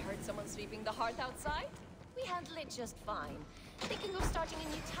 I knew I heard someone sweeping the hearth outside. We handle it just fine. Thinking of starting a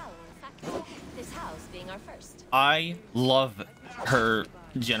new tower, in fact. This house being our first. I love her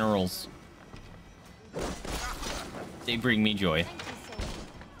generals. They bring me joy. Thank you, Soma.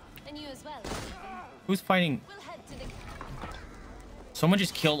 And you as well. Who's fighting? We'll head to the... Someone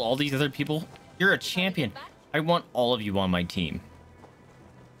just killed all these other people? You're a champion. I want all of you on my team.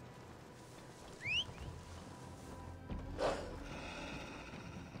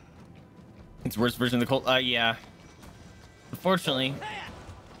 It's worst version of the cult. Yeah. Unfortunately,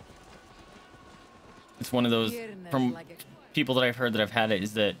 it's one of those from people that I've heard that I've had it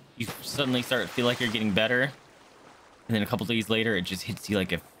is that you suddenly start to feel like you're getting better, and then a couple days later it just hits you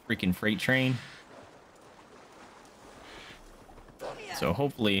like a freaking freight train. So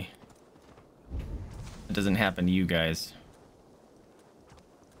hopefully it doesn't happen to you guys.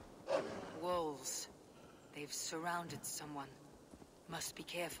 Wolves. They've surrounded someone. Must be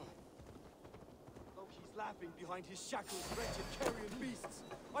careful. He's laughing behind his shackles, wretched carrion beasts.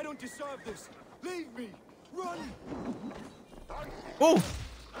 I don't deserve this. Leave me. Run. Oh,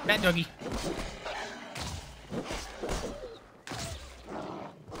 bad doggy.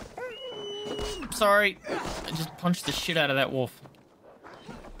 Sorry, I just punched the shit out of that wolf.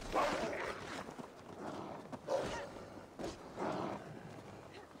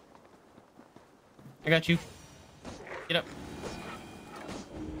 I got you. Get up.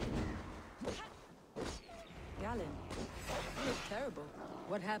 Galen, you look terrible.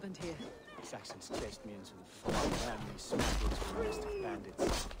 What happened here? Saxons chased me into the fire and me smuggled to the rest of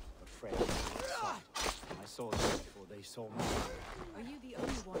bandits. But Fred I saw them before they saw me. Are you the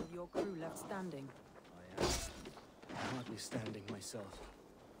only one of your crew left standing? I am. Hardly standing myself.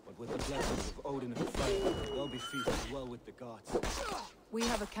 But with the blessings of Odin and Freya, they'll be feasted well with the gods. We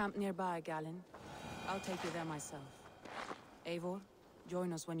have a camp nearby, Galen. I'll take you there myself. Eivor,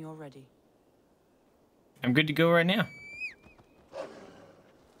 join us when you're ready. I'm good to go right now.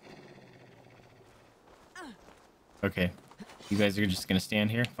 Okay. You guys are just gonna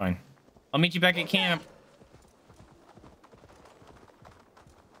stand here? Fine. I'll meet you back at camp.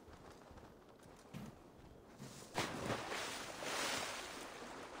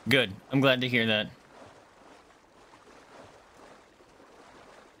 Good. I'm glad to hear that.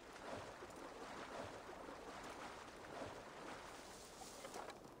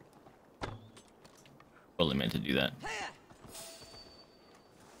 Totally meant to do that.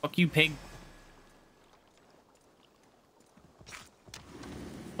 Fuck you, pig.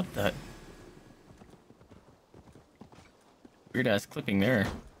 What the? Weird ass clipping there.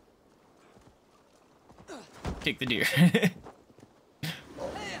 Take the deer.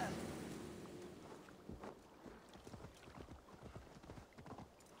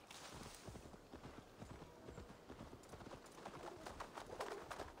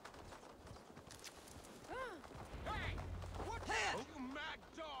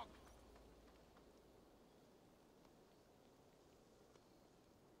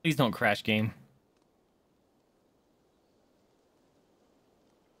 Please don't crash game.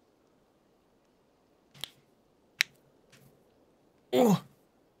 Oh,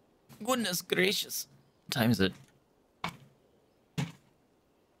 goodness gracious. What time is it?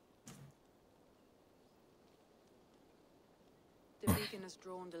 The beacon has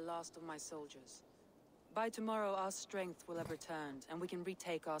drawn the last of my soldiers. By tomorrow, our strength will have returned, and we can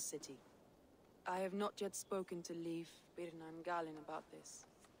retake our city. I have not yet spoken to Leif, Birna, and Galin about this.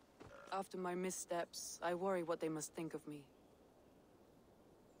 After my missteps, I worry what they must think of me.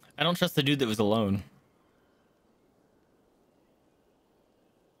 I don't trust the dude that was alone.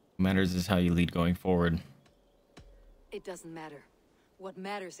 What matters is how you lead going forward. It doesn't matter. What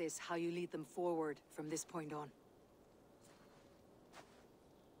matters is how you lead them forward from this point on.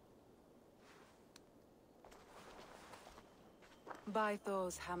 By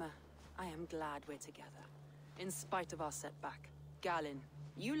Thor's hammer, I am glad we're together. In spite of our setback. Galin,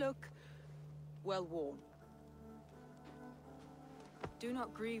 you look well worn. Do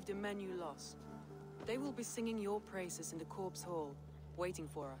not grieve the men you lost. They will be singing your praises in the corpse hall, waiting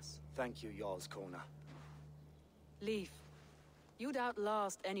for us. Thank you, Jarl's Kona. Leif, you'd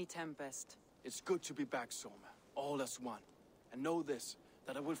outlast any tempest. It's good to be back, Soma. All as one. And know this,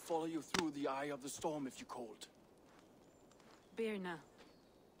 that I will follow you through the eye of the storm if you called. Birna.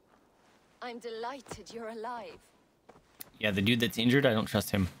 I'm delighted you're alive. Yeah, the dude that's injured, I don't trust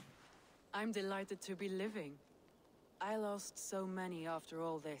him. I'm delighted to be living. I lost so many after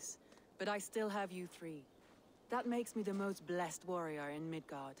all this, but I still have you three. That makes me the most blessed warrior in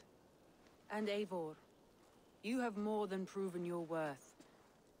Midgard. And Eivor, you have more than proven your worth.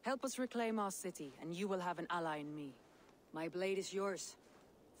 Help us reclaim our city, and you will have an ally in me. My blade is yours.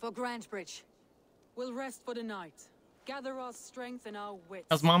 For Grantebridge. We'll rest for the night. Gather our strength and our wits.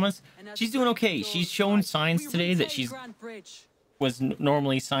 How's Mama's? She's doing okay. She's shown signs today that she's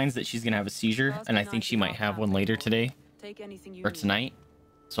normally signs that she's gonna have a seizure, and I think she might have one later today or tonight.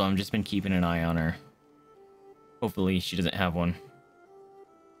 So I've just been keeping an eye on her. Hopefully she doesn't have one.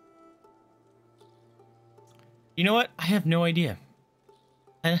 You know what? I have no idea.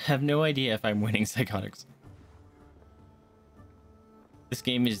 I have no idea if I'm winning psychotics. This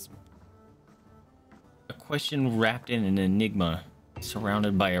game is a question wrapped in an enigma,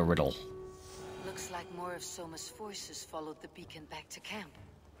 surrounded by a riddle. Looks like more of Soma's forces followed the beacon back to camp.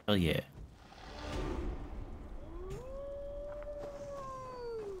 Hell yeah.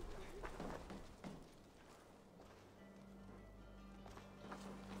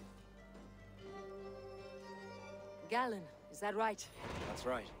 Galin, is that right? That's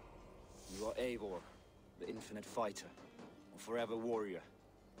right. You are Eivor, the infinite fighter, a forever warrior.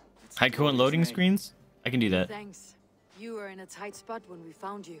 Haiku and loading screens? I can do that. Thanks. You were in a tight spot when we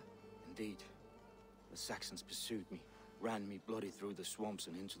found you. Indeed. The Saxons pursued me, ran me bloody through the swamps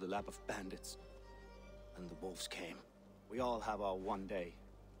and into the lap of bandits. And the wolves came. We all have our one day.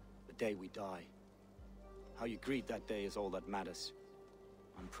 The day we die. How you greet that day is all that matters.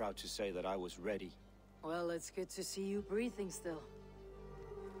 I'm proud to say that I was ready. Well, it's good to see you breathing still.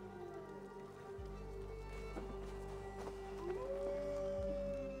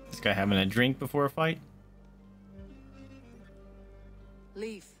 This guy having a drink before a fight?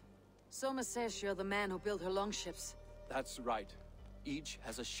 Leif, Soma says you're the man who built her longships. That's right. Each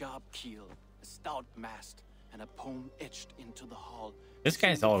has a sharp keel, a stout mast, and a poem etched into the hull. This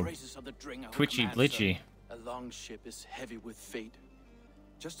guy's all twitchy glitchy. A longship is heavy with fate.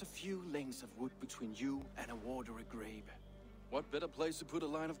 Just a few lengths of wood between you and a watery grave. What better place to put a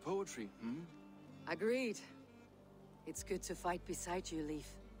line of poetry, hmm? Agreed. It's good to fight beside you, Leif.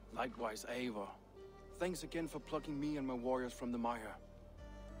 Likewise, Eivor. Thanks again for plucking me and my warriors from the mire.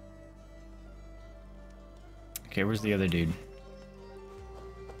 Okay, where's the other dude?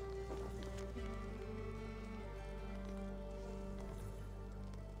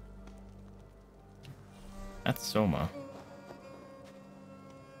 That's Soma.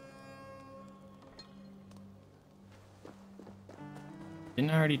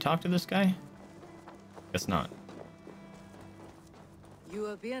 Didn't I already talk to this guy? Guess not. You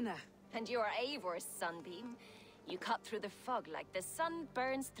are Birna. And you are Eivor's sunbeam. You cut through the fog like the sun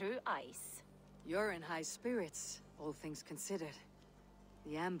burns through ice. You're in high spirits, all things considered.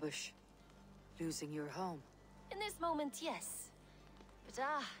 The ambush. Losing your home. In this moment, yes. But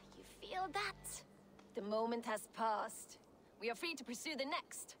you feel that? The moment has passed. We are free to pursue the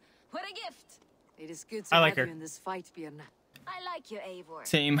next. What a gift! It is good to have you in this fight, Birna. I like you, Eivor.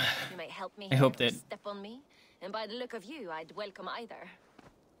 Same. You may help me I hope or that step on me, and by the look of you, I'd welcome either.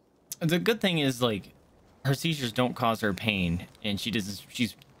 the good thing is, like, her seizures don't cause her pain, and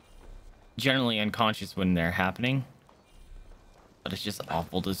she's generally unconscious when they're happening. But it's just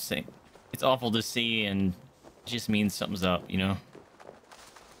awful to see. It's awful to see, and it just means something's up, you know?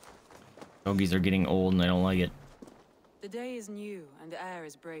 Bogies are getting old, and I don't like it. The day is new, and the air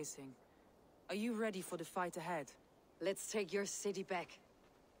is bracing. Are you ready for the fight ahead? Let's take your city back.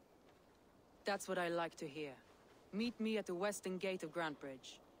 That's what I like to hear. Meet me at the western gate of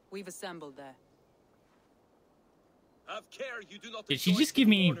Grantebridge. We've assembled there. Have care you do not. Did she just give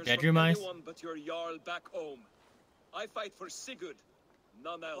me bedroom eyes? Anyone but your Jarl back home. I fight for Sigurd,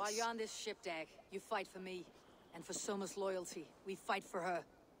 none else. While you're on this ship, Dag, you fight for me. And for Soma's loyalty, we fight for her.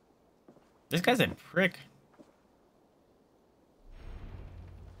 This guy's a prick.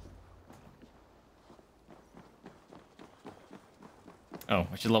 Oh,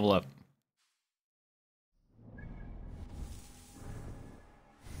 I should level up.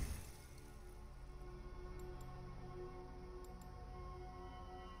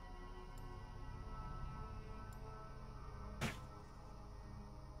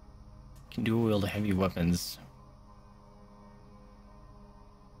 Can dual wield heavy weapons.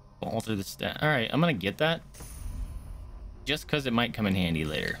 Alter the stat. Alright, I'm gonna get that. Just because it might come in handy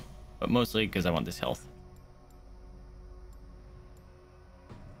later. But mostly because I want this health.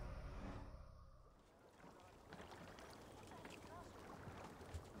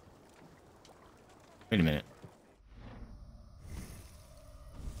 Wait a minute.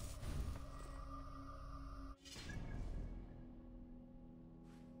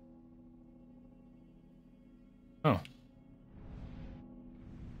 Oh.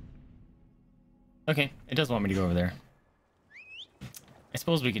 Okay, it does want me to go over there. I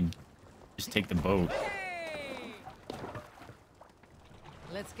suppose we could just take the boat.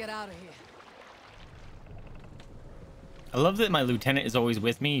 Let's get out of here. I love that my lieutenant is always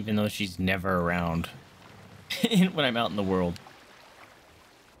with me, even though she's never around when I'm out in the world.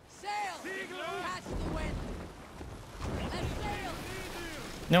 Sail! Catch the wind! Let's sail!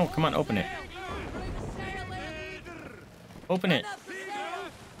 No, come on, open it. Open it.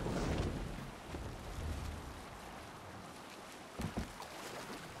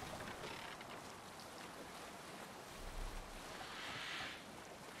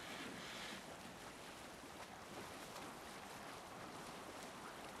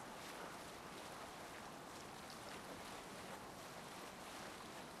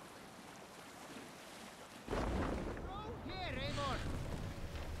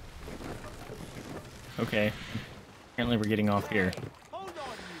 Okay. Apparently we're getting off here.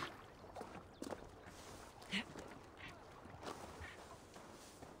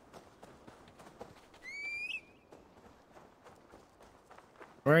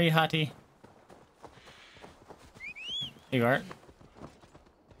 Where are you, Hati? Here you are.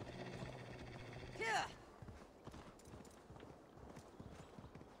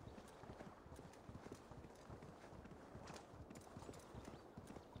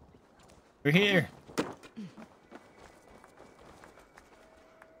 We're here.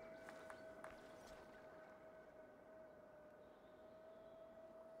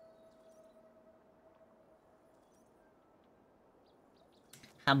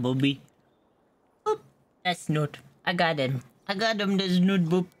 Hi, Bobby. Boop. That's Snoot. I got him. I got him, the Snoot,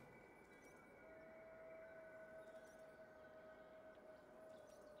 boop.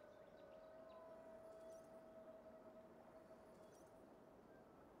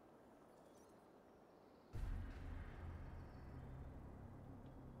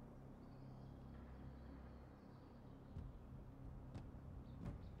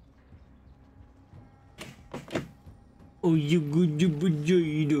 Oh, you good, you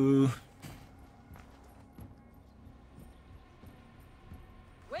vagina.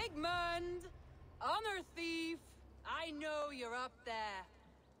 Wigmund! Honor thief! I know you're up there.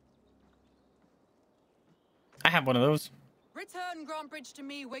 I have one of those. Return Grantebridge to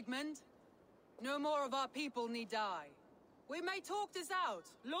me, Wigmund. No more of our people need die. We may talk this out,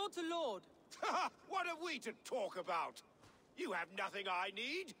 lord to lord. What have we to talk about? You have nothing I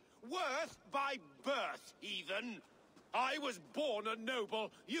need. Worth by birth, heathen. I was born a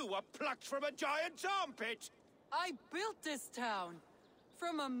noble. You were plucked from a giant's armpit. I built this town.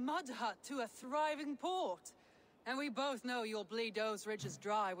 From a mud hut to a thriving port. And we both know you'll bleed those ridges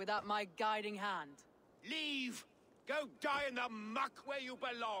dry without my guiding hand. Leave! Go die in the muck where you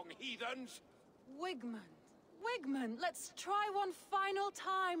belong, heathens! Wigmund, let's try one final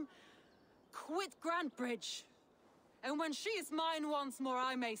time. Quit Grantebridge. And when she is mine once more,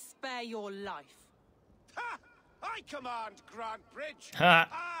 I may spare your life. Ha! I command Grantebridge. Ha.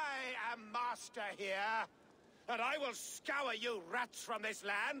 I am master here. And I will scour you rats from this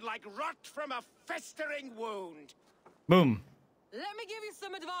land like rot from a festering wound. Boom. Let me give you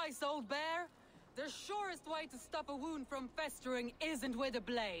some advice, old bear. The surest way to stop a wound from festering isn't with a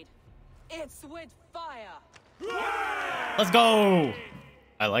blade. It's with fire. Let's go.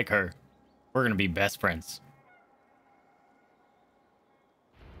 I like her. We're gonna be best friends.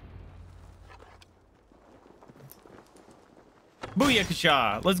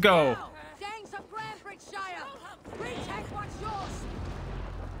 Booyakasha. Let's go. Thanks of Gratenbridgescire. Retake what's yours.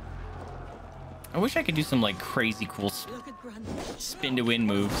 I wish I could do some like crazy cool spin to win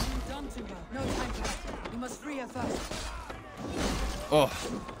moves. No time for that. We must free her first. Oh.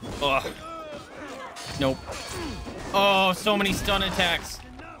 Oh. Nope. Oh, so many stun attacks.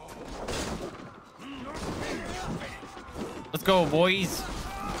 Let's go, boys.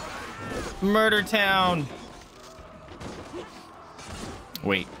 Murder Town.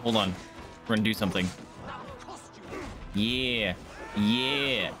 Wait, hold on. We're gonna do something. Yeah.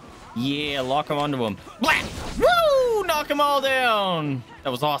 Yeah. Yeah, lock him onto him. Blah! Woo! Knock them all down. That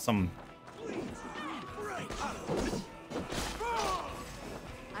was awesome.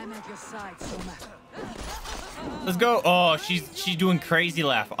 I'm at your side, Soma. Let's go. Oh, she's doing crazy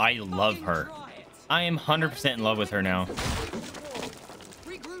laugh. I love her. I am 100% in love with her now.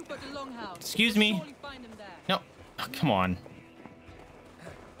 Excuse me. No. Oh, come on.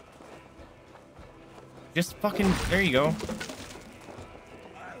 Just fucking... There you go.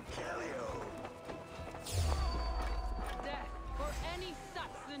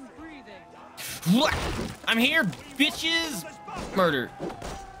 I'm here, bitches. Murder.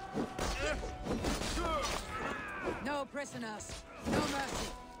 No prisoners. No mercy.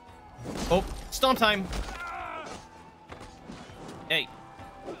 Oh, stomp time. Hey.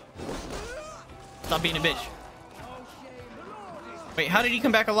 Stop being a bitch. Wait, how did he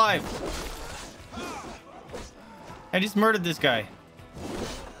come back alive? I just murdered this guy.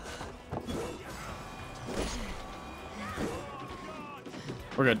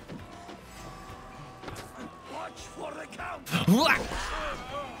 We're good.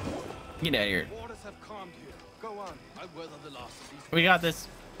 Get out of here. We got this.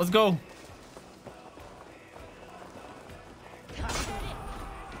 Let's go.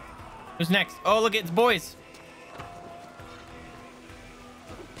 Who's next? Oh, look, it's boys.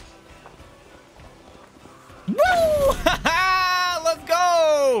 Woo! Let's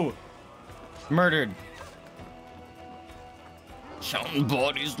go. Murdered. Shouting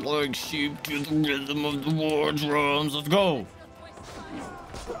bodies like sheep to the rhythm of the war drums. Let's go.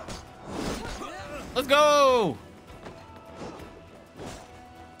 Let's go.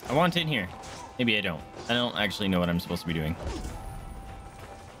 I want it in here. Maybe I don't. I don't actually know what I'm supposed to be doing.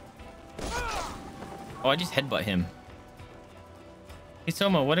 Oh, I just headbutt him. Hey,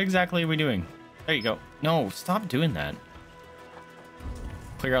 Soma, what exactly are we doing? There you go. No, stop doing that.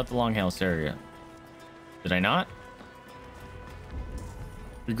 Clear out the longhouse area. Did I not?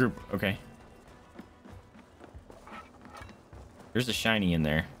 Regroup. Okay. There's a shiny in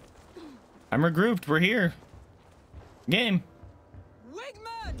there. I'm regrouped. We're here. Game.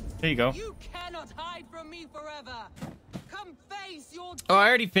 There you go. You cannot hide from me forever. Come face your... Oh, I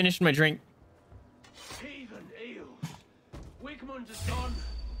already finished my drink.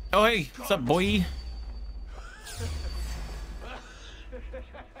 Oh, hey. What's up, boy?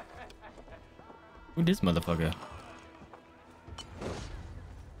 Who this motherfucker?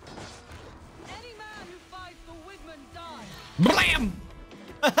 Any man who fights for Wigman dies. Blam!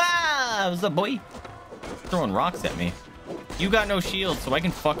 Haha! What's up, boy? Throwing rocks at me. You got no shield, so I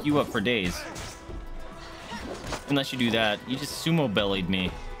can fuck you up for days. Unless you do that. You just sumo bellied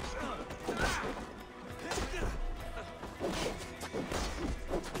me.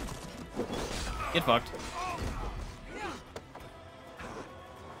 Get fucked.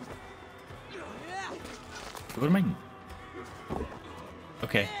 What am I...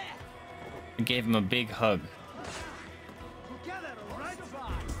 Okay. I gave him a big hug.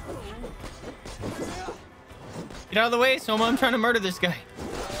 Get out of the way, Soma. I'm trying to murder this guy.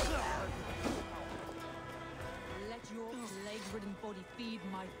 Let your plague-ridden body feed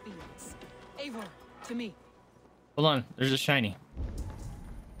my feelings. Eivor, to me. Hold on. There's a shiny.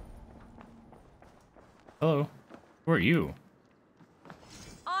 Hello. Who are you?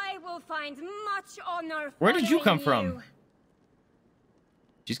 I will find much honor. Where did you come following from?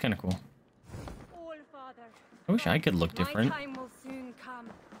 She's kind of cool. All Father, I wish I could look different. my time will soon come.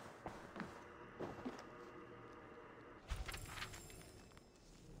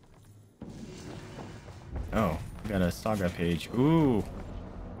 Oh, we got a saga page. Ooh.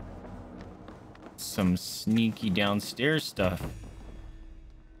 Some sneaky downstairs stuff.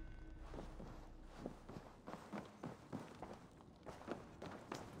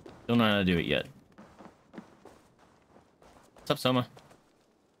 Don't know how to do it yet. What's up, Soma?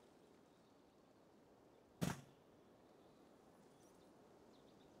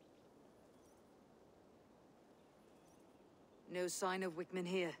 sign of Wickman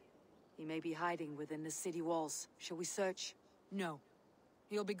here. He may be hiding within the city walls. Shall we search? No.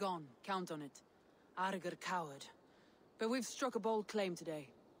 He'll be gone. Count on it. Arger coward. But we've struck a bold claim today.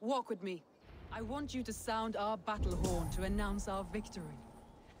 Walk with me. I want you to sound our battle horn to announce our victory.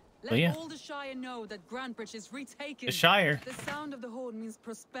 Let all the Shire know that Grantebridge is retaken. The Shire. The sound of the horn means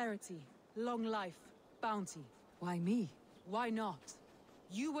prosperity, long life, bounty. Why me? Why not?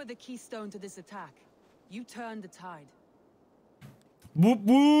 You were the keystone to this attack. You turned the tide. Whoop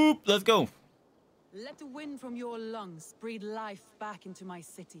whoop. Let's go. Let the wind from your lungs breathe life back into my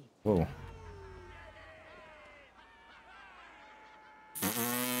city. Whoa.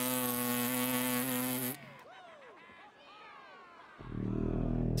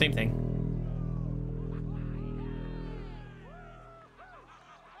 Same thing.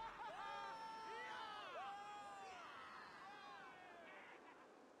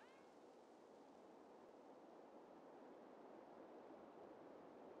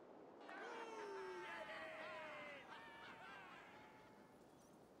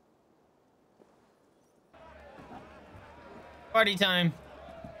 Party time.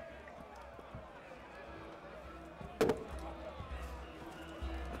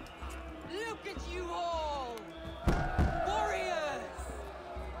 Look at you all! Warriors!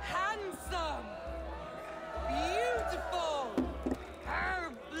 Handsome! Beautiful!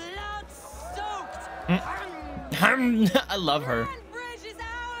 Her blood-soaked! I love her. Grantebridge is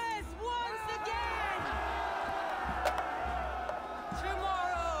ours once again!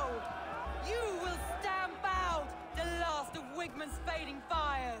 Tomorrow, you will stamp out the last of Wigman's fading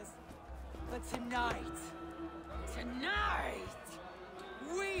fires. But tonight,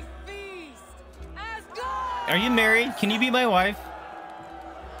 we feast as gods! Are you married? Can you be my wife?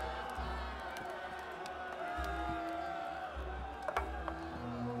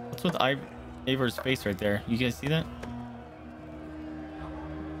 What's with Eivor's face right there? You guys see that?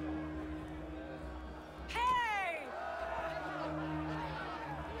 Hey!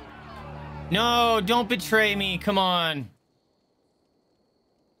 No, don't betray me. Come on.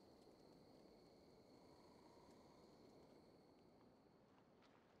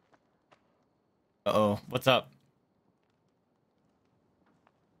 Uh-oh, what's up?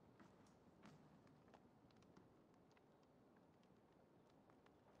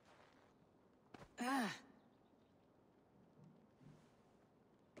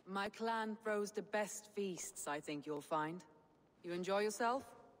 My clan throws the best feasts, I think you'll find. You enjoy yourself?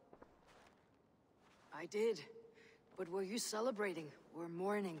 I did. But were you celebrating or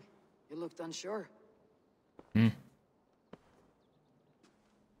mourning? You looked unsure.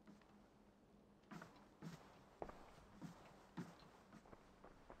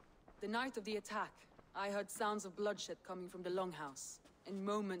 The night of the attack, I heard sounds of bloodshed coming from the Longhouse. In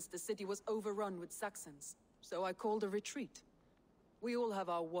moments, the city was overrun with Saxons, so I called a retreat. We all have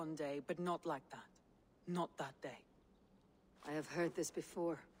our one day, but not like that. Not that day. I have heard this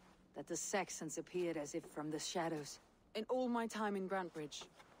before, that the Saxons appeared as if from the shadows. In all my time in Grantebridge,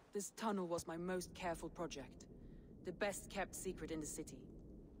 this tunnel was my most careful project. The best kept secret in the city.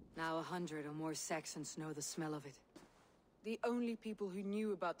 Now 100 or more Saxons know the smell of it. The only people who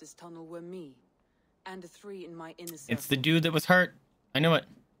knew about this tunnel were me, and the 3 in my inner circle. It's the dude that was hurt. I know it.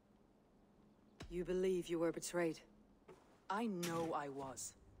 You believe you were betrayed? I know I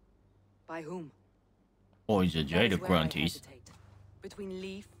was. By whom? Boys are Jada grunties. Between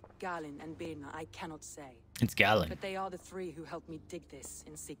Leif, Galen, and Birna, I cannot say. It's Galen. But they are the 3 who helped me dig this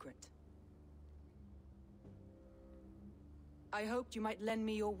in secret. I hoped you might lend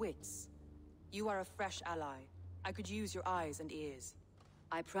me your wits. You are a fresh ally. I could use your eyes and ears.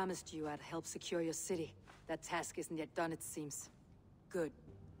 I promised you I'd help secure your city. That task isn't yet done, it seems. Good.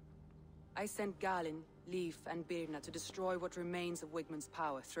 I sent Galen, Leif, and Birna to destroy what remains of Wigman's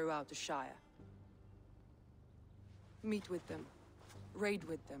power throughout the Shire. Meet with them. Raid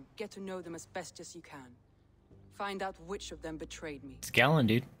with them. Get to know them as best as you can. Find out which of them betrayed me. It's Galen,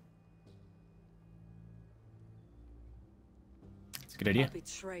 dude. It's a good idea. A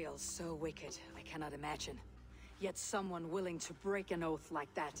betrayal so wicked, I cannot imagine. Yet someone willing to break an oath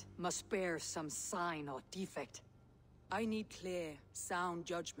like that must bear some sign or defect. I need clear, sound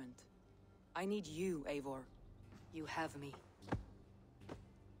judgment. I need you, Eivor. You have me.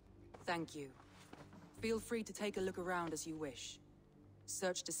 Thank you. Feel free to take a look around as you wish.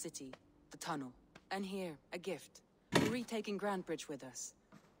 Search the city, the tunnel, and here, a gift. We're retaking Grantebridge with us.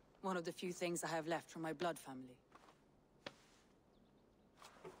 One of the few things I have left from my blood family.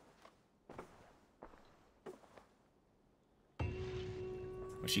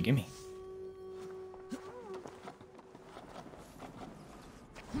 What'd she give me?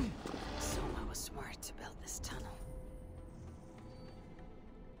 Soma was smart to build this tunnel.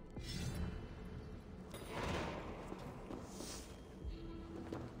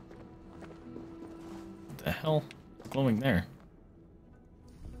 hell is glowing there?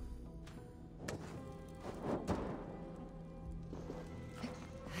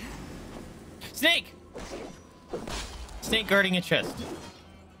 Snake! Snake guarding a chest.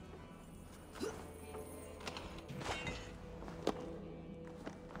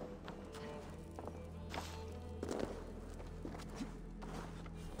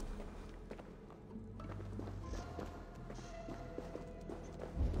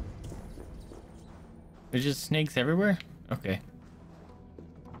 There's just snakes everywhere? Okay.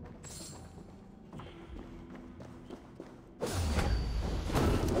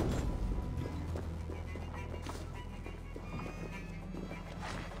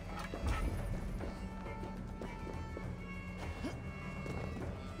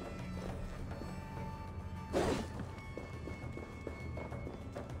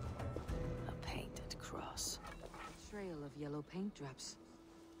 A painted cross. Trail of yellow paint drops.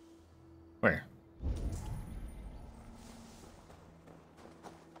 Where?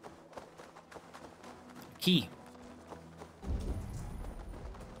 Key.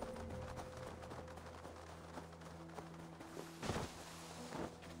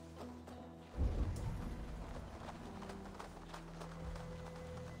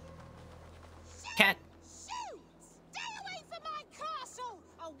 Cat. Shoot! Stay away from my castle!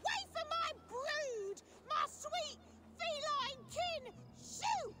 Away from my brood! My sweet feline kin!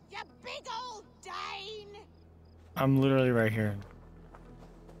 Shoot, you big old Dane! I'm literally right here.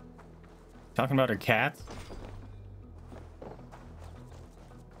 Talking about her cats?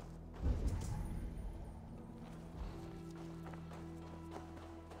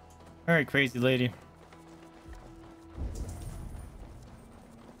 Alright, crazy lady.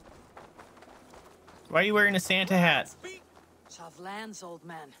 Why are you wearing a Santa hat? Tough lands, old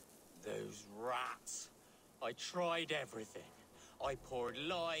man. Those rats. I tried everything. I poured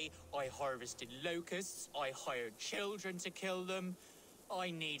lye, I harvested locusts, I hired children to kill them. I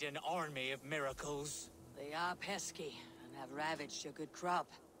need an army of miracles. They are pesky and have ravaged a good crop.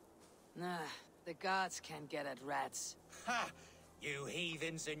 Nah, the gods can't get at rats. Ha! You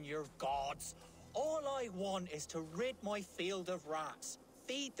heathens and your gods. All I want is to rid my field of rats.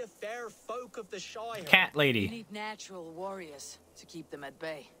 Feed the fair folk of the Shire. Cat lady. You need natural warriors to keep them at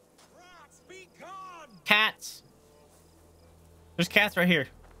bay. Rats, be gone! Cats. There's cats right here.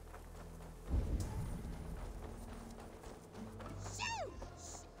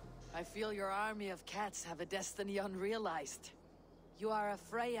 I feel your army of cats have a destiny unrealized. You are a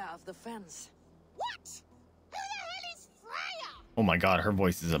Freya of the Fens. What? Who the hell is Freya? Oh my god, her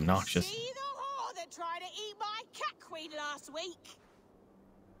voice is obnoxious. See the whore that tried to eat my cat queen last week?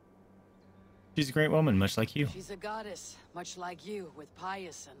 She's a great woman, much like you. She's a goddess, much like you, with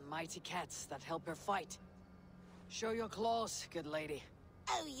pious and mighty cats that help her fight. Show your claws, good lady.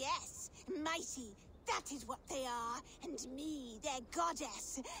 Oh yes, mighty. That is what they are, and me, their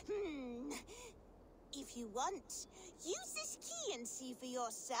goddess. If you want, use this key and see for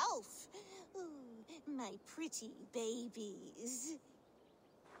yourself. Ooh, my pretty babies.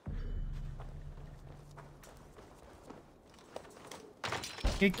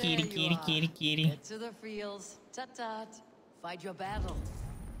 Good kitty, kitty, kitty, kitty. Get to the fields. Tut-tut. Fight your battle.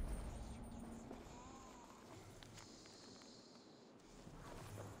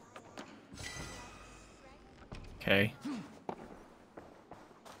 Okay.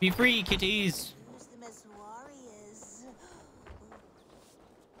 Be free, kitties. Use them as warriors.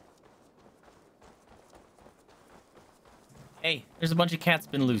 Hey, there's a bunch of cats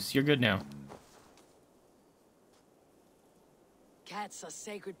been loose. You're good now. Cats are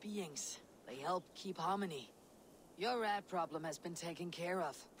sacred beings. They help keep harmony. Your rat problem has been taken care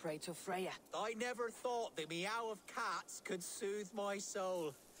of. Pray to Freya. I never thought the meow of cats could soothe my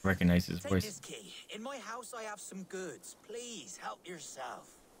soul. Recognize his Take voice. this key. In my house I have some goods. Please help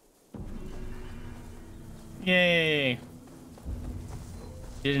yourself. Yay!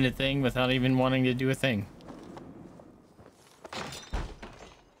 Did a thing without even wanting to do a thing.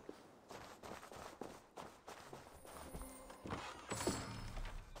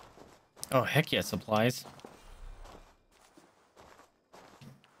 Oh, heck yeah, supplies.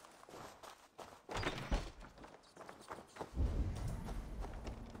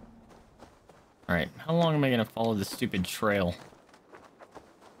 Alright, how long am I gonna follow this stupid trail?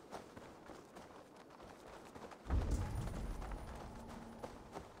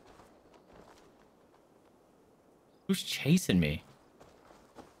 Who's chasing me?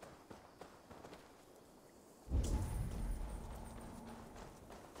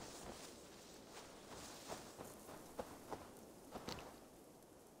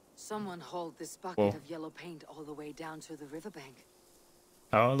 Someone hauled this bucket Whoa. of yellow paint all the way down to the riverbank.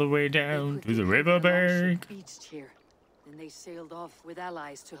 All the way down to the riverbank. Beached here. Then they sailed off with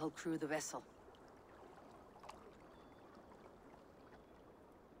allies to help crew the vessel.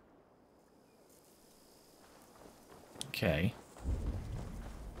 Okay.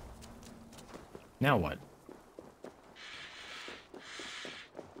 Now what?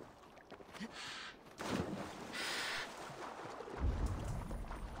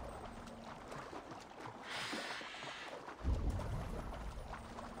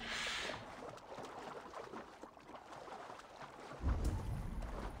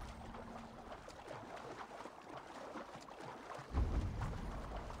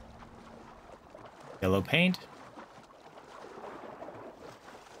 Yellow paint.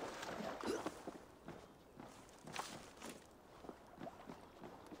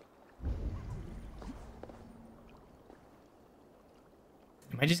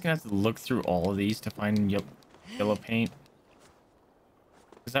 Am I just gonna have to look through all of these to find yellow paint?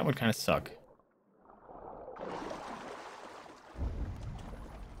 Because that would kind of suck.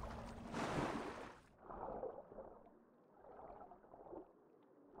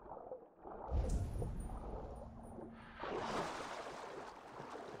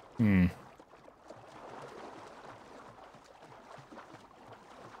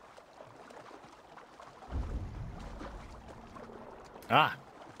 Ah,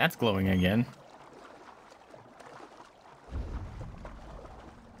 that's glowing again.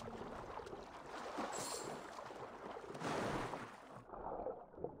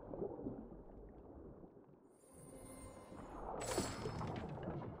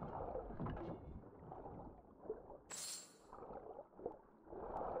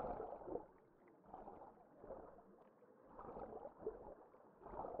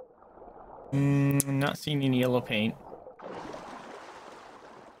 I'm not seeing any yellow paint.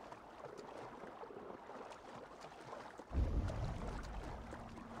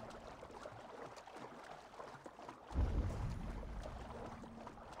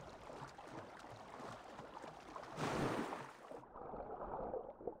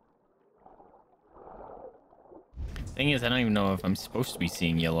 Thing is, I don't even know if I'm supposed to be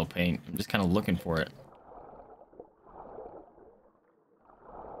seeing yellow paint. I'm just kind of looking for it.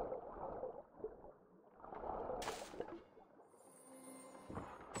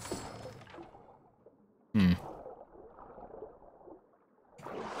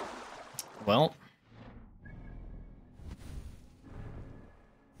 Well.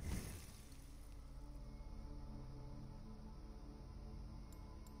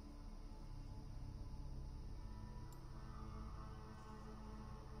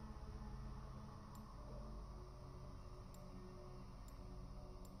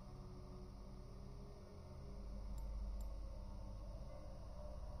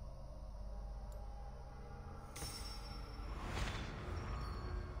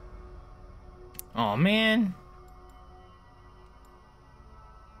 Oh man.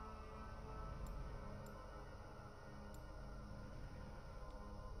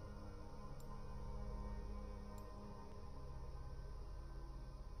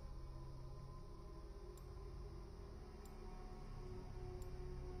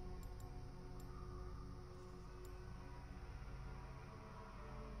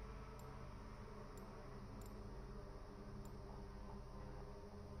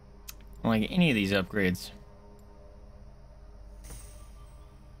 I don't like any of these upgrades.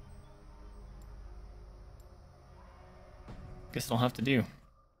 Guess I'll have to do.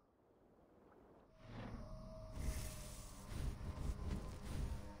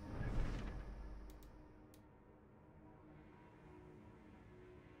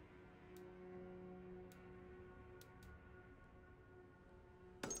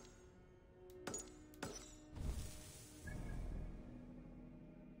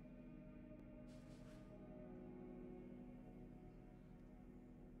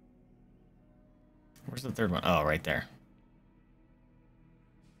 Where's the third one? Oh, right there.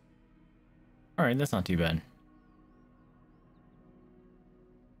 All right, that's not too bad.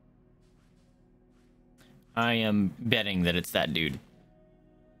 I am betting that it's that dude.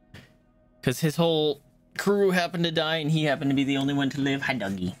 Because his whole crew happened to die and he happened to be the only one to live. Hi,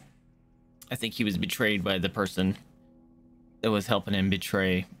 Dougie. I think he was betrayed by the person that was helping him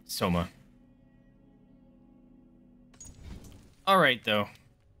betray Soma. All right, though.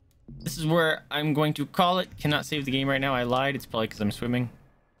 This is where I'm going to call it. Cannot save the game right now. I lied. It's probably because I'm swimming.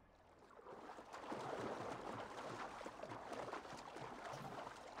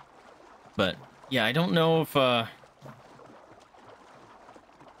 But yeah, I don't know if I'm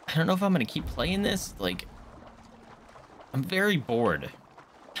gonna keep playing this. Like, I'm very bored.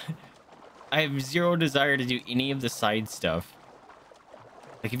 I have zero desire to do any of the side stuff.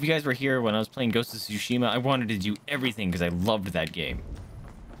 Like, if you guys were here when I was playing Ghost of Tsushima, I wanted to do everything because I loved that game.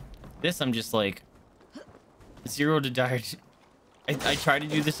 This, I'm just like, 0 to die. I try to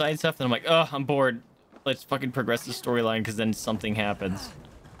do the side stuff, and I'm like, oh, I'm bored. Let's fucking progress the storyline, because then something happens.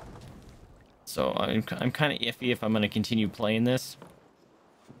 So I'm kind of iffy if I'm going to continue playing this.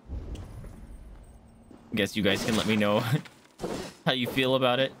 I guess you guys can let me know how you feel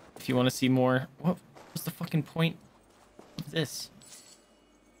about it. If you want to see more. What's the fucking point of this?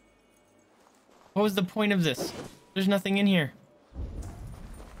 What was the point of this? There's nothing in here.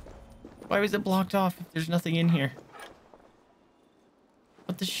 Why was it blocked off if there's nothing in here?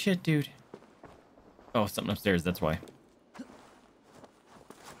 What the shit, dude? Oh, something upstairs, that's why.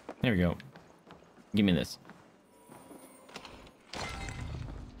 There we go. Give me this.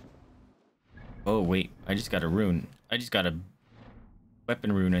 Oh, wait. I just got a rune. I just got a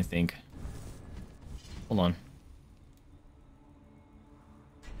weapon rune, I think. Hold on.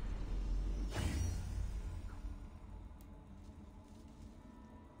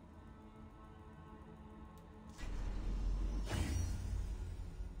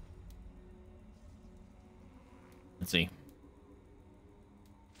 Let's see.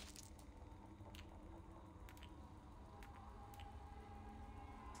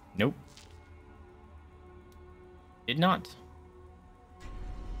 Nope. Did not.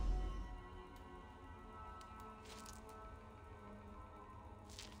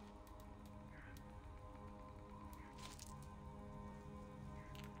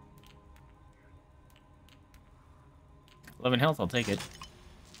 $11 health, I'll take it.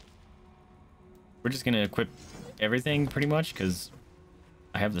 We're just gonna equip everything pretty much because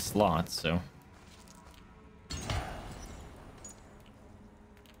I have the slots, so.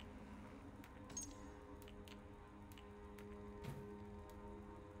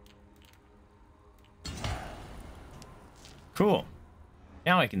 Cool.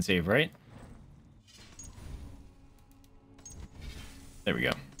 Now I can save, right? There we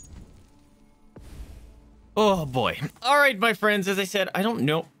go. Oh boy. All right, my friends, as I said, I don't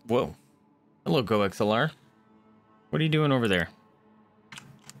know. Whoa. Hello, GoXLR. What are you doing over there?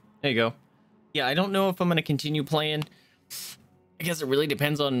 There you go. Yeah, I don't know if I'm going to continue playing. I guess it really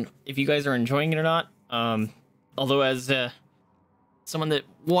depends on if you guys are enjoying it or not. Although as someone that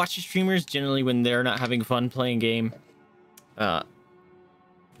watches streamers, generally when they're not having fun playing game, I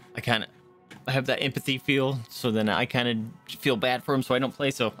have that empathy feel. So then I kind of feel bad for them, so I don't play.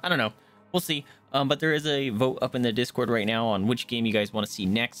 So I don't know. We'll see. But there is a vote up in the Discord right now on which game you guys want to see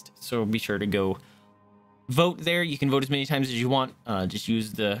next. So be sure to go vote there. You can vote as many times as you want. Just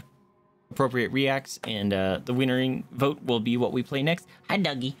use the appropriate reacts, and the winning vote will be what we play next. Hi,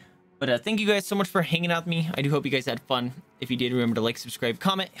 Dougie. But thank you guys so much for hanging out with me. I do hope you guys had fun. If you did, remember to like, subscribe,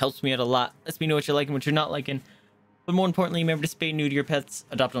 comment. Helps me out a lot. Lets me know what you're liking, what you're not liking. But more importantly, remember to spay new to your pets,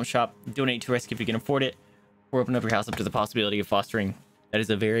 adopt, don't shop, donate to rescue if you can afford it, or open up your house up to the possibility of fostering. That is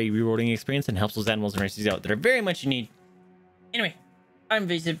a very rewarding experience and helps those animals and races out that are very much in need. Anyway, I'm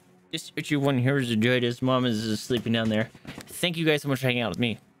Vaesive. Just what you want here is enjoyed as mom is sleeping down there. Thank you guys so much for hanging out with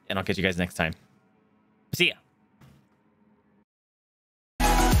me, and I'll catch you guys next time. See ya.